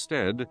reigned in his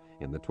stead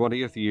in the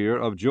 20th year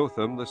of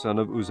Jotham the son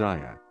of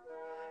Uzziah.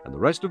 And the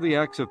rest of the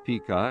acts of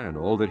Pekah, and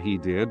all that he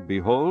did,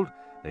 behold,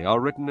 they are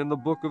written in the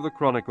book of the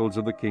Chronicles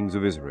of the kings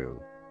of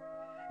Israel.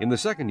 In the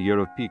 2nd year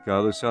of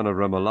Pekah the son of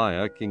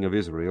Remaliah king of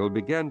Israel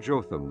began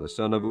Jotham the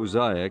son of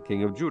Uzziah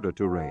king of Judah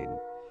to reign.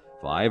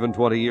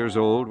 25 years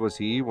old was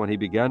he when he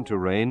began to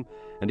reign,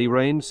 and he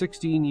reigned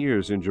 16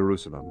 years in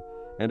Jerusalem.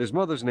 And his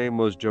mother's name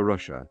was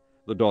Jerusha,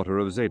 the daughter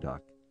of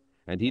Zadok.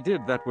 And he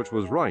did that which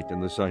was right in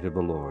the sight of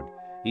the Lord.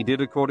 He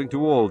did according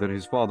to all that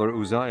his father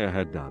Uzziah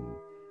had done.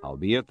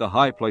 Howbeit the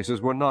high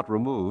places were not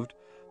removed.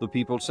 The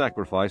people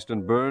sacrificed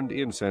and burned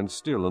incense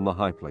still in the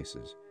high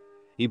places.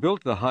 He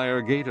built the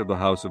higher gate of the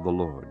house of the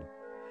Lord.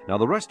 Now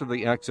the rest of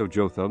the acts of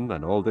Jotham,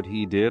 and all that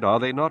he did, are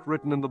they not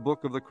written in the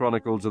book of the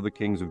Chronicles of the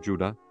kings of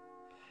Judah?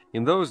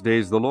 In those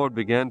days the Lord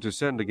began to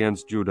send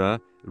against Judah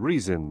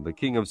Rezin the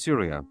king of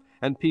Syria,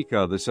 and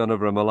Pekah the son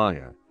of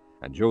Remaliah.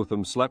 And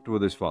Jotham slept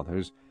with his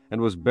fathers, and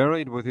was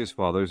buried with his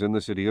fathers in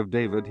the city of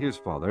David his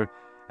father,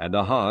 and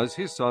Ahaz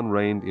his son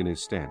reigned in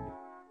his stead.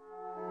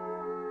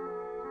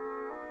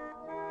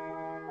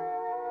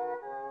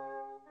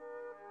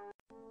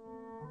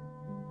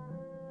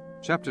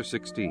 Chapter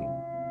 16.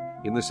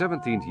 In the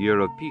 17th year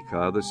of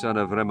Pekah the son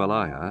of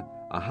Remaliah,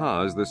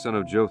 Ahaz the son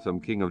of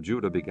Jotham king of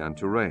Judah began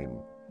to reign.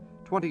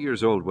 20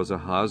 years old was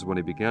Ahaz when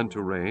he began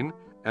to reign,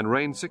 and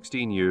reigned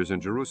 16 years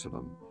in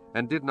Jerusalem,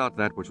 and did not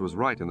that which was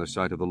right in the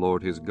sight of the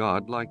Lord his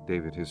God, like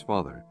David his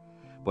father.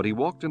 But he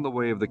walked in the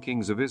way of the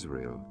kings of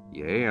Israel,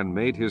 yea, and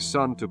made his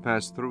son to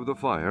pass through the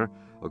fire,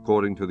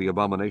 according to the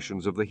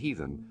abominations of the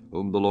heathen,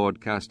 whom the Lord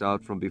cast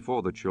out from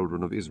before the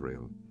children of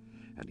Israel.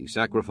 And he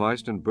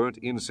sacrificed and burnt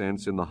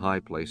incense in the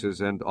high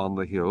places, and on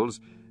the hills,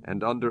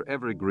 and under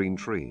every green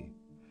tree.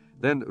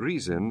 Then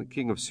Rezin,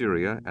 king of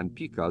Syria, and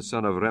Pekah,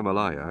 son of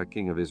Remaliah,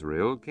 king of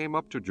Israel, came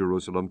up to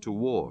Jerusalem to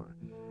war.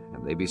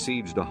 And they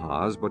besieged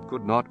Ahaz, but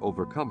could not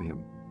overcome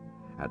him.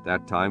 At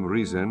that time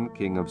Rezin,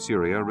 king of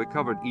Syria,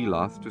 recovered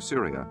Elath to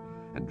Syria,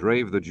 and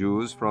drave the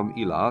Jews from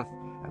Elath,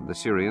 and the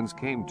Syrians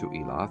came to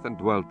Elath, and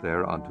dwelt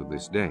there unto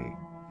this day.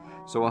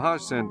 So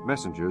Ahaz sent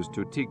messengers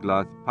to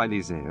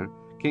Tiglath-Pileser,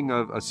 king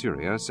of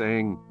Assyria,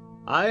 saying,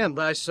 I am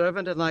thy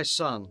servant and thy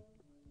son.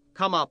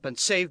 Come up and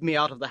save me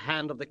out of the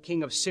hand of the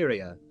king of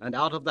Syria, and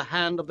out of the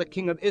hand of the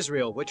king of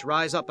Israel, which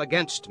rise up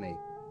against me.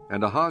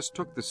 And Ahaz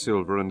took the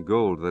silver and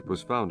gold that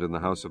was found in the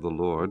house of the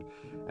Lord,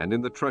 and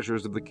in the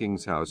treasures of the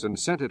king's house, and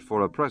sent it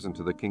for a present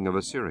to the king of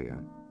Assyria.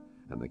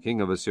 And the king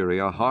of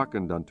Assyria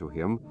hearkened unto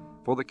him,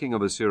 for the king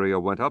of Assyria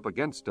went up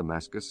against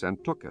Damascus, and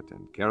took it,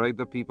 and carried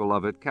the people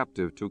of it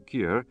captive to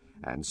Kir,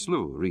 and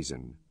slew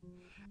Rezin.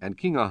 And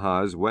King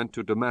Ahaz went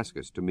to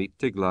Damascus to meet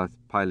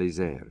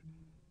Tiglath-Pileser,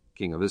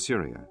 king of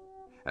Assyria,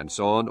 and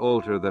saw an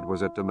altar that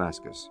was at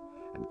Damascus.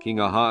 And King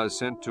Ahaz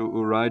sent to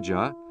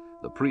Urijah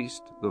the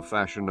priest the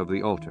fashion of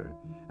the altar,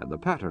 and the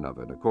pattern of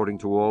it, according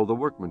to all the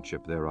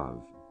workmanship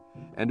thereof.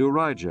 And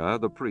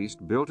Urijah the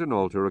priest built an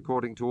altar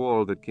according to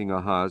all that King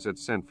Ahaz had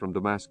sent from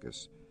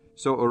Damascus.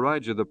 So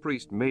Urijah the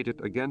priest made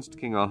it against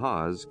King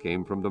Ahaz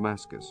came from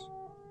Damascus.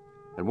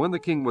 And when the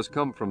king was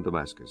come from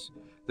Damascus,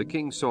 the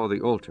king saw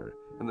the altar,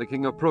 and the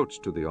king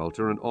approached to the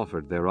altar, and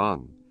offered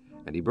thereon.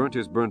 And he burnt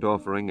his burnt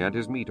offering and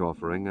his meat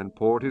offering, and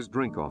poured his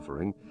drink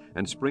offering,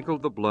 and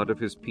sprinkled the blood of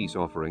his peace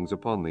offerings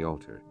upon the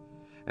altar.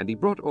 And he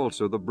brought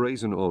also the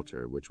brazen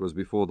altar, which was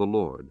before the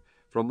Lord,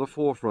 from the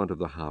forefront of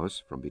the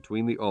house, from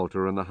between the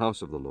altar and the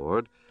house of the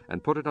Lord,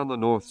 and put it on the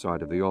north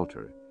side of the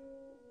altar.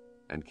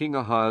 And King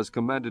Ahaz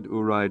commanded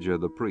Urijah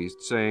the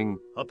priest, saying,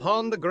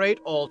 Upon the great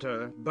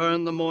altar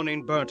burn the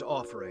morning burnt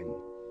offering,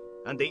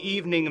 and the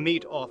evening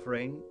meat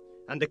offering,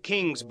 and the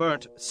king's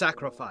burnt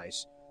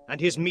sacrifice, and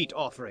his meat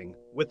offering,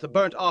 with the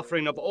burnt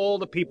offering of all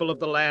the people of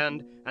the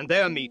land, and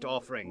their meat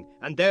offering,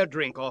 and their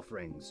drink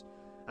offerings.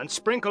 And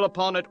sprinkle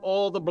upon it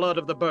all the blood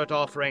of the burnt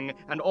offering,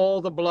 and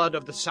all the blood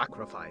of the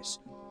sacrifice.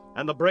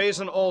 And the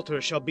brazen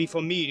altar shall be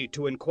for me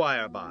to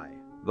inquire by.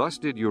 Thus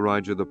did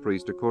Urijah the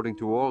priest according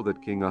to all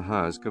that King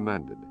Ahaz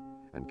commanded.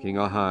 And King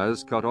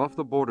Ahaz cut off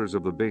the borders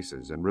of the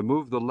bases, and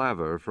removed the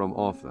laver from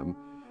off them,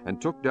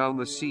 and took down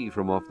the sea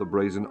from off the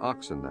brazen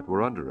oxen that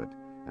were under it,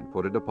 and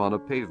put it upon a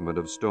pavement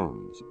of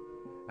stones.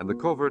 And the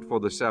covert for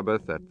the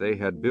Sabbath that they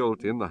had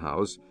built in the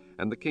house,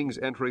 and the king's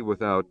entry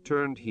without,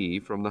 turned he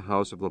from the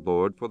house of the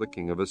Lord for the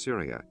king of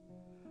Assyria.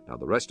 Now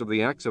the rest of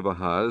the acts of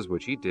Ahaz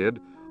which he did,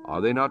 are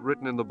they not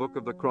written in the book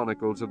of the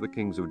Chronicles of the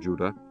kings of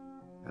Judah?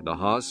 And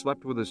Ahaz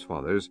slept with his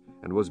fathers,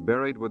 and was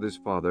buried with his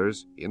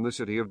fathers in the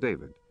city of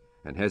David.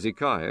 And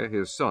Hezekiah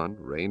his son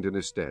reigned in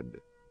his stead.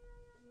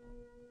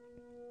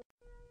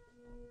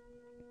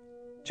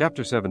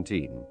 Chapter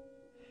 17.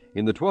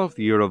 In the 12th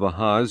year of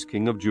Ahaz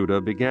king of Judah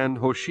began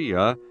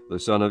Hoshea the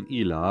son of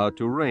Elah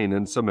to reign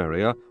in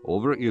Samaria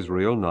over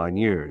Israel 9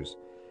 years.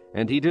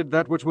 And he did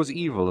that which was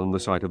evil in the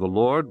sight of the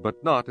Lord,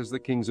 but not as the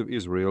kings of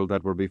Israel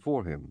that were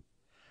before him.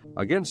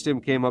 Against him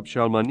came up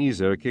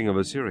Shalmaneser king of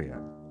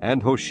Assyria,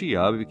 and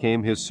Hoshea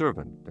became his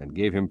servant, and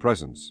gave him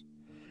presents.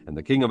 And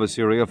the king of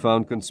Assyria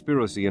found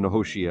conspiracy in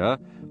Hoshea,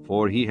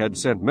 for he had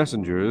sent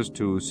messengers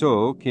to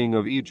So king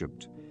of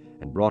Egypt,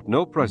 and brought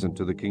no present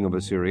to the king of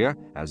Assyria,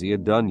 as he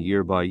had done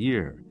year by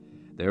year.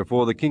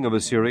 Therefore the king of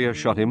Assyria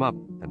shut him up,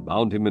 and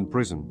bound him in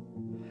prison.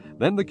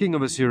 Then the king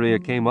of Assyria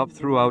came up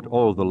throughout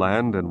all the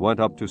land, and went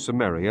up to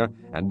Samaria,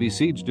 and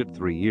besieged it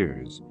 3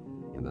 years.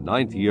 In the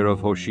 9th year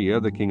of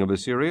Hoshea the king of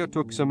Assyria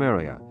took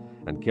Samaria,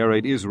 and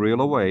carried Israel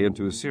away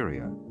into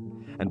Assyria,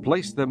 and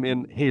placed them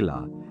in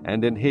Halah,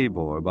 and in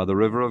Habor by the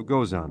river of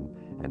Gozan,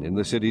 and in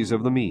the cities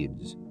of the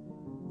Medes.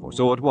 For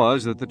so it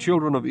was that the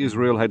children of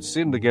Israel had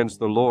sinned against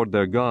the Lord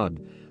their God,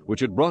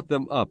 which had brought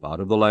them up out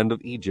of the land of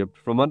Egypt,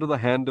 from under the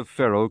hand of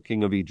Pharaoh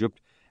king of Egypt,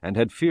 and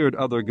had feared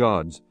other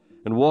gods,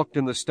 and walked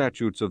in the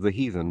statutes of the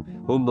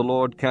heathen, whom the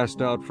Lord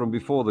cast out from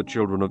before the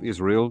children of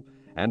Israel,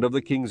 and of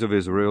the kings of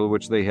Israel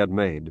which they had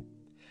made.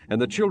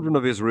 And the children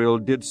of Israel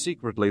did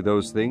secretly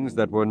those things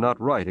that were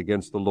not right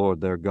against the Lord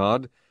their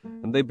God,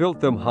 and they built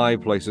them high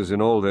places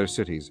in all their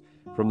cities,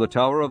 from the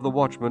tower of the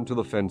watchman to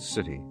the fenced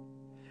city.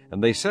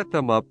 And they set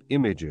them up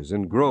images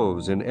in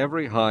groves in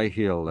every high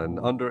hill, and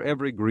under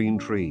every green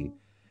tree.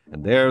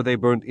 And there they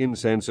burnt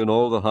incense in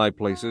all the high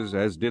places,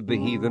 as did the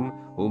heathen,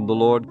 whom the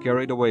Lord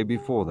carried away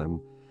before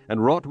them,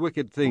 and wrought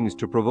wicked things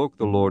to provoke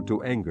the Lord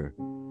to anger.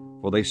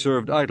 For they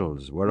served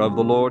idols, whereof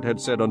the Lord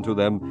had said unto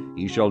them,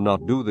 Ye shall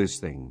not do this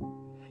thing.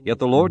 Yet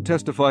the Lord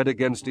testified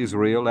against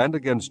Israel and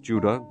against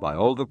Judah by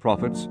all the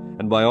prophets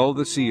and by all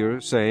the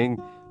seers,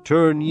 saying,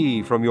 Turn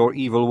ye from your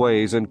evil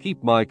ways, and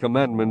keep my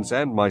commandments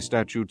and my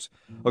statutes,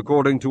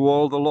 according to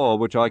all the law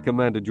which I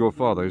commanded your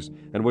fathers,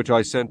 and which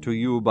I sent to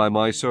you by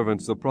my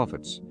servants the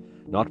prophets.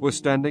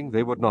 Notwithstanding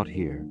they would not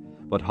hear,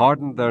 but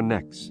hardened their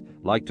necks,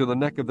 like to the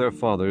neck of their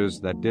fathers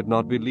that did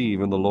not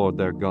believe in the Lord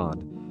their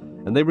God.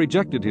 And they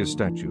rejected his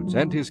statutes,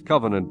 and his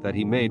covenant that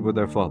he made with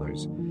their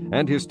fathers,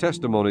 and his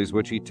testimonies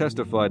which he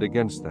testified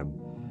against them.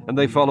 And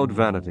they followed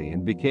vanity,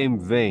 and became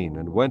vain,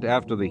 and went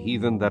after the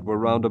heathen that were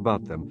round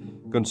about them,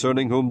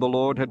 concerning whom the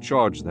Lord had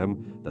charged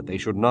them, that they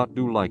should not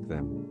do like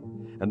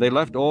them. And they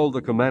left all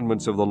the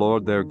commandments of the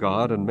Lord their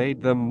God, and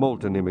made them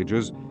molten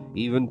images,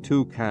 even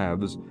 2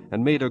 calves,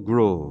 and made a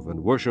grove,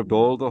 and worshipped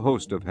all the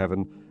host of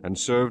heaven, and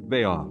served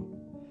Baal.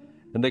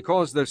 And they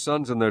caused their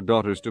sons and their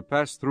daughters to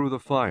pass through the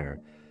fire,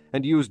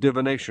 and used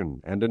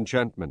divination and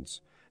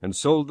enchantments, and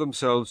sold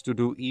themselves to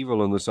do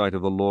evil in the sight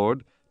of the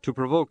Lord, to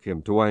provoke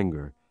him to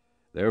anger.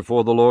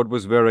 Therefore the Lord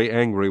was very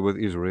angry with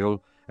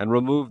Israel, and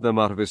removed them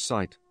out of his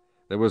sight.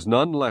 There was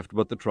none left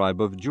but the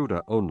tribe of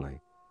Judah only.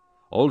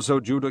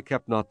 Also Judah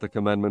kept not the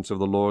commandments of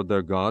the Lord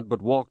their God,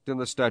 but walked in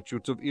the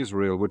statutes of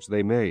Israel which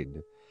they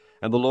made.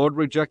 And the Lord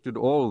rejected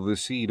all the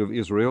seed of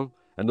Israel,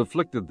 and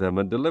afflicted them,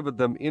 and delivered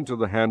them into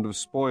the hand of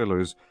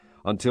spoilers,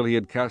 until he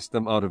had cast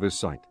them out of his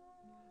sight.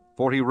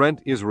 For he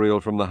rent Israel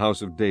from the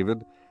house of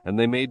David, and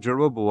they made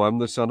Jeroboam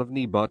the son of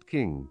Nebat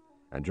king.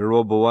 And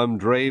Jeroboam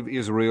drave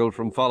Israel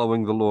from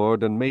following the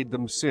Lord, and made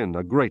them sin,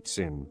 a great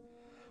sin.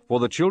 For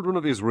the children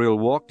of Israel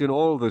walked in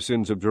all the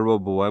sins of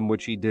Jeroboam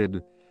which he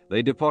did.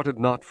 They departed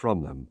not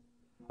from them,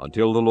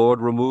 until the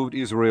Lord removed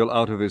Israel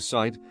out of his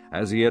sight,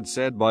 as he had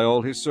said by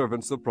all his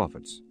servants the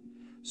prophets.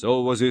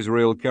 So was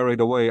Israel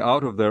carried away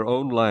out of their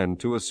own land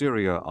to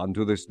Assyria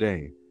unto this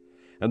day.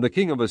 And the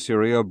king of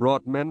Assyria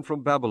brought men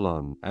from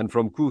Babylon, and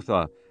from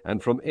Cutha,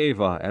 and from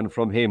Ava, and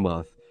from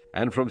Hamath,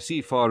 and from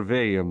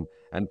Sepharvaim,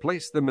 and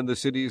placed them in the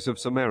cities of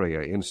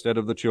Samaria instead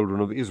of the children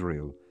of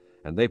Israel.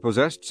 And they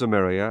possessed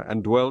Samaria,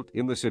 and dwelt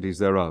in the cities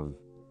thereof.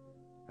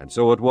 And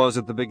so it was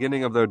at the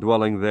beginning of their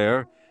dwelling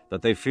there,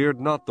 that they feared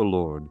not the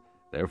Lord.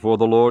 Therefore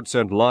the Lord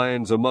sent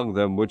lions among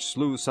them, which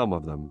slew some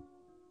of them.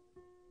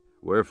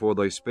 Wherefore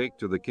they spake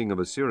to the king of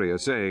Assyria,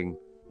 saying,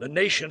 The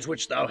nations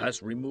which thou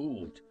hast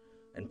removed,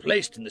 and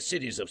placed in the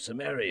cities of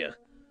Samaria,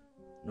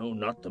 know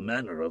not the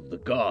manner of the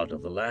God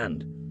of the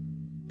land.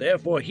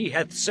 Therefore he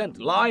hath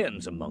sent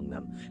lions among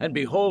them, and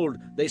behold,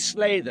 they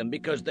slay them,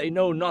 because they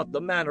know not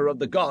the manner of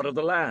the God of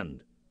the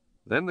land.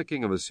 Then the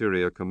king of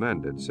Assyria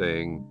commanded,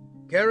 saying,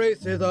 Carry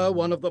thither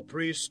one of the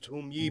priests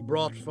whom ye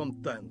brought from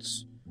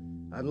thence,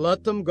 and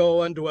let them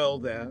go and dwell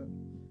there,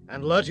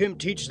 and let him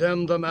teach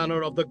them the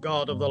manner of the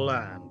God of the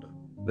land.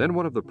 Then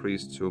one of the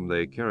priests whom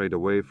they carried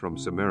away from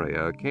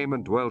Samaria came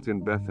and dwelt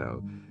in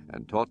Bethel,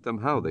 and taught them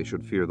how they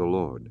should fear the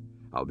Lord.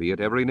 Howbeit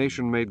every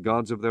nation made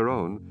gods of their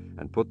own,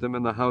 and put them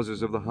in the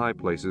houses of the high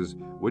places,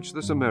 which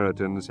the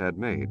Samaritans had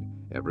made,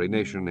 every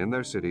nation in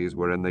their cities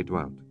wherein they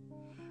dwelt.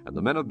 And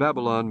the men of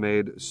Babylon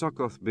made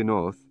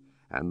Succoth-Benoth,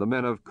 and the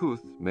men of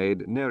Cuth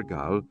made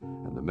Nergal,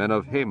 and the men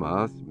of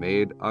Hamath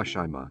made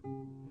Ashima.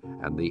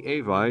 And the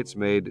Avites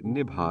made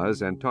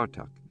Nibhaz and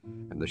Tartak,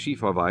 and the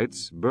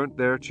Shephavites burnt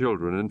their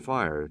children in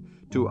fire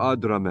to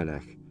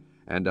Adramelech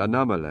and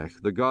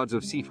Anamelech, the gods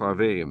of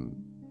Sepharvaim.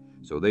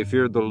 So they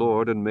feared the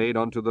Lord, and made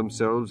unto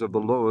themselves of the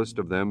lowest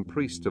of them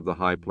priests of the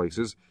high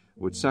places,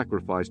 which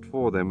sacrificed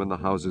for them in the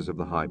houses of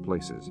the high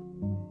places.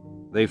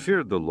 They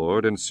feared the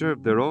Lord, and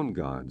served their own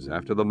gods,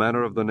 after the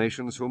manner of the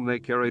nations whom they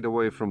carried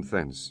away from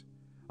thence.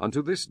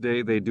 Unto this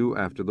day they do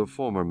after the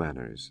former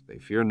manners. They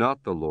fear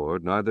not the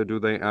Lord, neither do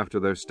they after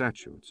their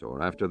statutes,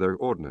 or after their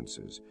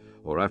ordinances,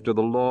 or after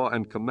the law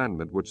and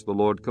commandment which the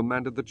Lord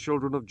commanded the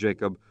children of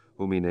Jacob,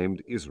 whom he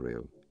named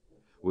Israel,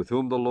 with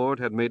whom the Lord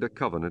had made a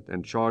covenant,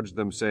 and charged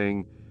them,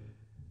 saying,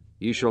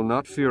 Ye shall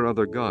not fear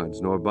other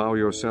gods, nor bow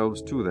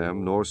yourselves to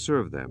them, nor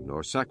serve them,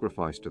 nor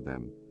sacrifice to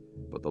them.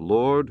 But the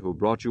Lord, who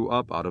brought you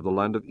up out of the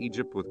land of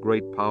Egypt with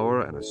great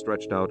power and a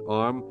stretched out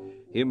arm,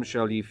 him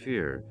shall ye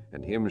fear,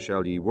 and him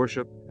shall ye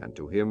worship, and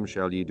to him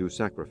shall ye do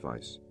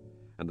sacrifice.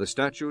 And the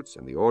statutes,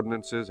 and the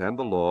ordinances, and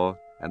the law,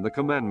 and the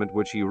commandment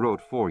which he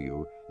wrote for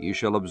you, ye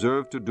shall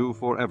observe to do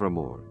for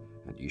evermore,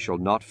 and ye shall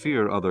not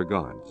fear other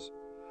gods.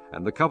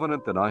 And the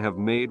covenant that I have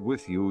made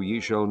with you ye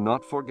shall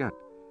not forget,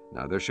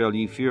 neither shall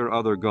ye fear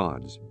other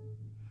gods.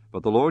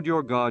 But the Lord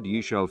your God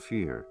ye shall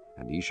fear,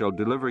 and he shall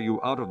deliver you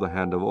out of the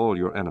hand of all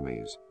your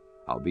enemies.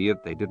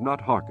 Howbeit they did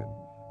not hearken,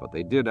 but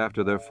they did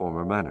after their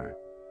former manner.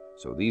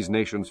 So these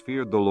nations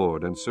feared the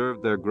Lord, and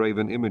served their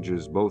graven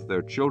images, both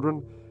their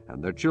children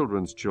and their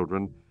children's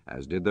children,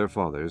 as did their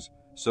fathers,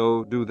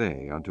 so do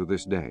they unto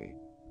this day.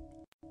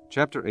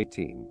 Chapter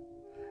 18.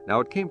 Now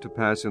it came to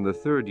pass in the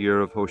 3rd year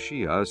of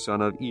Hoshea,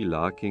 son of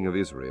Elah, king of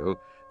Israel,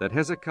 that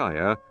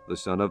Hezekiah, the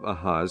son of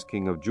Ahaz,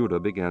 king of Judah,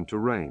 began to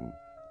reign.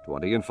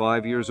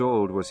 25 years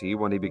old was he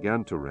when he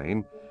began to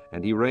reign,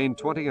 and he reigned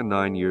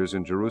 29 years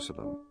in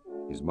Jerusalem.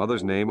 His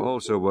mother's name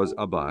also was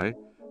Abi,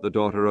 the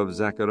daughter of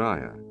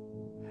Zechariah.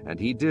 And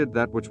he did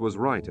that which was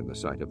right in the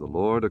sight of the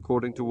Lord,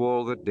 according to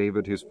all that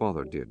David his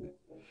father did.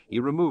 He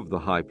removed the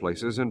high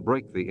places, and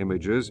brake the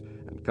images,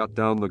 and cut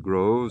down the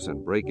groves,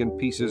 and brake in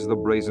pieces the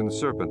brazen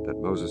serpent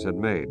that Moses had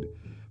made.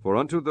 For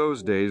unto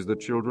those days the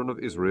children of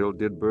Israel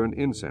did burn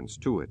incense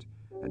to it,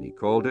 and he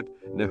called it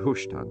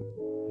Nehushtan.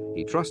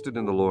 He trusted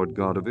in the Lord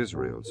God of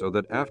Israel, so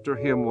that after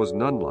him was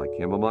none like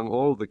him among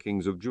all the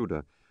kings of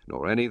Judah,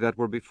 nor any that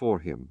were before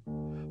him.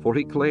 For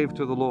he clave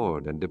to the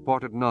Lord, and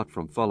departed not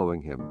from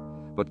following him,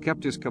 but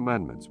kept his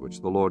commandments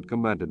which the Lord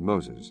commanded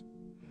Moses.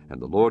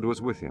 And the Lord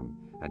was with him,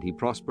 and he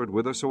prospered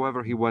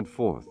whithersoever he went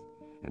forth.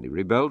 And he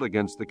rebelled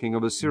against the king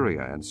of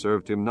Assyria, and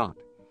served him not.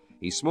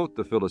 He smote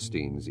the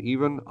Philistines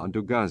even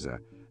unto Gaza,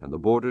 and the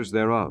borders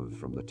thereof,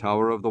 from the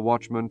tower of the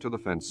watchman to the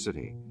fenced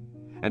city.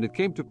 And it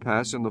came to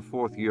pass in the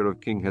 4th year of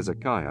King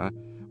Hezekiah,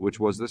 which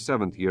was the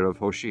 7th year of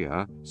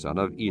Hoshea, son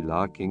of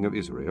Elah, king of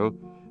Israel,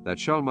 that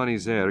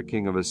Shalmaneser,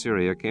 king of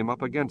Assyria, came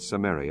up against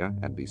Samaria,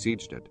 and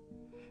besieged it.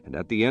 And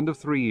at the end of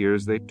 3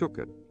 years they took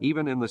it,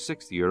 even in the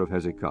 6th year of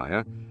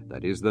Hezekiah,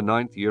 that is the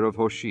 9th year of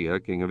Hoshea,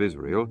 king of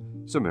Israel,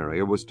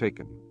 Samaria was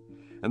taken.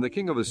 And the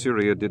king of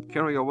Assyria did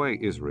carry away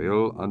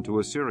Israel unto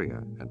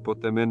Assyria, and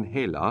put them in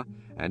Halah,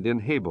 and in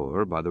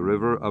Habor by the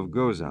river of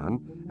Gozan,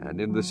 and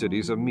in the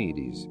cities of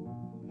Medes.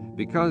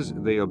 Because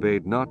they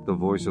obeyed not the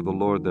voice of the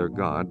Lord their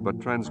God,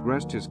 but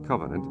transgressed his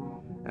covenant,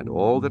 and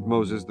all that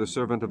Moses the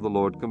servant of the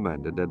Lord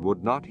commanded, and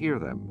would not hear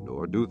them,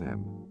 nor do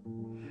them.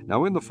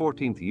 Now in the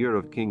 14th year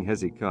of King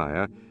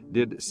Hezekiah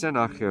did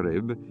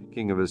Sennacherib,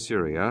 king of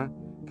Assyria,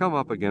 come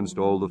up against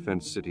all the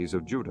fenced cities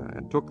of Judah,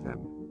 and took them.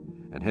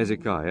 And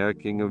Hezekiah,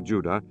 king of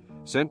Judah,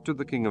 sent to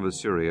the king of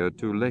Assyria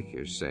to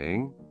Lachish,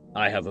 saying,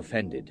 I have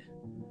offended.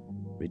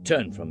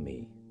 Return from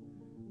me.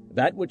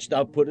 That which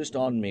thou puttest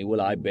on me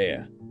will I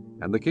bear.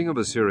 And the king of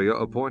Assyria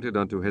appointed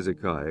unto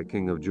Hezekiah,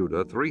 king of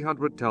Judah,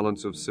 300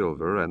 talents of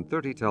silver, and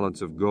 30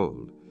 talents of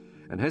gold.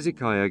 And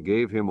Hezekiah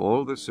gave him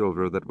all the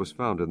silver that was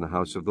found in the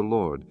house of the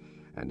Lord,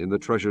 and in the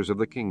treasures of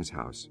the king's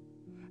house.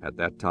 At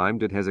that time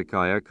did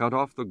Hezekiah cut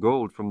off the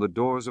gold from the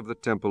doors of the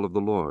temple of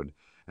the Lord,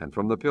 and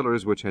from the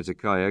pillars which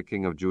Hezekiah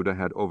king of Judah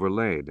had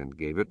overlaid, and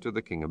gave it to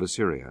the king of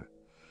Assyria.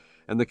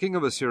 And the king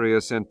of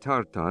Assyria sent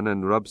Tartan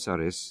and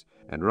Rabsaris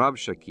and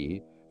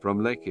Rabshakeh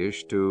from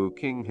Lachish to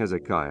King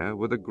Hezekiah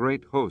with a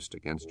great host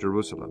against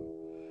Jerusalem.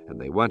 And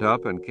they went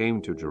up and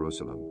came to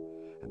Jerusalem.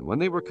 And when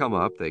they were come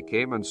up, they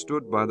came and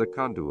stood by the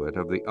conduit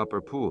of the upper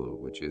pool,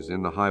 which is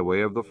in the highway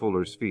of the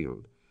fuller's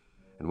field.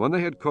 And when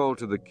they had called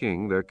to the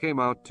king, there came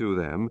out to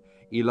them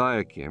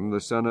Eliakim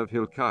the son of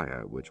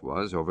Hilkiah, which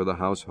was over the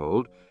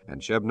household, and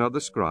Shebna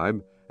the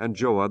scribe, and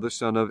Joah the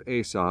son of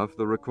Asaph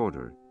the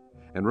recorder.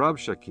 And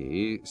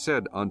Rabshakeh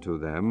said unto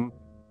them,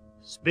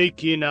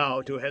 Speak ye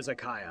now to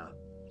Hezekiah.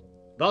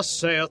 Thus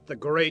saith the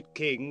great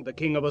king, the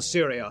king of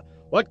Assyria,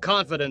 What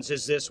confidence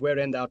is this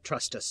wherein thou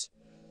trustest?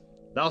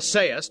 Thou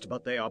sayest,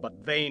 but they are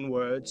but vain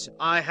words,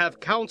 I have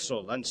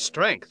counsel and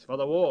strength for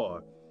the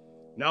war.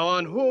 Now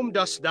on whom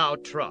dost thou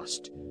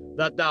trust,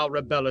 that thou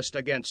rebellest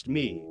against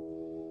me?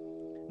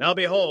 Now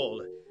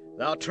behold,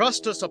 thou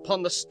trustest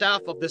upon the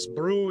staff of this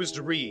bruised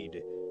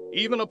reed,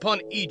 even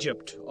upon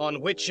Egypt,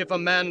 on which if a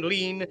man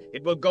lean,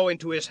 it will go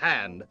into his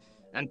hand,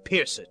 and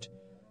pierce it.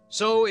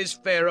 So is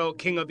Pharaoh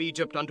king of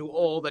Egypt unto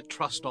all that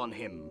trust on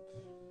him.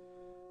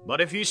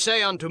 But if ye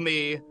say unto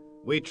me,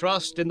 We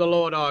trust in the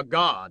Lord our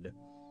God,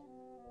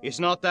 is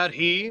not that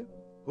he,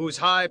 whose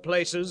high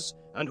places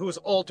and whose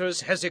altars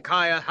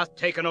Hezekiah hath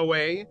taken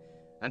away,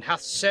 and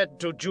hath said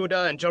to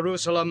Judah and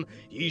Jerusalem,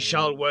 Ye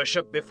shall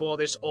worship before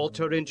this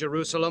altar in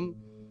Jerusalem?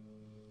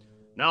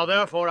 Now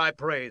therefore I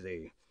pray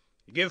thee,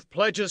 give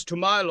pledges to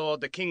my lord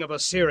the king of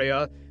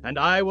Assyria, and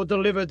I will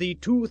deliver thee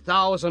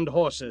 2,000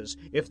 horses,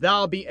 if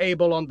thou be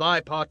able on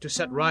thy part to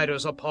set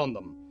riders upon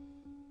them.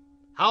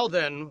 How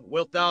then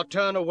wilt thou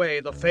turn away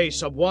the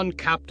face of one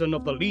captain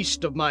of the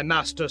least of my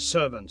master's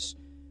servants,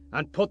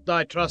 and put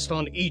thy trust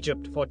on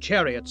Egypt for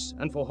chariots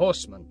and for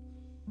horsemen?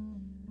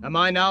 Am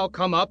I now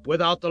come up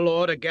without the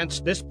Lord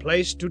against this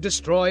place to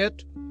destroy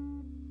it?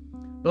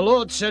 The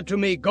Lord said to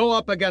me, Go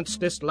up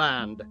against this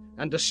land,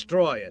 and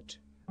destroy it.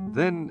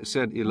 Then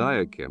said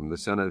Eliakim the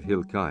son of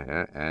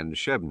Hilkiah, and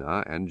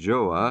Shebna, and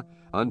Joah,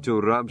 unto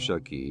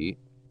Rabshakeh,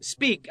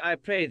 Speak, I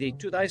pray thee,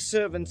 to thy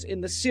servants in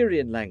the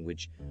Syrian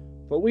language,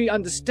 for we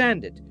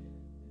understand it,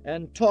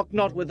 and talk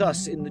not with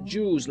us in the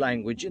Jews'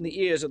 language in the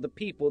ears of the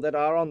people that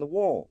are on the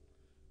wall.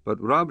 But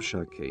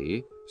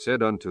Rabshakeh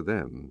said unto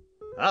them,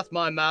 Hath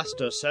my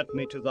master sent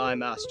me to thy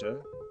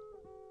master,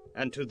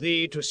 and to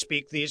thee to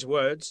speak these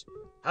words?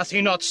 Hath he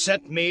not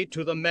sent me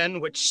to the men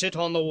which sit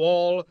on the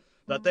wall,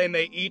 that they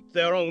may eat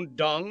their own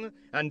dung,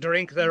 and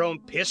drink their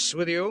own piss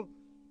with you?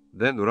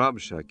 Then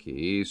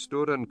Rabshakeh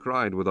stood and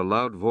cried with a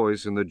loud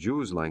voice in the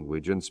Jews'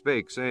 language, and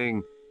spake,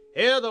 saying,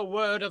 Hear the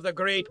word of the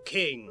great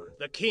king,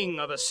 the king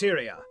of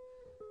Assyria.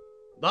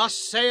 Thus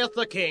saith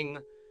the king,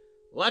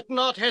 Let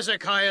not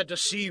Hezekiah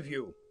deceive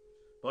you,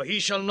 for he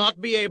shall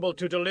not be able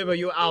to deliver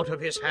you out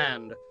of his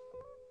hand.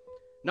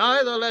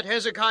 Neither let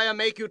Hezekiah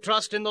make you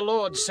trust in the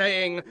Lord,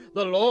 saying,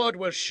 The Lord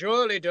will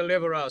surely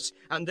deliver us,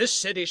 and this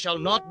city shall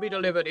not be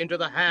delivered into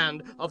the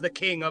hand of the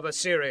king of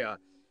Assyria.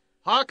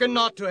 Hearken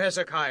not to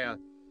Hezekiah,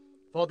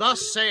 for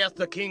thus saith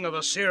the king of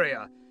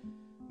Assyria,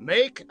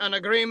 Make an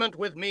agreement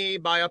with me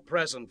by a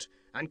present,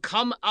 and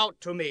come out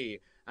to me,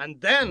 and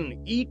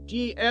then eat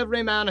ye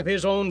every man of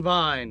his own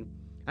vine,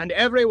 and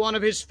every one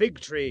of his fig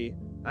tree,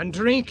 and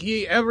drink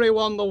ye every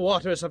one the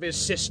waters of his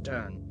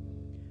cistern,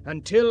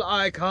 until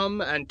I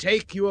come and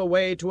take you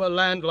away to a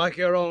land like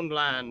your own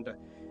land,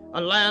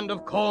 a land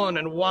of corn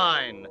and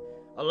wine,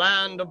 a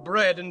land of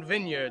bread and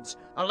vineyards,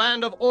 a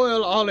land of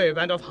oil, olive,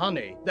 and of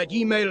honey, that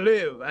ye may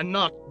live and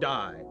not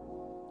die.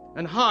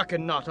 And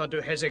hearken not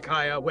unto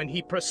Hezekiah when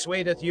he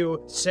persuadeth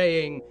you,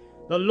 saying,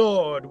 The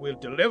Lord will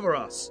deliver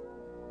us.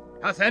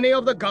 Hath any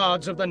of the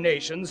gods of the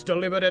nations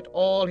delivered at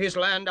all his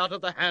land out of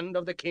the hand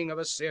of the king of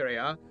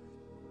Assyria?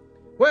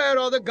 Where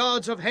are the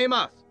gods of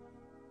Hamath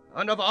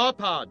and of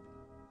Arpad?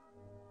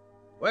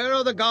 Where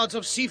are the gods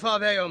of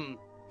Sepharvaim,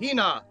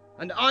 Hena,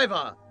 and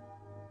Ivah?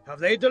 Have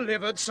they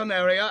delivered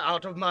Samaria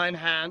out of mine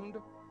hand?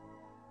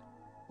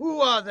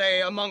 Who are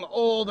they among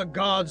all the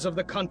gods of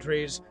the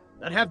countries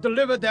that have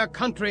delivered their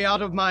country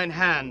out of mine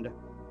hand,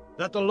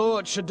 that the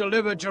Lord should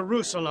deliver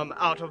Jerusalem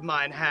out of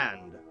mine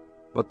hand?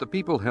 But the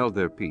people held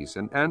their peace,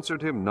 and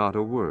answered him not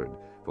a word,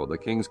 for the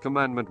king's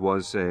commandment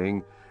was,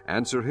 saying,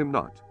 Answer him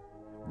not.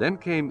 Then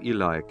came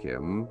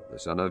Eliakim, the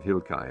son of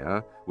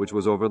Hilkiah, which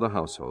was over the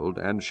household,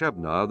 and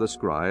Shebna the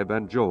scribe,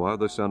 and Joah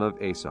the son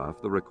of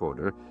Asaph the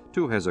recorder,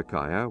 to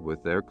Hezekiah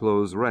with their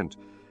clothes rent,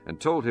 and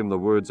told him the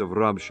words of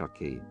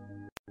Rabshakeh.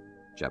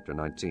 Chapter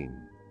 19.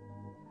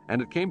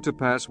 And it came to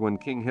pass, when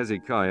King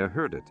Hezekiah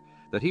heard it,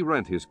 that he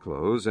rent his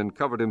clothes, and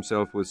covered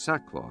himself with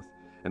sackcloth,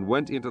 and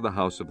went into the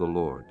house of the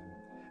Lord.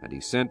 And he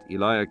sent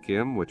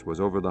Eliakim, which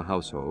was over the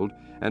household,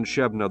 and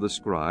Shebna the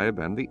scribe,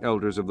 and the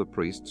elders of the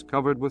priests,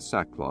 covered with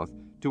sackcloth,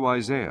 to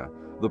Isaiah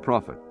the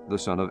prophet, the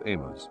son of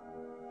Amoz.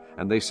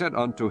 And they said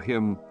unto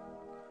him,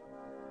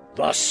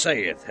 Thus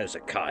saith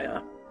Hezekiah,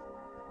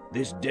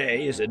 This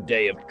day is a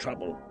day of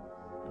trouble,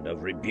 and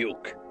of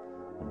rebuke,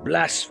 and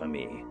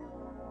blasphemy.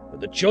 For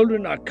the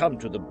children are come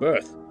to the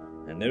birth,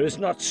 and there is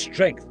not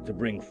strength to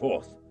bring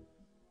forth.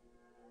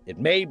 It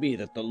may be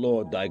that the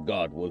Lord thy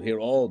God will hear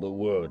all the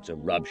words of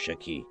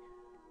Rabshakeh,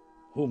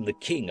 whom the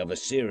king of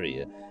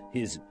Assyria,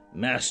 his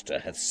master,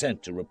 hath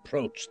sent to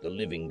reproach the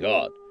living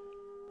God,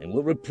 and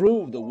will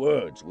reprove the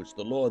words which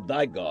the Lord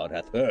thy God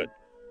hath heard.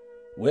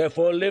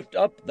 Wherefore lift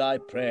up thy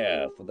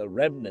prayer for the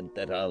remnant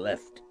that are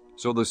left.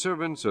 So the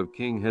servants of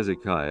King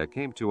Hezekiah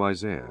came to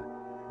Isaiah,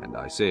 and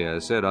Isaiah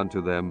said unto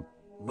them,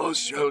 Thus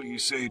shall ye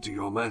say to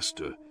your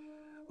master,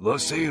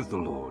 Thus saith the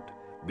Lord,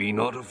 Be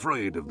not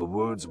afraid of the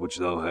words which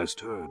thou hast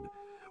heard,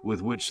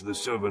 with which the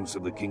servants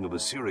of the king of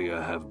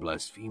Assyria have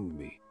blasphemed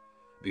me.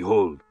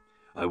 Behold,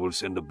 I will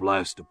send a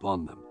blast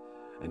upon them,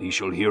 and he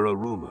shall hear a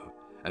rumor,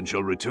 and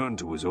shall return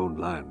to his own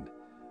land,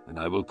 and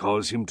I will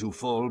cause him to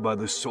fall by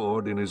the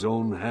sword in his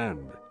own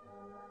hand.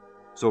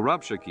 So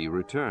Rabshakeh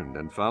returned,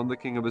 and found the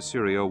king of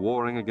Assyria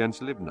warring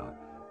against Libnah,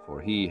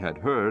 for he had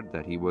heard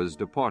that he was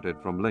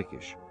departed from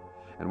Lachish.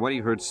 And when he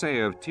heard say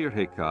of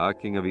Tirhakah,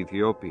 king of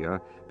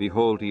Ethiopia,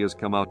 Behold, he is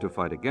come out to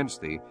fight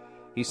against thee,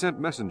 he sent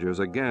messengers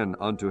again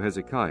unto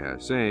Hezekiah,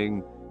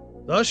 saying,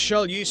 Thus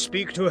shall ye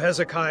speak to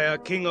Hezekiah,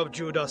 king of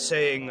Judah,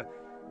 saying,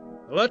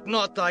 Let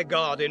not thy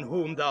God in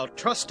whom thou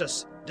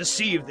trustest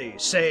deceive thee,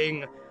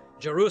 saying,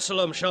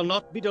 Jerusalem shall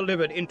not be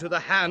delivered into the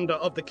hand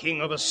of the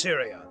king of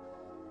Assyria.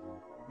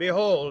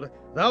 Behold,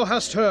 thou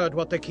hast heard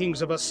what the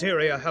kings of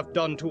Assyria have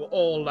done to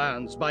all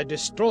lands by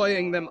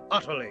destroying them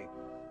utterly.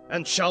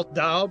 And shalt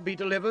thou be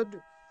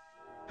delivered?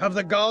 Have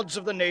the gods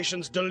of the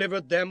nations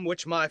delivered them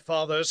which my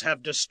fathers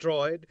have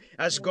destroyed,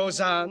 as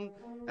Gozan,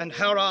 and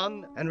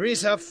Haran, and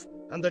Rezeph,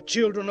 and the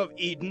children of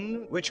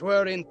Eden, which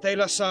were in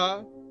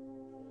Thalasar?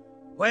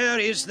 Where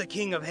is the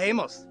king of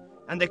Hamath,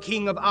 and the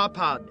king of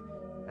Arpad,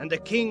 and the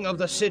king of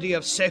the city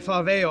of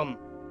Sepharvaim,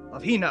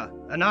 of Hena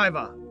and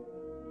Ivah?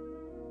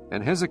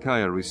 And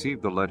Hezekiah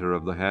received the letter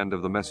of the hand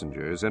of the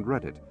messengers, and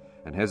read it.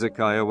 And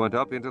Hezekiah went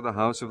up into the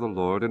house of the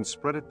Lord, and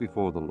spread it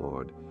before the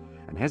Lord.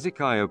 And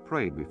Hezekiah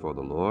prayed before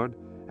the Lord,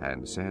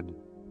 and said,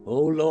 O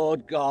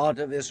Lord God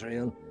of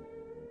Israel,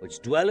 which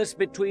dwellest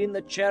between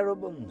the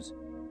cherubims,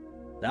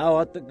 thou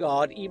art the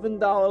God, even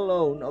thou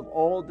alone, of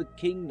all the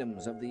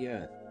kingdoms of the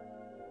earth.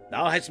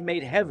 Thou hast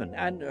made heaven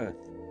and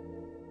earth.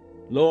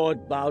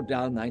 Lord, bow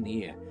down thine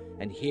ear,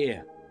 and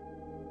hear.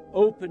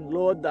 Open,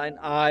 Lord, thine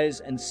eyes,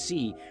 and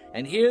see,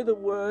 and hear the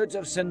words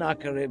of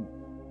Sennacherib,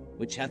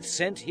 which hath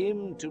sent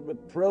him to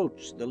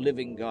reproach the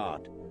living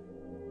God.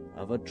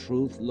 Of a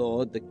truth,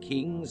 Lord, the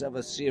kings of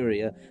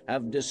Assyria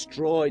have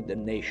destroyed the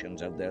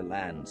nations of their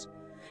lands,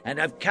 and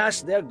have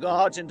cast their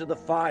gods into the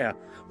fire,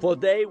 for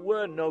they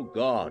were no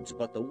gods,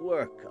 but the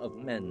work of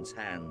men's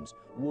hands,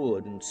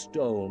 wood and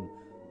stone.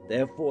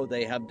 Therefore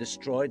they have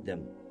destroyed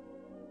them.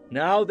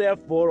 Now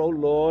therefore, O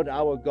Lord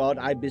our God,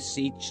 I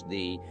beseech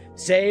thee,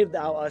 save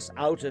thou us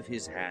out of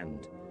his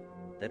hand,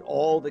 that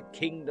all the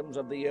kingdoms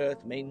of the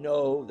earth may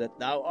know that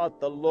thou art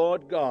the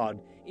Lord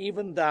God,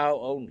 even thou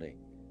only.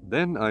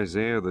 Then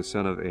Isaiah the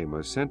son of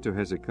Amos sent to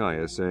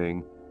Hezekiah,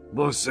 saying,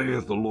 Thus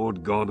saith the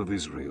Lord God of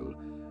Israel,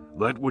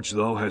 That which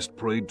thou hast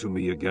prayed to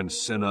me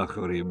against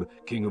Sennacherib,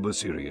 king of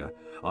Assyria,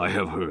 I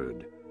have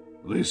heard.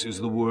 This is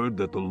the word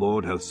that the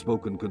Lord hath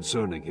spoken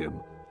concerning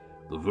him.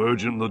 The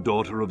virgin, the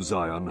daughter of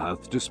Zion,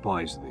 hath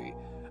despised thee,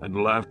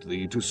 and laughed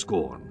thee to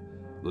scorn.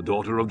 The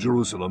daughter of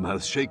Jerusalem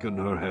hath shaken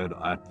her head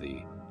at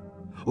thee.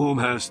 Whom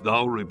hast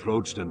thou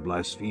reproached and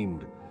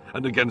blasphemed?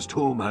 And against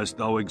whom hast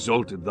thou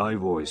exalted thy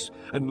voice,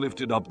 and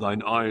lifted up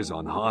thine eyes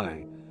on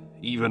high?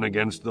 Even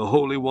against the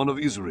Holy One of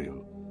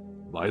Israel.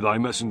 By thy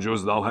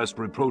messengers thou hast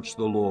reproached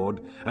the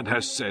Lord, and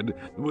hast said,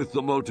 With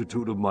the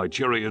multitude of my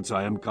chariots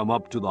I am come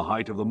up to the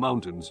height of the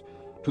mountains,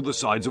 to the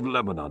sides of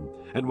Lebanon,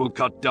 and will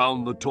cut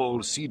down the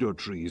tall cedar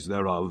trees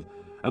thereof,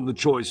 and the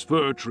choice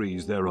fir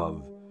trees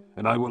thereof.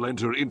 And I will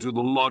enter into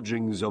the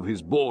lodgings of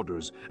his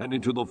borders, and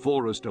into the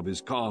forest of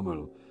his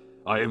Carmel.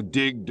 I have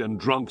digged and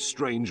drunk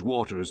strange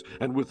waters,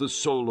 and with the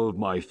sole of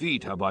my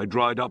feet have I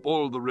dried up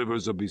all the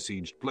rivers of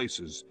besieged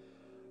places.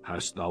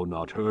 Hast thou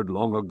not heard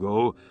long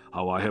ago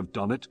how I have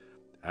done it,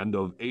 and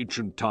of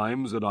ancient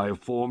times that I have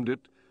formed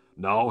it?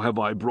 Now have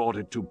I brought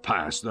it to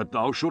pass that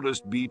thou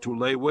shouldest be to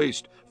lay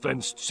waste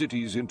fenced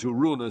cities into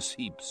ruinous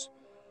heaps.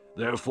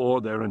 Therefore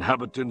their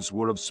inhabitants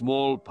were of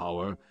small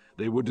power,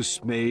 they were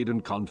dismayed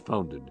and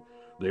confounded.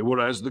 They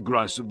were as the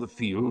grass of the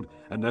field,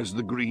 and as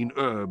the green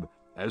herb,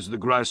 as the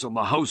grass on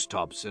the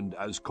housetops, and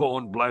as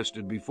corn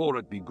blasted before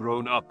it be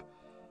grown up.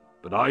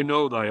 But I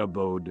know thy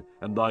abode,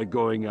 and thy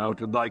going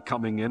out, and thy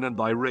coming in, and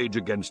thy rage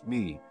against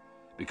me.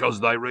 Because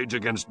thy rage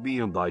against me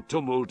and thy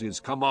tumult is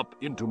come up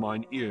into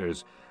mine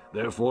ears,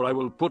 therefore I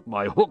will put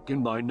my hook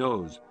in thy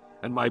nose,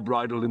 and my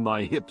bridle in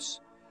thy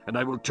hips, and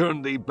I will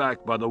turn thee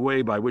back by the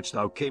way by which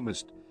thou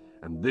camest.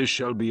 And this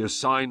shall be a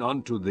sign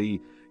unto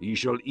thee, ye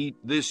shall eat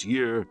this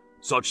year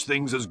such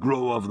things as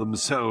grow of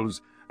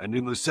themselves, and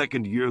in the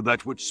second year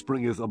that which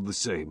springeth of the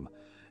same.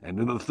 And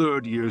in the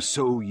third year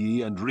sow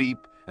ye, and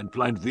reap, and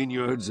plant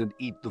vineyards, and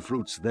eat the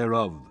fruits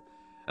thereof.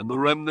 And the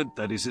remnant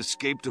that is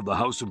escaped of the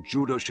house of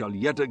Judah shall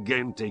yet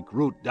again take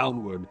root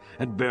downward,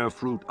 and bear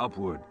fruit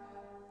upward.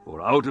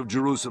 For out of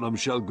Jerusalem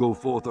shall go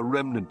forth a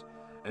remnant,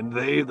 and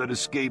they that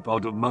escape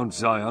out of Mount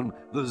Zion,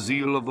 the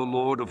zeal of the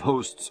Lord of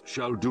hosts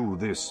shall do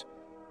this.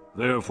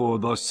 Therefore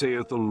thus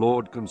saith the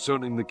Lord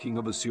concerning the king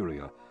of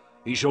Assyria,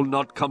 He shall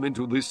not come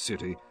into this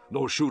city,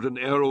 nor shoot an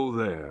arrow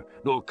there,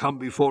 nor come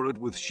before it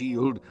with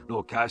shield,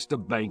 nor cast a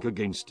bank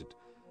against it.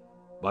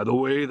 By the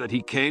way that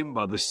he came,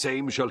 by the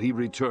same shall he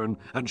return,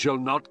 and shall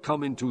not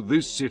come into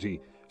this city,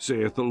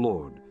 saith the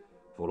Lord.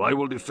 For I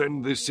will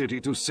defend this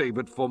city to save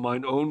it for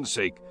mine own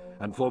sake,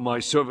 and for my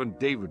servant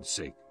David's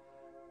sake.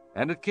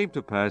 And it came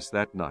to pass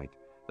that night,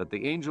 that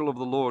the angel of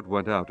the Lord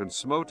went out, and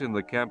smote in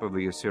the camp of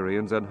the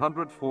Assyrians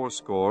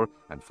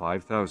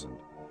 180,500.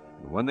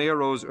 And when they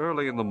arose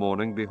early in the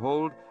morning,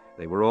 behold,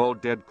 they were all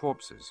dead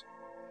corpses.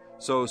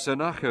 So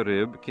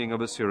Sennacherib king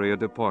of Assyria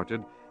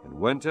departed, and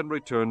went and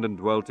returned and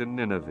dwelt in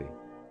Nineveh.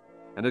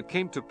 And it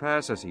came to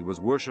pass, as he was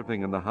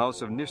worshipping in the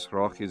house of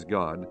Nisroch his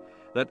god,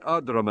 that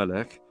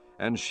Adramelech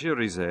and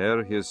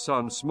Shirizer his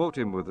son smote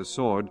him with the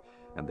sword,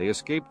 and they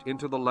escaped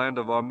into the land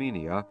of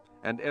Armenia,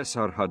 and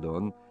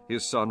Esarhaddon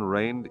his son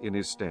reigned in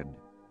his stead.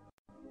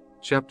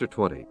 Chapter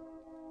 20.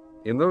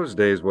 In those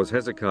days was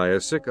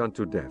Hezekiah sick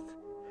unto death,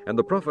 and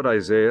the prophet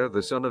Isaiah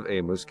the son of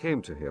Amos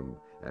came to him,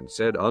 and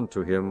said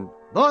unto him,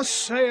 Thus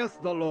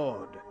saith the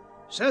Lord,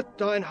 Set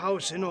thine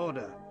house in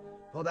order,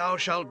 for thou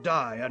shalt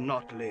die and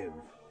not live.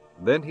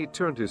 Then he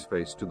turned his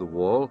face to the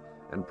wall,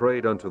 and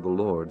prayed unto the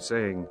Lord,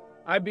 saying,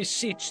 I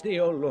beseech thee,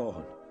 O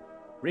Lord,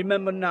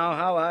 remember now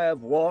how I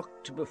have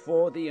walked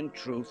before thee in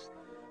truth,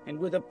 and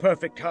with a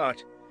perfect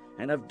heart,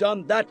 and have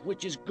done that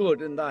which is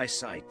good in thy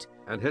sight.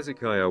 And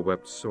Hezekiah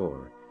wept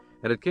sore.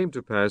 And it came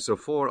to pass,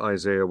 afore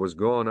Isaiah was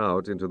gone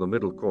out into the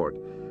middle court,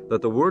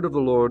 that the word of the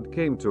Lord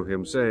came to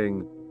him,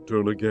 saying,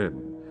 Turn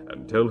again,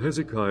 and tell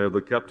Hezekiah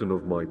the captain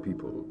of my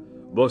people,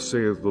 Thus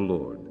saith the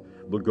Lord,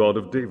 the God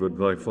of David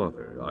thy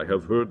father, I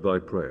have heard thy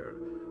prayer,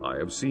 I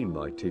have seen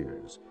thy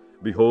tears.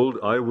 Behold,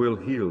 I will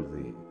heal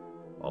thee.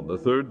 On the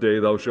third day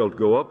thou shalt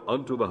go up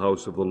unto the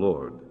house of the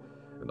Lord,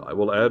 and I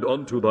will add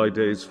unto thy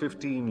days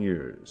 15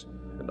 years,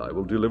 and I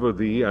will deliver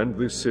thee and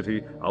this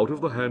city out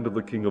of the hand of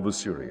the king of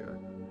Assyria.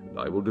 And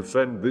I will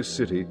defend this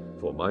city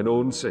for mine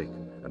own sake,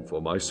 and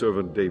for my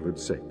servant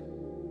David's sake.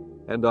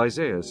 And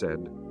Isaiah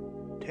said,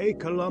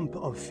 Take a lump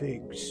of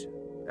figs.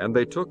 And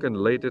they took and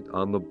laid it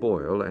on the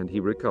boil, and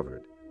he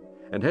recovered.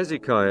 And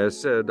Hezekiah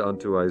said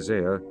unto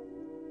Isaiah,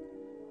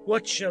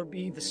 What shall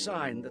be the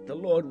sign that the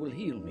Lord will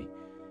heal me,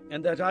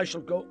 and that I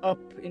shall go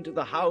up into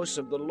the house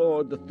of the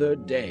Lord the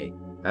third day?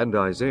 And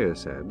Isaiah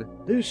said,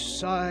 This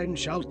sign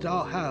shalt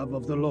thou have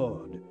of the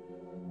Lord,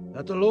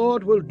 that the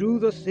Lord will do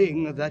the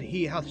thing that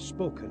he hath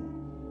spoken.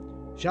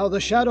 Shall the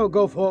shadow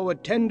go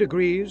forward 10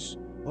 degrees,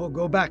 or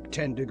go back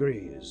 10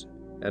 degrees?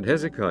 And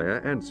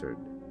Hezekiah answered,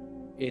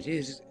 It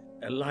is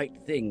a light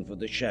thing for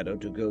the shadow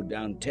to go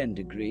down 10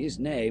 degrees,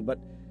 nay, but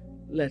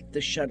let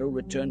the shadow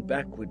return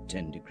backward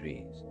 10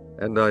 degrees.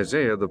 And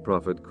Isaiah the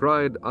prophet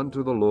cried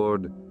unto the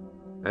Lord,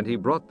 and he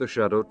brought the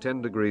shadow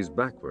 10 degrees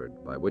backward,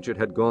 by which it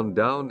had gone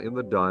down in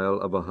the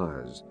dial of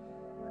Ahaz.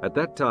 At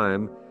that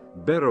time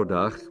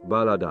Berodach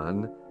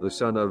Baladan, the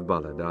son of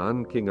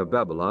Baladan, king of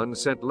Babylon,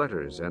 sent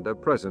letters and a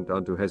present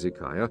unto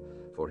Hezekiah,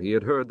 for he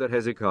had heard that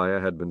Hezekiah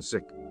had been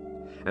sick.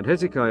 And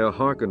Hezekiah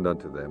hearkened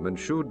unto them, and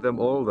shewed them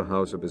all the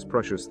house of his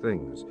precious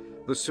things,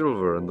 the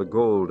silver and the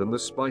gold, and the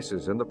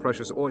spices, and the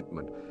precious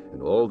ointment,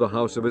 and all the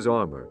house of his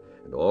armor,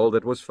 and all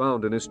that was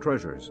found in his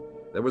treasures.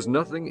 There was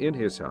nothing in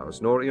his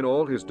house, nor in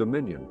all his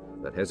dominion,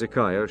 that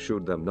Hezekiah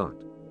shewed them not.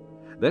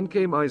 Then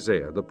came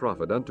Isaiah the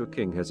prophet unto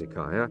King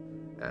Hezekiah,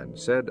 and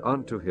said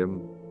unto him,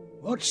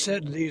 What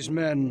said these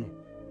men,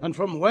 and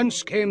from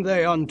whence came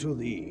they unto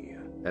thee?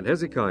 And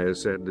Hezekiah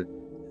said,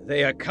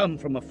 They are come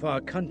from a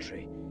far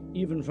country,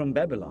 even from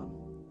Babylon.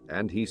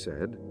 And he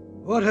said,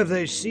 What have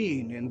they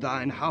seen in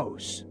thine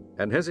house?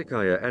 And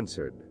Hezekiah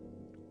answered,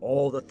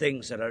 All the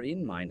things that are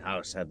in mine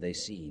house have they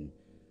seen.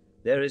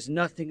 There is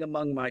nothing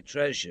among my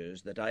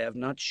treasures that I have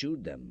not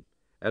shewed them.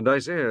 And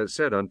Isaiah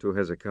said unto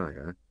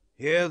Hezekiah,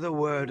 Hear the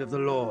word of the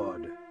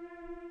Lord.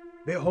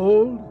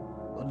 Behold,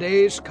 the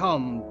days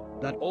come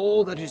that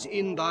all that is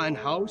in thine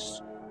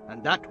house,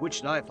 and that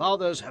which thy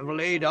fathers have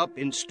laid up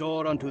in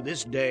store unto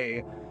this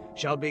day,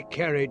 shall be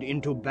carried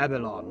into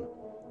Babylon.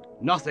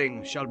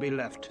 Nothing shall be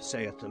left,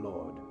 saith the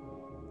Lord.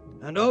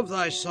 And of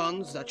thy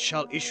sons that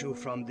shall issue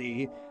from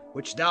thee,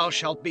 which thou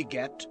shalt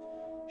beget,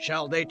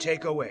 shall they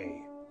take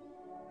away,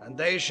 and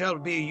they shall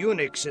be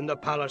eunuchs in the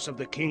palace of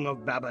the king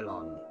of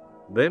Babylon.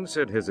 Then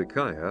said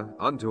Hezekiah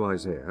unto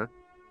Isaiah,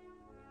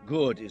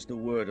 Good is the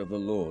word of the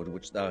Lord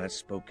which thou hast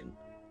spoken.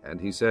 And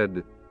he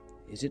said,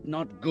 Is it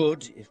not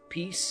good if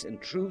peace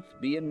and truth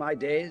be in my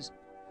days?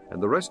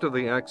 And the rest of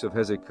the acts of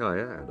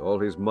Hezekiah, and all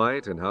his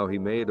might, and how he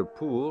made a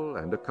pool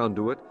and a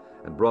conduit,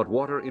 and brought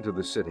water into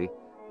the city,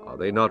 are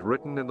they not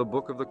written in the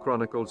book of the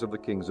chronicles of the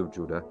kings of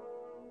Judah?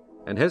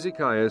 And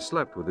Hezekiah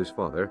slept with his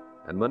father,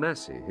 and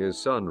Manasseh his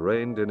son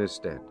reigned in his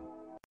stead.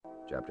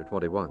 Chapter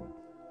 21.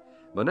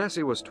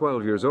 Manasseh was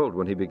 12 years old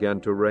when he began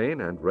to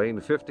reign, and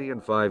reigned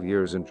 55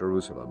 years in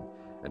Jerusalem.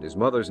 And his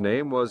mother's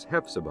name was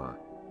Hephzibah.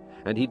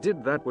 And he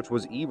did that which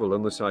was evil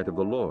in the sight of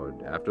the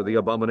Lord, after the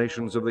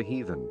abominations of the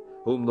heathen,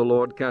 whom the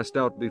Lord cast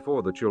out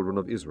before the children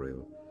of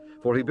Israel.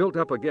 For he built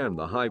up again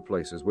the high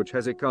places which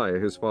Hezekiah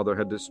his father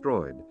had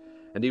destroyed.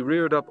 And he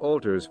reared up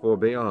altars for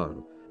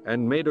Baal,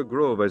 and made a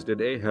grove as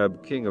did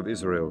Ahab king of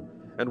Israel,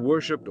 and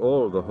worshipped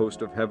all the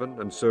host of heaven,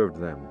 and served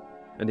them.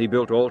 And he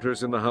built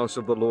altars in the house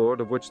of the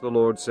Lord, of which the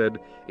Lord said,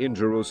 In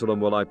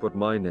Jerusalem will I put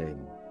my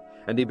name.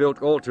 And he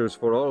built altars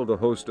for all the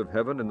host of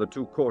heaven in the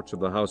 2 courts of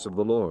the house of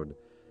the Lord.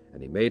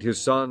 And he made his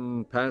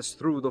son pass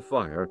through the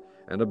fire,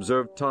 and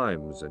observed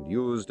times, and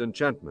used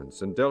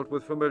enchantments, and dealt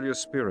with familiar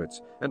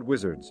spirits and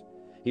wizards.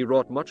 He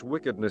wrought much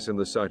wickedness in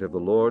the sight of the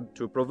Lord,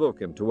 to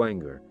provoke him to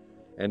anger.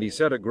 And he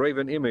set a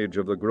graven image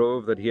of the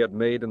grove that he had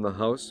made in the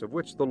house, of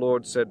which the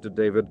Lord said to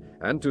David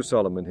and to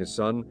Solomon his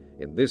son,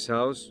 In this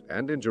house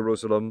and in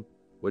Jerusalem,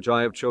 which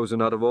I have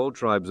chosen out of all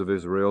tribes of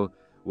Israel,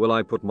 will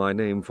I put my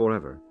name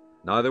forever.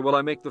 Neither will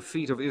I make the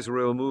feet of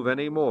Israel move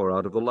any more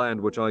out of the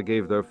land which I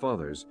gave their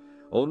fathers,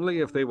 only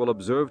if they will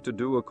observe to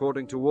do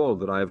according to all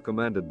that I have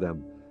commanded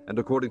them, and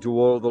according to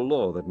all the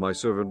law that my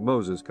servant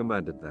Moses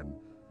commanded them.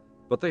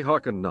 But they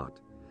hearkened not,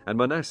 and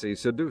Manasseh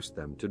seduced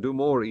them to do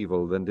more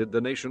evil than did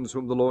the nations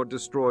whom the Lord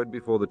destroyed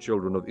before the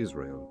children of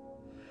Israel.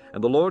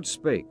 And the Lord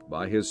spake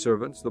by his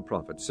servants the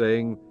prophets,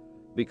 saying,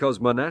 Because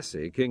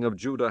Manasseh king of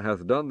Judah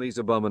hath done these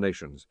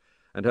abominations,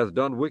 and hath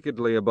done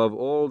wickedly above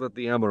all that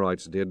the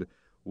Amorites did,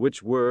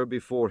 which were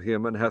before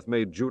him, and hath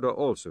made Judah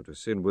also to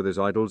sin with his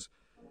idols,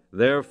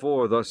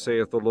 therefore thus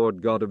saith the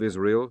Lord God of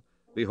Israel,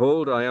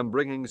 Behold, I am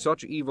bringing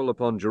such evil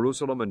upon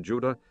Jerusalem and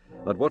Judah,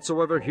 that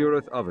whatsoever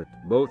heareth of it,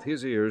 both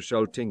his ears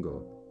shall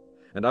tingle.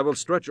 And I will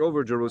stretch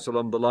over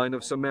Jerusalem the line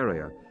of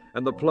Samaria,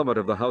 and the plummet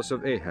of the house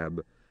of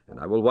Ahab, and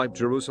I will wipe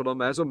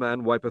Jerusalem as a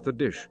man wipeth a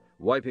dish,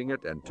 wiping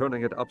it and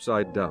turning it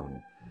upside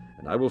down.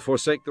 And I will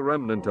forsake the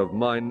remnant of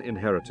mine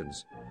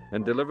inheritance,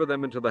 and deliver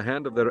them into the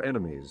hand of their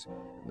enemies,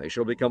 and they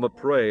shall become a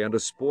prey and a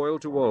spoil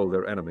to all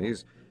their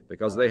enemies,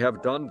 because they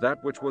have done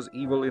that which was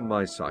evil in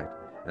my sight,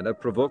 and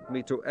have provoked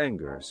me to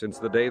anger, since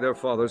the day their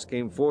fathers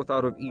came forth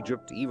out of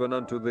Egypt, even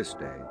unto this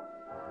day.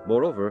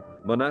 Moreover,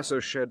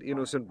 Manasseh shed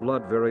innocent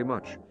blood very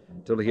much,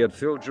 till he had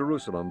filled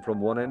Jerusalem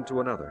from one end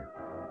to another,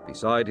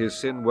 beside his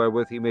sin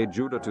wherewith he made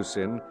Judah to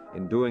sin,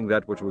 in doing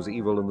that which was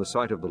evil in the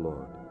sight of the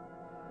Lord.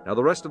 Now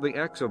the rest of the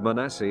acts of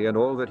Manasseh, and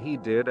all that he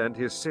did, and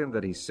his sin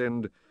that he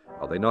sinned,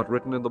 Are they not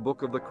written in the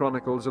book of the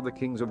Chronicles of the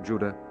kings of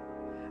Judah?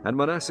 And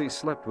Manasseh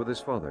slept with his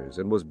fathers,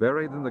 and was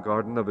buried in the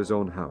garden of his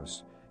own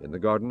house, in the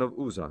garden of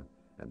Uzzah,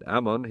 and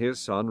Amon his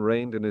son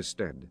reigned in his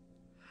stead.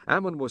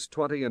 Amon was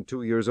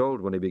 22 years old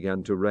when he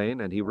began to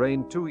reign, and he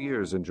reigned 2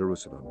 years in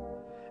Jerusalem.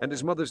 And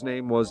his mother's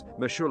name was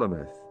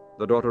Meshullemeth,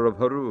 the daughter of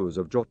Haruz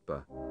of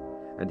Jotbah.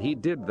 And he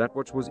did that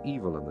which was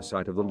evil in the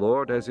sight of the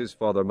Lord, as his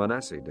father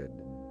Manasseh did.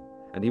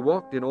 And he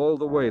walked in all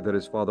the way that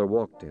his father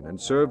walked in,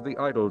 and served the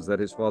idols that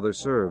his father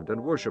served,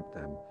 and worshipped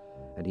them.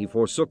 And he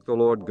forsook the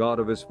Lord God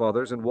of his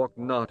fathers, and walked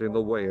not in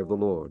the way of the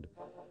Lord.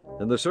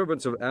 And the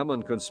servants of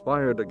Ammon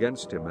conspired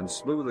against him, and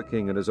slew the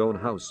king in his own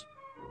house.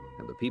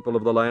 And the people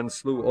of the land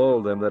slew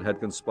all them that had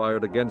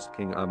conspired against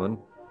King Ammon.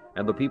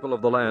 And the people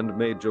of the land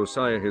made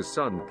Josiah his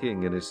son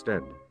king in his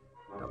stead.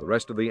 Now the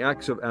rest of the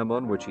acts of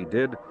Ammon which he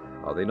did,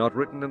 are they not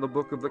written in the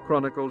book of the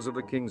Chronicles of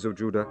the kings of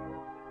Judah?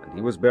 And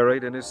he was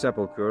buried in his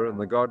sepulchre in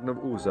the garden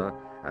of Uzzah,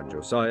 and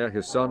Josiah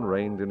his son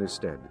reigned in his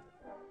stead.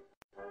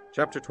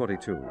 Chapter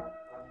 22.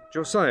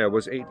 Josiah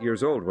was 8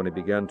 years old when he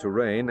began to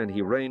reign, and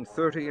he reigned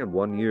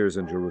 31 years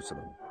in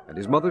Jerusalem. And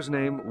his mother's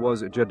name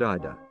was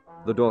Jedidah,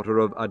 the daughter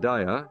of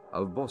Adiah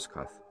of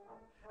Boskath.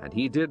 And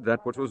he did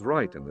that which was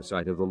right in the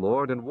sight of the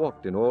Lord, and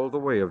walked in all the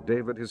way of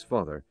David his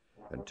father,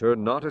 and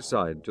turned not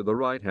aside to the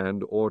right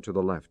hand or to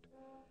the left.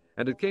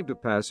 And it came to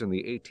pass in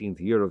the 18th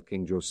year of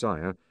King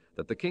Josiah,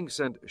 that the king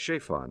sent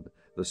Shaphan,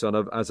 the son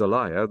of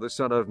Azaliah, the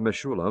son of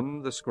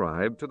Meshullam, the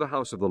scribe, to the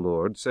house of the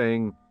Lord,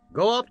 saying,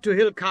 Go up to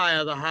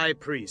Hilkiah the high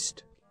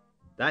priest,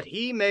 that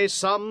he may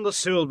sum the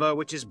silver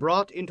which is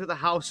brought into the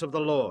house of the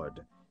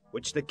Lord,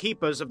 which the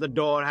keepers of the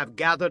door have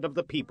gathered of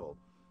the people.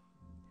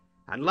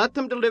 And let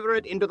them deliver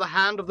it into the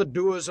hand of the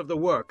doers of the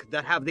work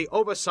that have the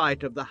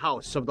oversight of the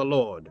house of the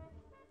Lord.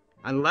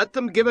 And let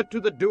them give it to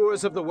the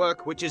doers of the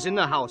work which is in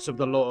the house of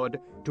the Lord,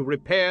 to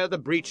repair the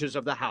breaches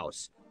of the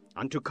house,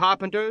 unto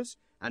carpenters,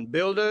 and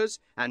builders,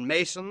 and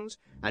masons,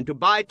 and to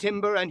buy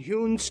timber and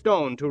hewn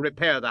stone to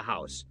repair the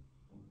house.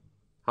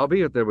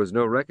 Howbeit there was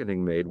no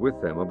reckoning made with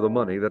them of the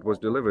money that was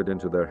delivered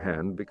into their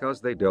hand,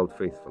 because they dealt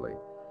faithfully.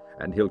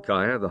 And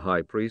Hilkiah the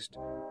high priest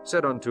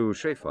said unto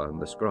Shaphan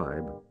the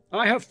scribe,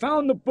 I have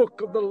found the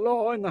book of the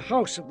law in the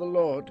house of the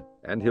Lord.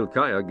 And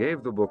Hilkiah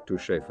gave the book to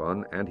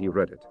Shaphan, and he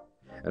read it.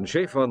 And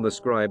Shaphan the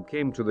scribe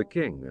came to the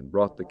king, and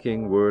brought the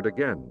king word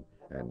again,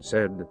 and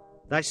said,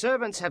 Thy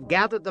servants have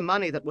gathered the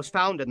money that was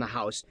found in the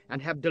house,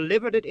 and have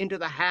delivered it into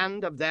the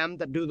hand of them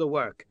that do the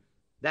work,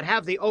 that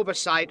have the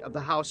oversight of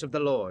the house of the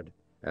Lord.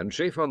 And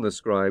Shaphan the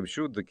scribe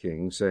shewed the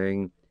king,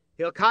 saying,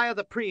 Hilkiah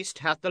the priest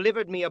hath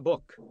delivered me a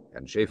book.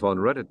 And Shaphan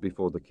read it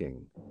before the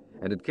king.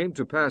 And it came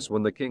to pass,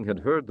 when the king had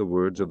heard the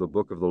words of the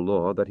book of the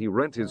law, that he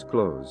rent his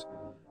clothes.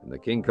 And the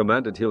king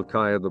commanded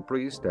Hilkiah the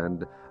priest,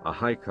 and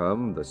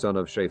Ahikam the son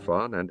of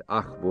Shaphan, and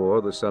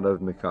Achbor the son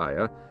of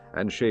Micaiah,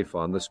 and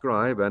Shaphan the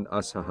scribe, and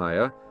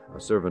Asahiah, a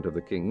servant of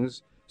the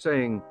king's,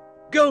 saying,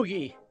 Go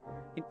ye,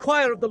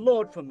 inquire of the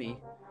Lord for me,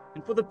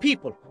 and for the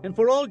people, and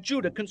for all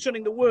Judah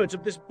concerning the words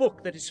of this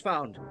book that is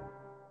found.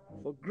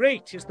 For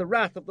great is the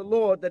wrath of the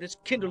Lord that is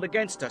kindled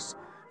against us,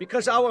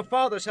 because our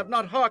fathers have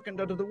not hearkened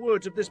unto the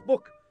words of this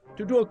book,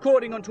 to do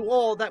according unto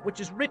all that which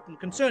is written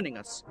concerning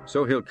us.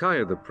 So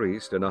Hilkiah the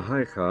priest, and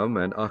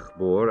Ahikam, and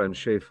Achbor, and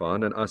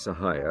Shaphan, and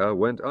Asahiah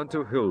went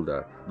unto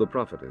Huldah the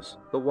prophetess,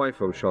 the wife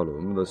of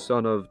Shallum, the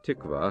son of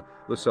Tikvah,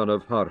 the son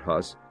of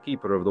Harhas,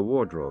 keeper of the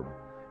wardrobe.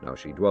 Now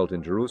she dwelt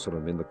in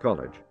Jerusalem in the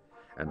college.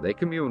 And they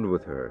communed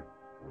with her.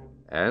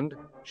 And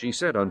she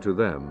said unto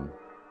them,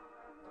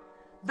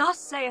 Thus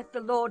saith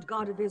the Lord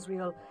God of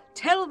Israel,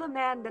 Tell the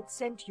man that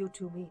sent you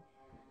to me.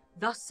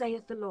 Thus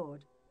saith the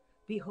Lord,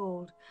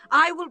 Behold,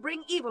 I will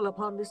bring evil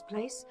upon this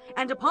place,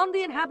 and upon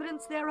the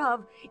inhabitants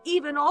thereof,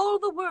 even all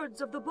the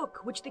words of the book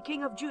which the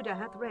king of Judah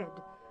hath read.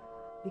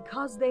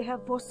 Because they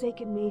have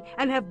forsaken me,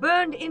 and have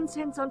burned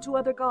incense unto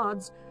other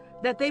gods,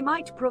 that they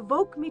might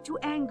provoke me to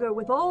anger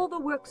with all the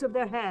works of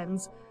their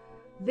hands.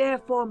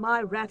 Therefore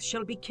my wrath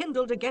shall be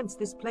kindled against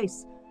this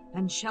place,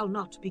 and shall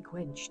not be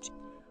quenched.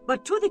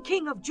 But to the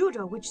king of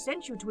Judah, which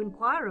sent you to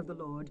inquire of the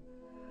Lord,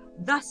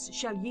 thus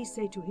shall ye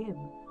say to him,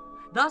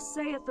 Thus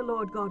saith the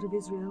Lord God of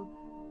Israel,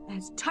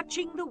 as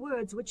touching the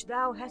words which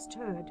thou hast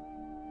heard,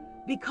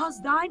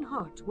 because thine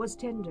heart was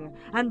tender,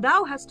 and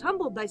thou hast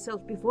humbled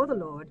thyself before the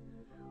Lord,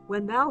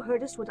 when thou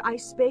heardest what I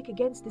spake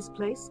against this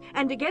place,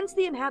 and against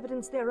the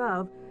inhabitants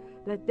thereof,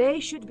 that they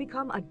should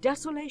become a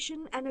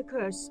desolation and a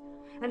curse,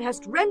 and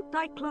hast rent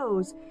thy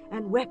clothes,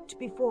 and wept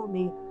before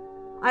me,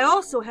 I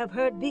also have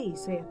heard thee,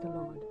 saith the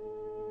Lord.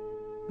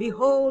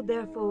 Behold,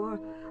 therefore,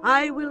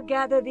 I will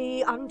gather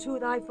thee unto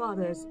thy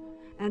fathers,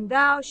 and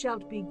thou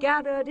shalt be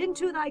gathered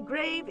into thy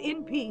grave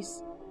in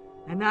peace,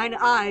 and thine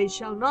eyes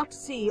shall not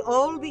see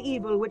all the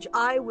evil which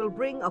I will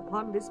bring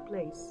upon this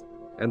place.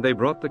 And they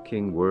brought the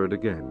king word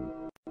again.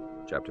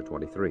 Chapter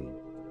 23.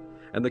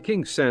 And the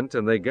king sent,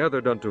 and they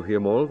gathered unto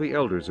him all the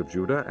elders of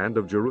Judah and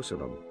of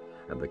Jerusalem.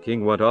 And the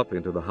king went up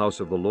into the house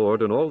of the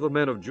Lord, and all the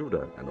men of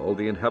Judah, and all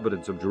the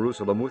inhabitants of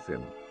Jerusalem with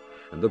him,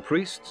 and the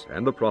priests,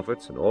 and the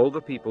prophets, and all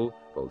the people,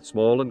 both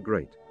small and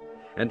great.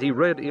 And he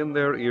read in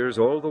their ears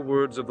all the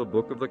words of the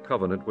book of the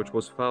covenant which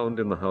was found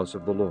in the house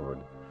of the Lord.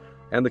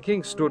 And the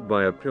king stood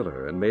by a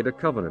pillar, and made a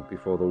covenant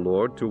before the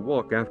Lord, to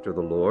walk after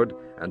the Lord,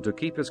 and to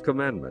keep his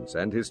commandments,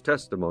 and his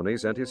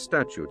testimonies, and his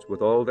statutes,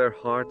 with all their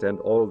heart and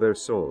all their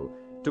soul,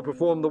 to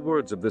perform the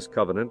words of this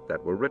covenant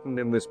that were written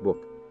in this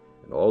book.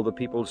 And all the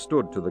people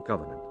stood to the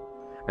covenant.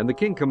 And the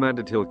king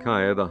commanded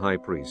Hilkiah the high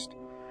priest,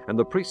 and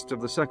the priests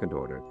of the second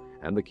order,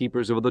 and the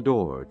keepers of the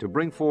door, to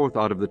bring forth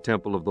out of the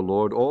temple of the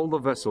Lord all the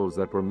vessels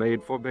that were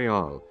made for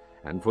Baal,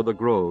 and for the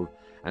grove,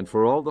 and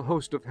for all the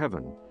host of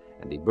heaven.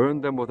 And he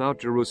burned them without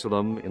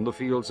Jerusalem in the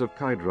fields of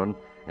Kidron,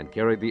 and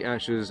carried the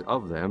ashes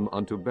of them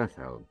unto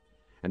Bethel.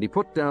 And he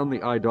put down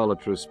the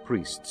idolatrous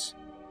priests,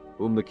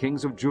 whom the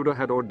kings of Judah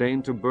had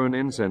ordained to burn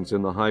incense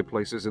in the high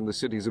places in the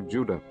cities of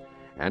Judah,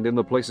 and in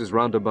the places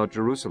round about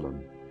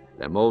Jerusalem.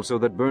 Them also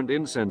that burned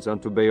incense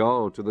unto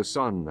Baal, to the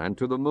sun, and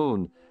to the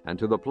moon, and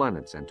to the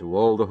planets, and to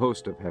all the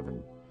host of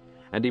heaven.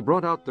 And he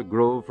brought out the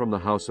grove from the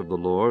house of the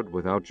Lord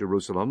without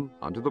Jerusalem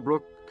unto the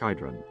brook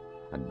Kidron,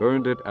 and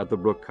burned it at the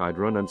brook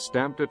Kidron, and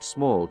stamped it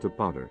small to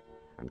powder,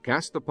 and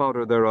cast the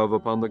powder thereof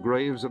upon the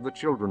graves of the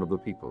children of the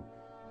people.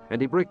 And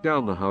he brake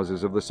down the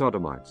houses of the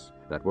Sodomites,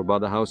 that were by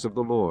the house of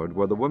the Lord,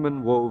 where the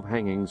women wove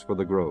hangings for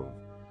the grove.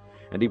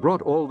 And he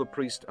brought all the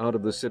priests out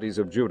of the cities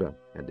of Judah,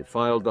 and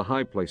defiled the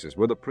high places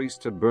where the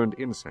priests had burned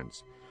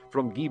incense,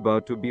 from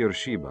Geba to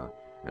Beersheba,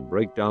 and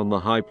brake down the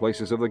high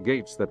places of the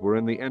gates that were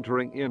in the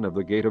entering in of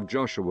the gate of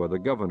Joshua the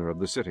governor of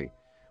the city,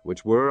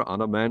 which were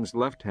on a man's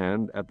left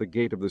hand at the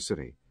gate of the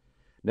city.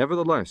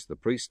 Nevertheless the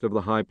priests of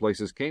the high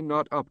places came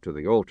not up to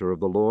the altar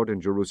of the Lord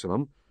in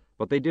Jerusalem,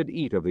 but they did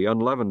eat of the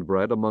unleavened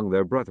bread among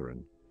their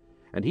brethren.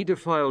 And he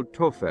defiled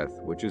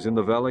Topheth, which is in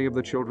the valley of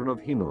the children of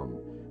Hinnom,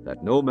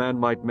 that no man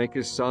might make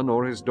his son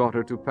or his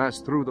daughter to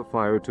pass through the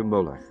fire to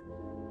Molech.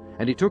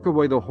 And he took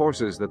away the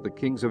horses that the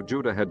kings of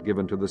Judah had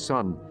given to the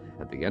sun,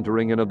 at the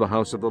entering in of the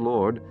house of the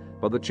Lord,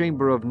 by the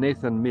chamber of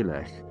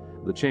Nathan-Melech,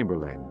 the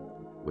chamberlain,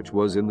 which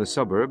was in the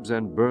suburbs,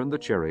 and burned the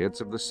chariots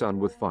of the sun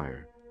with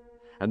fire.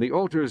 And the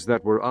altars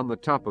that were on the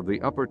top of the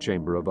upper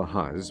chamber of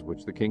Ahaz,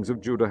 which the kings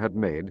of Judah had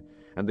made,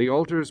 and the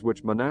altars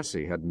which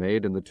Manasseh had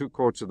made in the two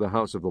courts of the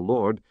house of the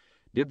Lord,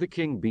 did the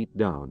king beat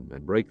down,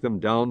 and break them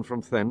down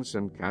from thence,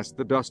 and cast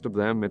the dust of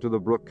them into the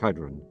brook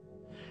Kidron.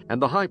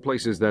 And the high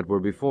places that were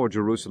before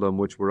Jerusalem,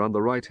 which were on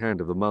the right hand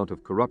of the mount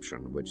of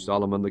corruption, which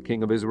Solomon the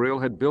king of Israel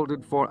had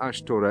builded for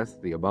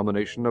Ashtoreth, the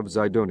abomination of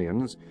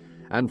Zidonians,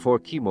 and for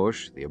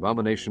Chemosh, the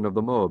abomination of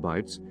the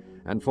Moabites,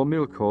 and for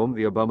Milcom,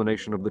 the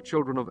abomination of the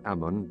children of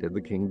Ammon, did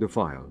the king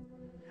defile.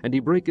 And he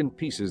brake in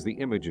pieces the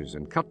images,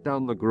 and cut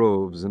down the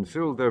groves, and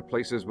filled their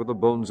places with the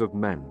bones of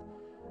men.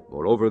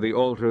 Moreover, the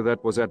altar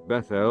that was at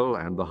Bethel,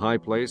 and the high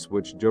place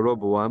which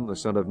Jeroboam the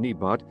son of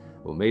Nebat,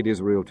 who made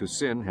Israel to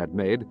sin, had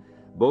made,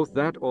 both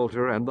that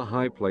altar and the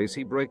high place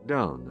he brake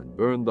down, and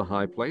burned the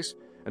high place,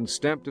 and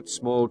stamped it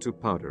small to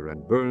powder,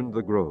 and burned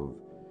the grove.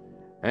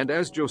 And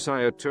as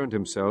Josiah turned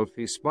himself,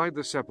 he spied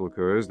the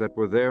sepulchres that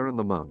were there in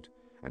the mount,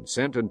 and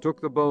sent and took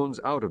the bones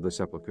out of the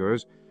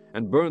sepulchres,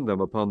 and burned them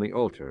upon the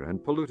altar,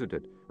 and polluted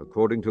it,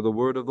 according to the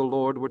word of the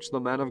Lord which the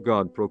man of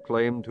God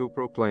proclaimed, who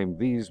proclaimed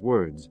these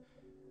words.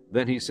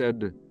 Then he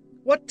said,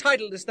 What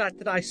title is that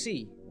I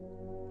see?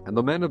 And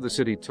the men of the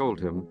city told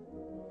him,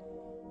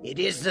 It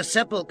is the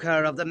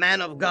sepulchre of the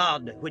man of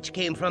God, which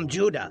came from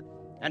Judah,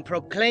 and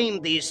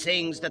proclaimed these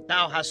things that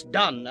thou hast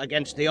done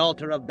against the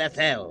altar of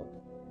Bethel.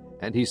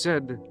 And he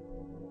said,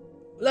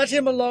 Let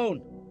him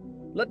alone.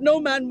 Let no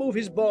man move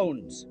his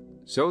bones.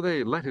 So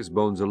they let his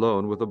bones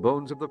alone with the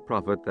bones of the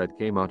prophet that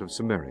came out of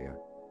Samaria.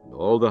 And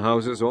all the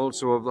houses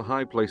also of the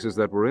high places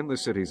that were in the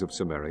cities of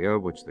Samaria,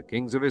 which the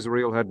kings of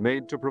Israel had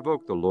made to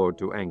provoke the Lord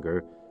to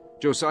anger,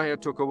 Josiah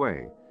took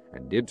away,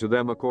 and did to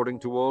them according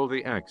to all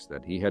the acts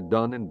that he had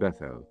done in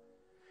Bethel.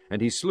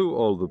 And he slew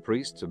all the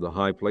priests of the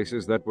high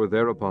places that were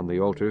there upon the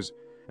altars,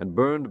 and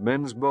burned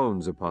men's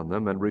bones upon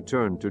them, and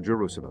returned to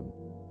Jerusalem.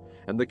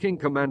 And the king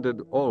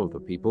commanded all the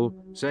people,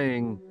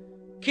 saying,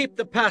 Keep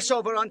the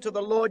Passover unto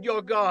the Lord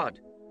your God,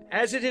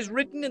 as it is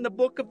written in the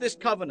book of this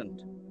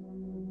covenant.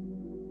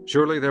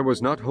 Surely there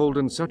was not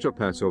holden such a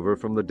Passover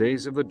from the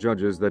days of the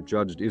judges that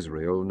judged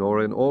Israel,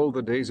 nor in all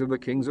the days of the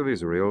kings of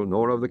Israel,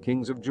 nor of the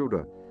kings of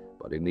Judah,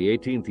 but in the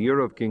 18th year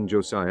of King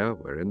Josiah,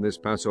 wherein this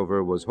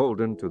Passover was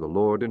holden to the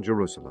Lord in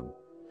Jerusalem.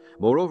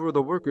 Moreover,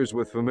 the workers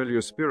with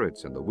familiar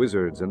spirits, and the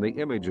wizards, and the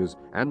images,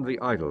 and the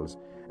idols,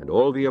 and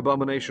all the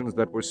abominations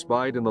that were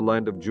spied in the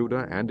land of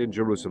Judah and in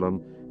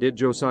Jerusalem, did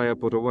Josiah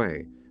put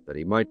away, that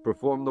he might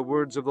perform the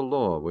words of the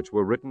law which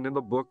were written in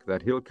the book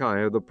that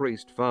Hilkiah the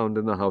priest found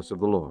in the house of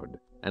the Lord.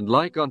 And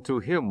like unto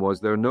him was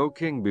there no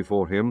king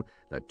before him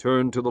that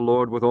turned to the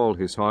Lord with all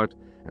his heart,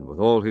 and with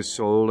all his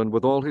soul, and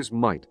with all his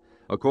might,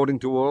 according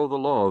to all the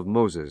law of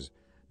Moses.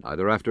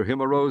 Neither after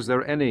him arose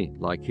there any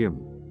like him.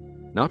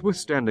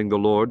 Notwithstanding the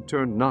Lord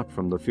turned not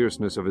from the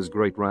fierceness of his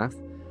great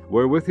wrath,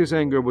 wherewith his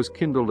anger was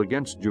kindled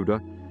against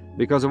Judah,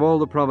 because of all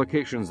the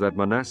provocations that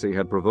Manasseh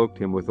had provoked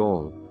him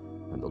withal.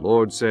 And the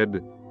Lord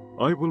said,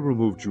 I will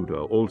remove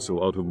Judah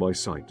also out of my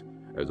sight,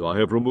 as I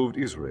have removed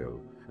Israel,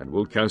 and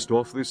will cast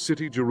off this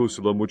city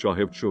Jerusalem which I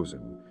have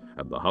chosen,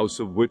 and the house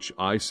of which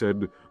I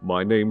said,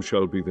 My name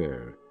shall be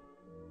there.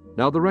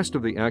 Now the rest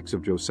of the acts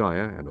of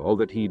Josiah, and all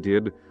that he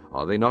did,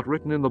 are they not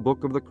written in the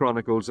book of the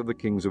Chronicles of the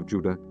kings of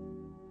Judah?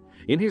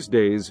 In his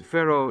days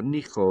Pharaoh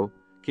Necho,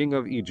 king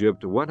of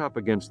Egypt, went up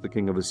against the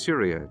king of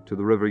Assyria to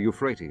the river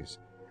Euphrates,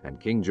 and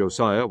King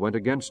Josiah went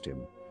against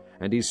him,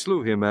 and he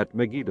slew him at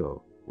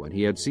Megiddo, when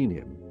he had seen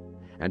him.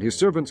 And his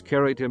servants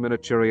carried him in a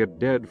chariot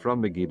dead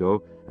from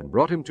Megiddo, and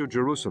brought him to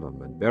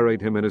Jerusalem, and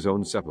buried him in his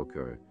own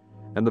sepulchre.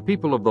 And the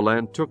people of the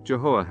land took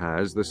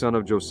Jehoahaz the son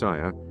of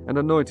Josiah, and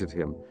anointed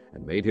him,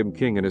 and made him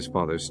king in his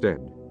father's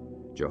stead.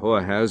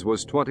 Jehoahaz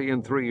was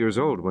 23 years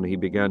old when he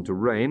began to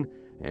reign,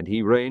 and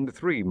he reigned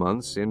 3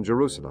 months in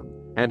Jerusalem.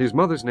 And his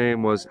mother's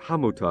name was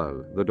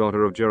Hamutal, the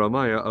daughter of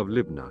Jeremiah of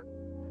Libnah.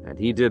 And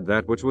he did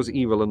that which was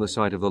evil in the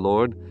sight of the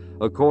Lord,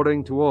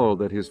 according to all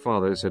that his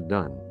fathers had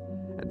done.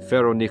 And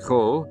Pharaoh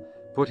Necho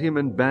put him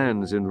in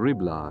bands in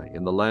Riblah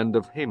in the land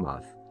of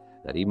Hamath,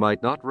 that he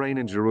might not reign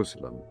in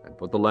Jerusalem, and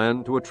put the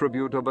land to a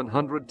tribute of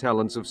 100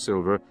 talents of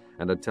silver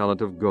and a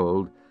talent of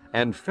gold.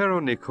 And Pharaoh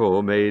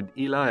Necho made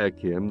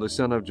Eliakim the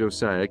son of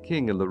Josiah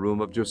king in the room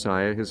of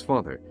Josiah his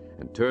father,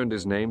 and turned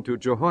his name to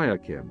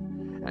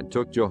Jehoiakim, and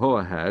took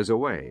Jehoahaz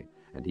away,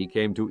 and he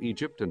came to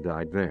Egypt and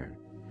died there.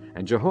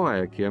 And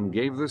Jehoiakim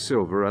gave the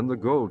silver and the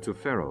gold to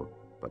Pharaoh,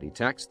 but he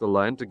taxed the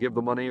land to give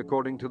the money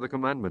according to the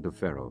commandment of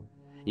Pharaoh.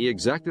 He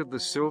exacted the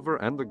silver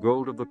and the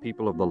gold of the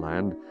people of the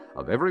land,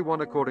 of every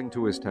one according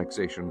to his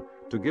taxation,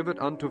 to give it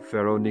unto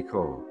Pharaoh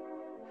Necho.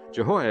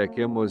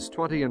 Jehoiakim was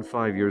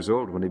 25 years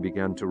old when he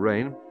began to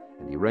reign,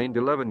 and he reigned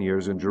 11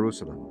 years in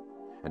Jerusalem.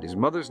 And his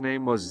mother's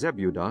name was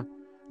Zebudah,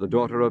 the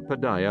daughter of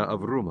Pedaiah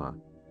of Rumah.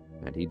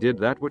 And he did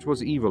that which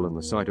was evil in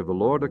the sight of the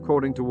Lord,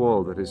 according to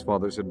all that his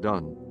fathers had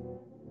done.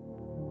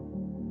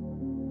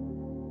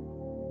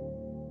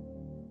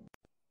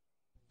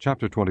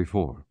 Chapter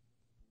 24.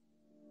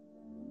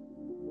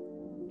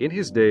 In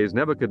his days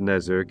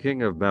Nebuchadnezzar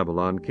king of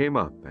Babylon came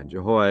up, and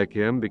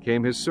Jehoiakim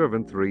became his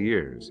servant 3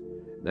 years.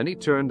 Then he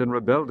turned and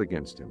rebelled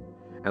against him.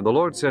 And the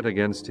Lord set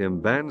against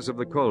him bands of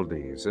the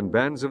Chaldees, and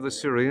bands of the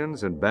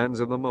Syrians, and bands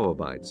of the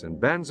Moabites, and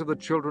bands of the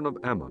children of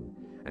Ammon,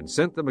 and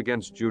sent them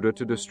against Judah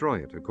to destroy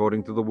it,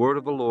 according to the word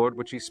of the Lord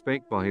which he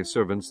spake by his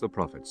servants the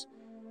prophets.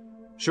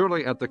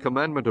 Surely at the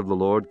commandment of the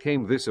Lord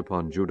came this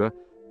upon Judah,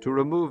 to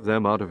remove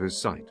them out of his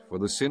sight, for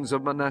the sins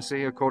of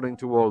Manasseh according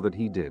to all that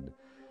he did,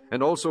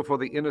 and also for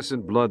the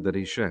innocent blood that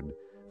he shed,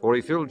 for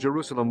he filled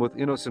Jerusalem with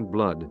innocent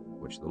blood,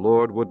 which the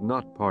Lord would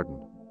not pardon.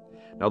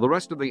 Now the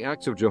rest of the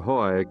acts of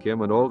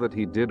Jehoiakim and all that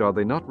he did, are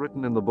they not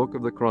written in the book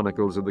of the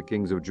Chronicles of the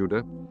kings of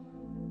Judah?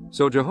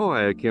 So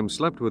Jehoiakim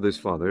slept with his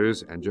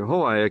fathers, and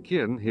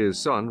Jehoiakim his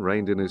son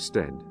reigned in his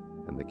stead.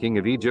 And the king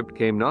of Egypt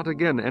came not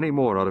again any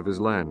more out of his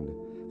land.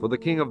 For the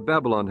king of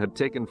Babylon had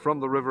taken from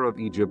the river of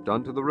Egypt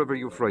unto the river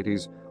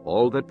Euphrates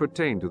all that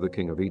pertained to the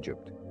king of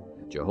Egypt.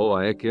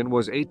 Jehoiakim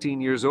was 18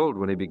 years old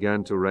when he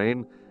began to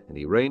reign, and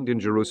he reigned in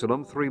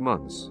Jerusalem 3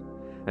 months.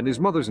 And his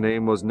mother's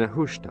name was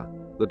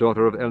Nehushta, the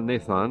daughter of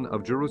Elnathan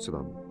of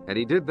Jerusalem. And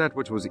he did that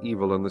which was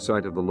evil in the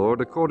sight of the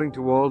Lord, according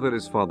to all that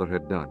his father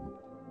had done.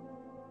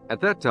 At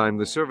that time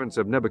the servants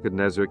of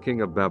Nebuchadnezzar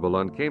king of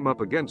Babylon came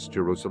up against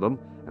Jerusalem,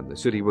 and the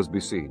city was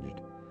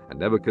besieged. And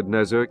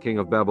Nebuchadnezzar king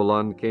of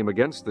Babylon came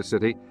against the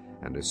city,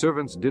 and his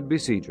servants did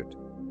besiege it.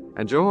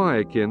 And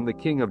Jehoiakim the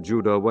king of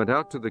Judah went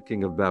out to the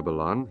king of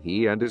Babylon,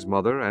 he and his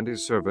mother, and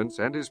his servants,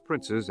 and his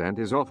princes, and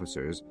his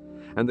officers.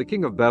 And the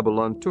king of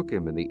Babylon took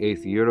him in the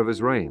 8th year of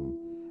his reign.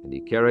 And he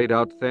carried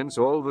out thence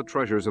all the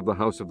treasures of the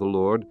house of the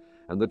Lord,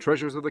 and the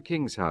treasures of the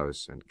king's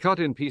house, and cut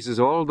in pieces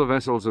all the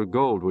vessels of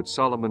gold which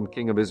Solomon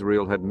king of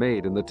Israel had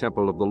made in the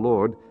temple of the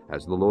Lord,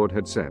 as the Lord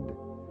had said.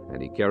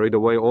 And he carried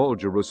away all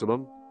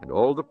Jerusalem, and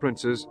all the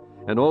princes,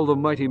 and all the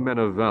mighty men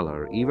of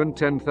valor, even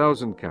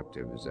 10,000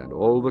 captives, and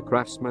all the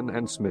craftsmen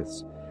and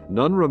smiths.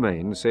 None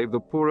remained save the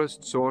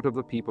poorest sort of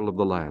the people of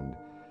the land.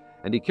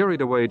 And he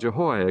carried away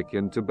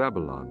Jehoiakim to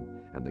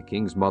Babylon, and the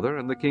king's mother,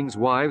 and the king's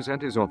wives,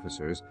 and his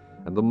officers,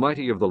 and the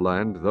mighty of the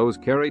land, those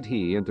carried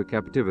he into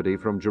captivity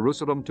from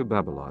Jerusalem to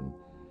Babylon.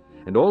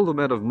 And all the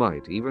men of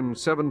might, even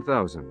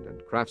 7,000,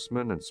 and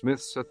craftsmen and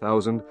smiths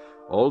 1,000,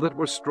 all that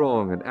were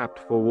strong and apt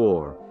for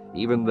war,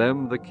 even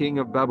them the king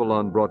of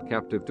Babylon brought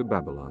captive to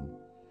Babylon.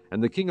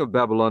 And the king of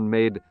Babylon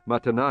made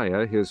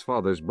Mattaniah his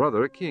father's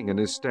brother king in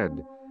his stead,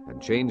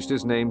 and changed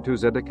his name to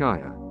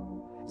Zedekiah.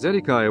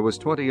 Zedekiah was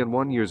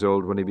 21 years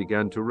old when he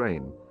began to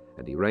reign,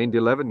 and he reigned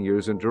 11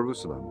 years in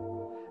Jerusalem.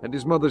 And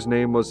his mother's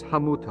name was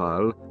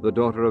Hamutal, the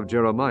daughter of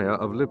Jeremiah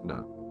of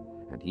Libnah.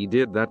 And he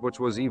did that which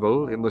was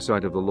evil in the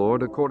sight of the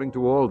Lord, according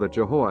to all that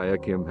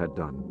Jehoiakim had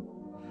done.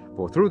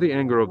 For through the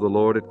anger of the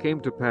Lord it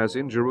came to pass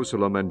in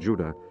Jerusalem and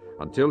Judah,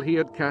 until he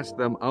had cast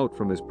them out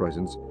from his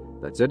presence,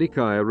 that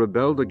Zedekiah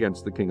rebelled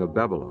against the king of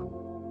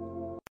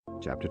Babylon.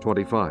 Chapter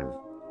 25.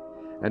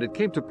 And it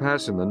came to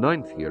pass in the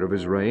 9th year of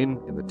his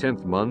reign, in the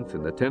 10th month,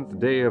 in the 10th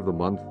day of the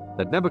month,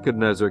 that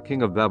Nebuchadnezzar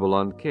king of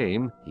Babylon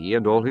came, he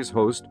and all his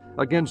host,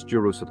 against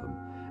Jerusalem,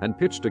 and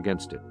pitched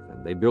against it,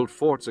 and they built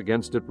forts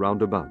against it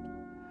round about.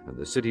 and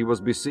the city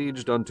was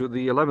besieged unto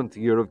the 11th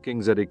year of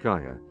King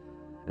Zedekiah.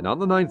 And on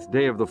the 9th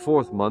day of the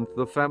 4th month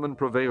the famine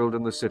prevailed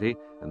in the city,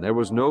 and there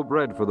was no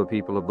bread for the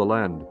people of the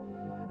land.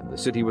 And the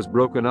city was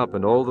broken up,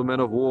 and all the men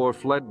of war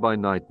fled by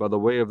night by the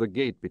way of the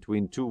gate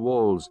between two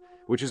walls,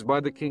 which is by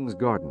the king's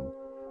garden.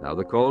 Now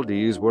the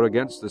Chaldees were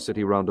against the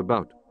city round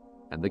about.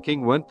 And the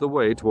king went the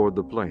way toward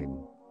the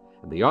plain.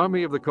 And the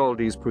army of the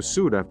Chaldees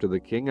pursued after the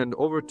king, and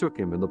overtook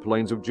him in the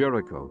plains of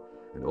Jericho,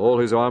 and all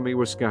his army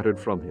were scattered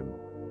from him.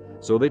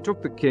 So they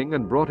took the king,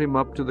 and brought him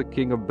up to the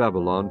king of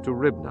Babylon to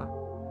Riblah,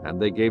 and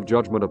they gave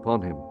judgment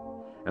upon him.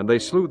 And they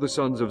slew the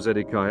sons of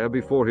Zedekiah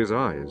before his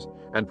eyes,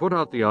 and put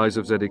out the eyes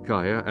of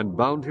Zedekiah, and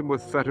bound him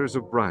with fetters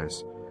of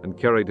brass, and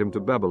carried him to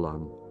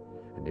Babylon.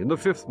 And in the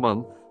 5th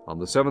month, on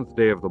the 7th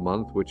day of the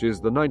month, which is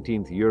the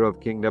 19th year of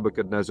King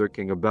Nebuchadnezzar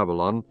king of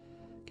Babylon,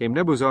 came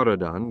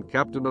Nebuzaradan,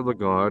 captain of the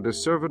guard, a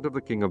servant of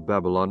the king of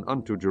Babylon,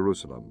 unto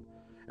Jerusalem.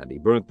 And he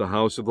burnt the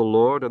house of the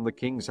Lord, and the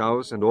king's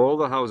house, and all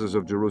the houses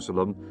of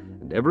Jerusalem,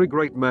 and every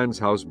great man's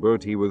house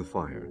burnt he with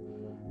fire.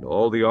 And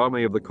all the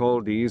army of the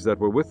Chaldees that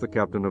were with the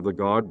captain of the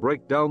guard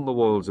brake down the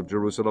walls of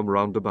Jerusalem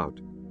round about.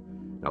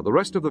 Now the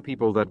rest of the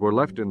people that were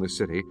left in the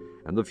city,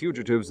 and the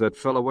fugitives that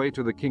fell away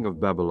to the king of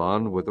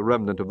Babylon with the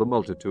remnant of the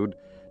multitude,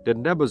 did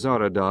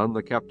Nebuzaradan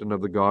the captain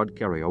of the guard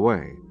carry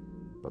away.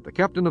 But the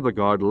captain of the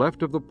guard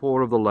left of the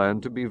poor of the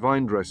land to be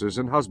vine-dressers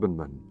and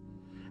husbandmen.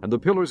 And the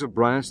pillars of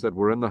brass that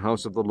were in the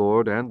house of the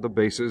Lord, and the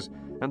bases,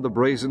 and the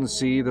brazen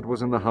sea that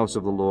was in the house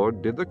of the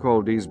Lord, did the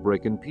Chaldees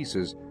break in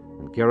pieces,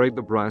 and carried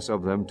the brass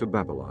of them to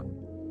Babylon.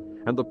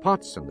 And the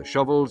pots, and the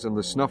shovels, and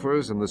the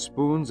snuffers, and the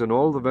spoons, and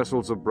all the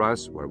vessels of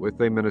brass wherewith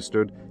they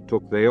ministered,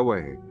 took they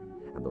away.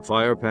 And the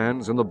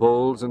firepans, and the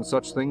bowls, and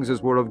such things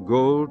as were of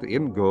gold,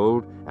 in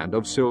gold, and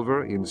of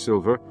silver, in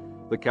silver,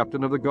 the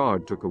captain of the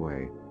guard took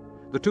away.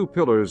 The 2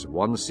 pillars,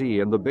 1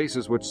 sea, and the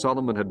bases which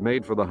Solomon had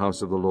made for the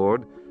house of the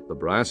Lord, the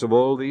brass of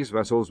all these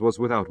vessels was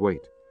without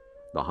weight.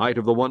 The height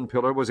of the 1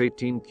 pillar was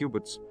 18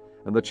 cubits,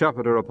 and the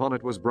chapiter upon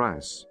it was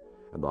brass,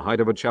 and the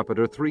height of a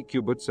chapiter 3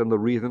 cubits, and the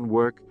wreathen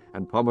work,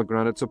 and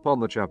pomegranates upon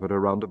the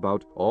chapiter round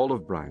about, all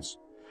of brass.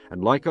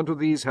 And like unto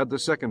these had the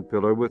 2nd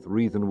pillar with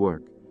wreathen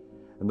work.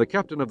 And the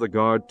captain of the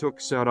guard took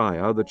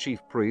Seraiah the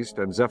chief priest,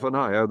 and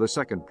Zephaniah the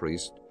 2nd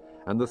priest,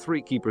 and the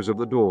 3 keepers of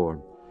the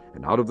door.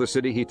 And out of the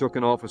city he took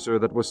an officer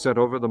that was set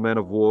over the men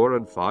of war,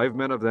 and 5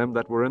 men of them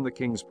that were in the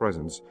king's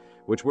presence,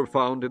 which were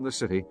found in the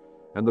city,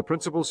 and the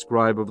principal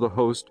scribe of the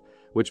host,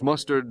 which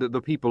mustered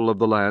the people of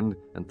the land,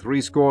 and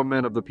 60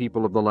 men of the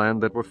people of the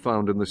land that were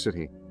found in the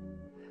city.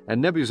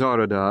 And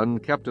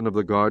Nebuzaradan, captain of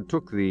the guard,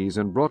 took these,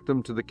 and brought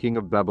them to the king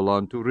of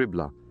Babylon to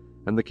Riblah.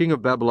 And the king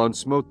of Babylon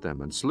smote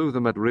them, and slew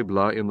them at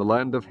Riblah in the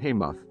land of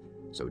Hamath.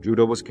 So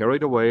Judah was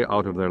carried away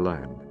out of their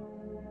land.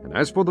 And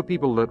as for the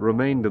people that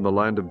remained in the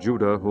land of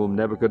Judah, whom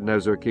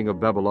Nebuchadnezzar king of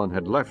Babylon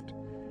had left,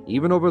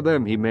 even over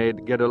them he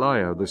made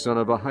Gedaliah the son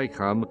of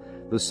Ahikam,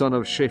 the son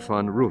of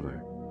Shaphan,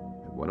 ruler.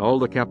 And when all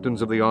the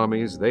captains of the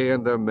armies, they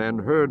and their men,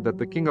 heard that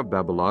the king of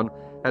Babylon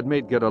had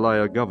made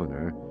Gedaliah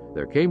governor,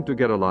 there came to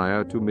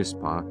Gedaliah to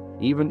Mizpah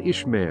even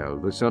Ishmael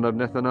the son of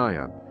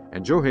Nethaniah,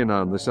 and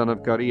Johanan the son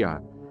of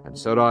Kareah, and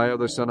Seraiah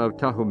the son of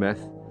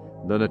Tahumeth,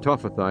 the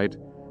Netophathite,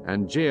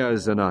 and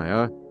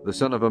Jaazaniah the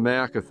son of a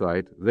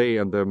Maacathite, they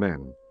and their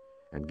men.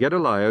 And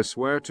Gedaliah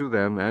sware to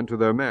them and to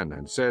their men,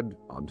 and said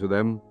unto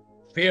them,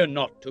 Fear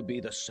not to be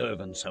the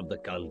servants of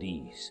the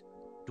Chaldees.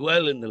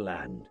 Dwell in the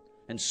land,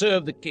 and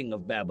serve the king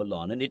of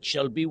Babylon, and it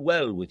shall be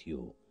well with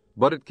you.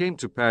 But it came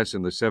to pass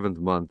in the 7th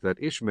month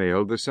that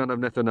Ishmael the son of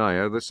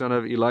Nethaniah, the son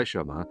of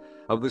Elishama,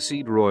 of the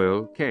seed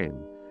royal, came,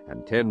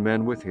 and 10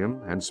 men with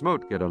him, and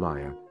smote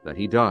Gedaliah, that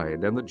he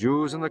died, and the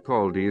Jews and the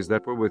Chaldees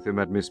that were with him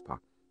at Mizpah.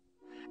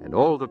 And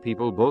all the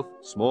people, both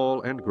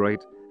small and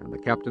great, and the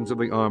captains of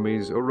the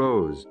armies,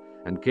 arose,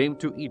 and came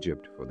to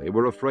Egypt, for they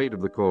were afraid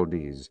of the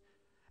Chaldees.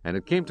 And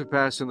it came to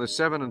pass in the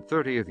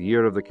 37th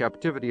year of the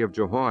captivity of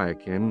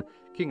Jehoiakim,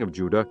 king of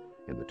Judah,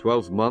 in the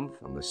 12th month,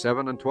 on the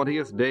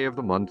 27th day of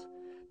the month,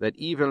 that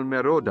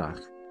Evil-Merodach,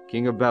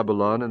 king of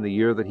Babylon, in the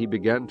year that he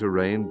began to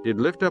reign,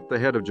 did lift up the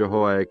head of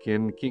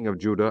Jehoiakim, king of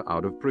Judah,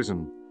 out of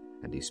prison.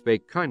 And he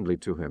spake kindly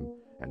to him,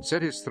 and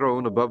set his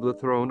throne above the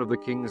throne of the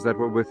kings that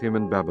were with him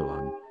in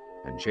Babylon,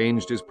 and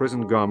changed his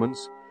prison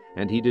garments,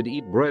 and he did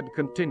eat bread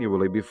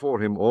continually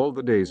before him all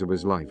the days of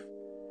his life.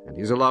 And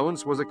his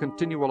allowance was a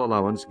continual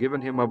allowance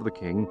given him of the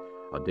king,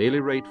 a daily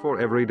rate for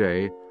every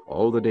day,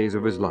 all the days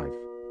of his life.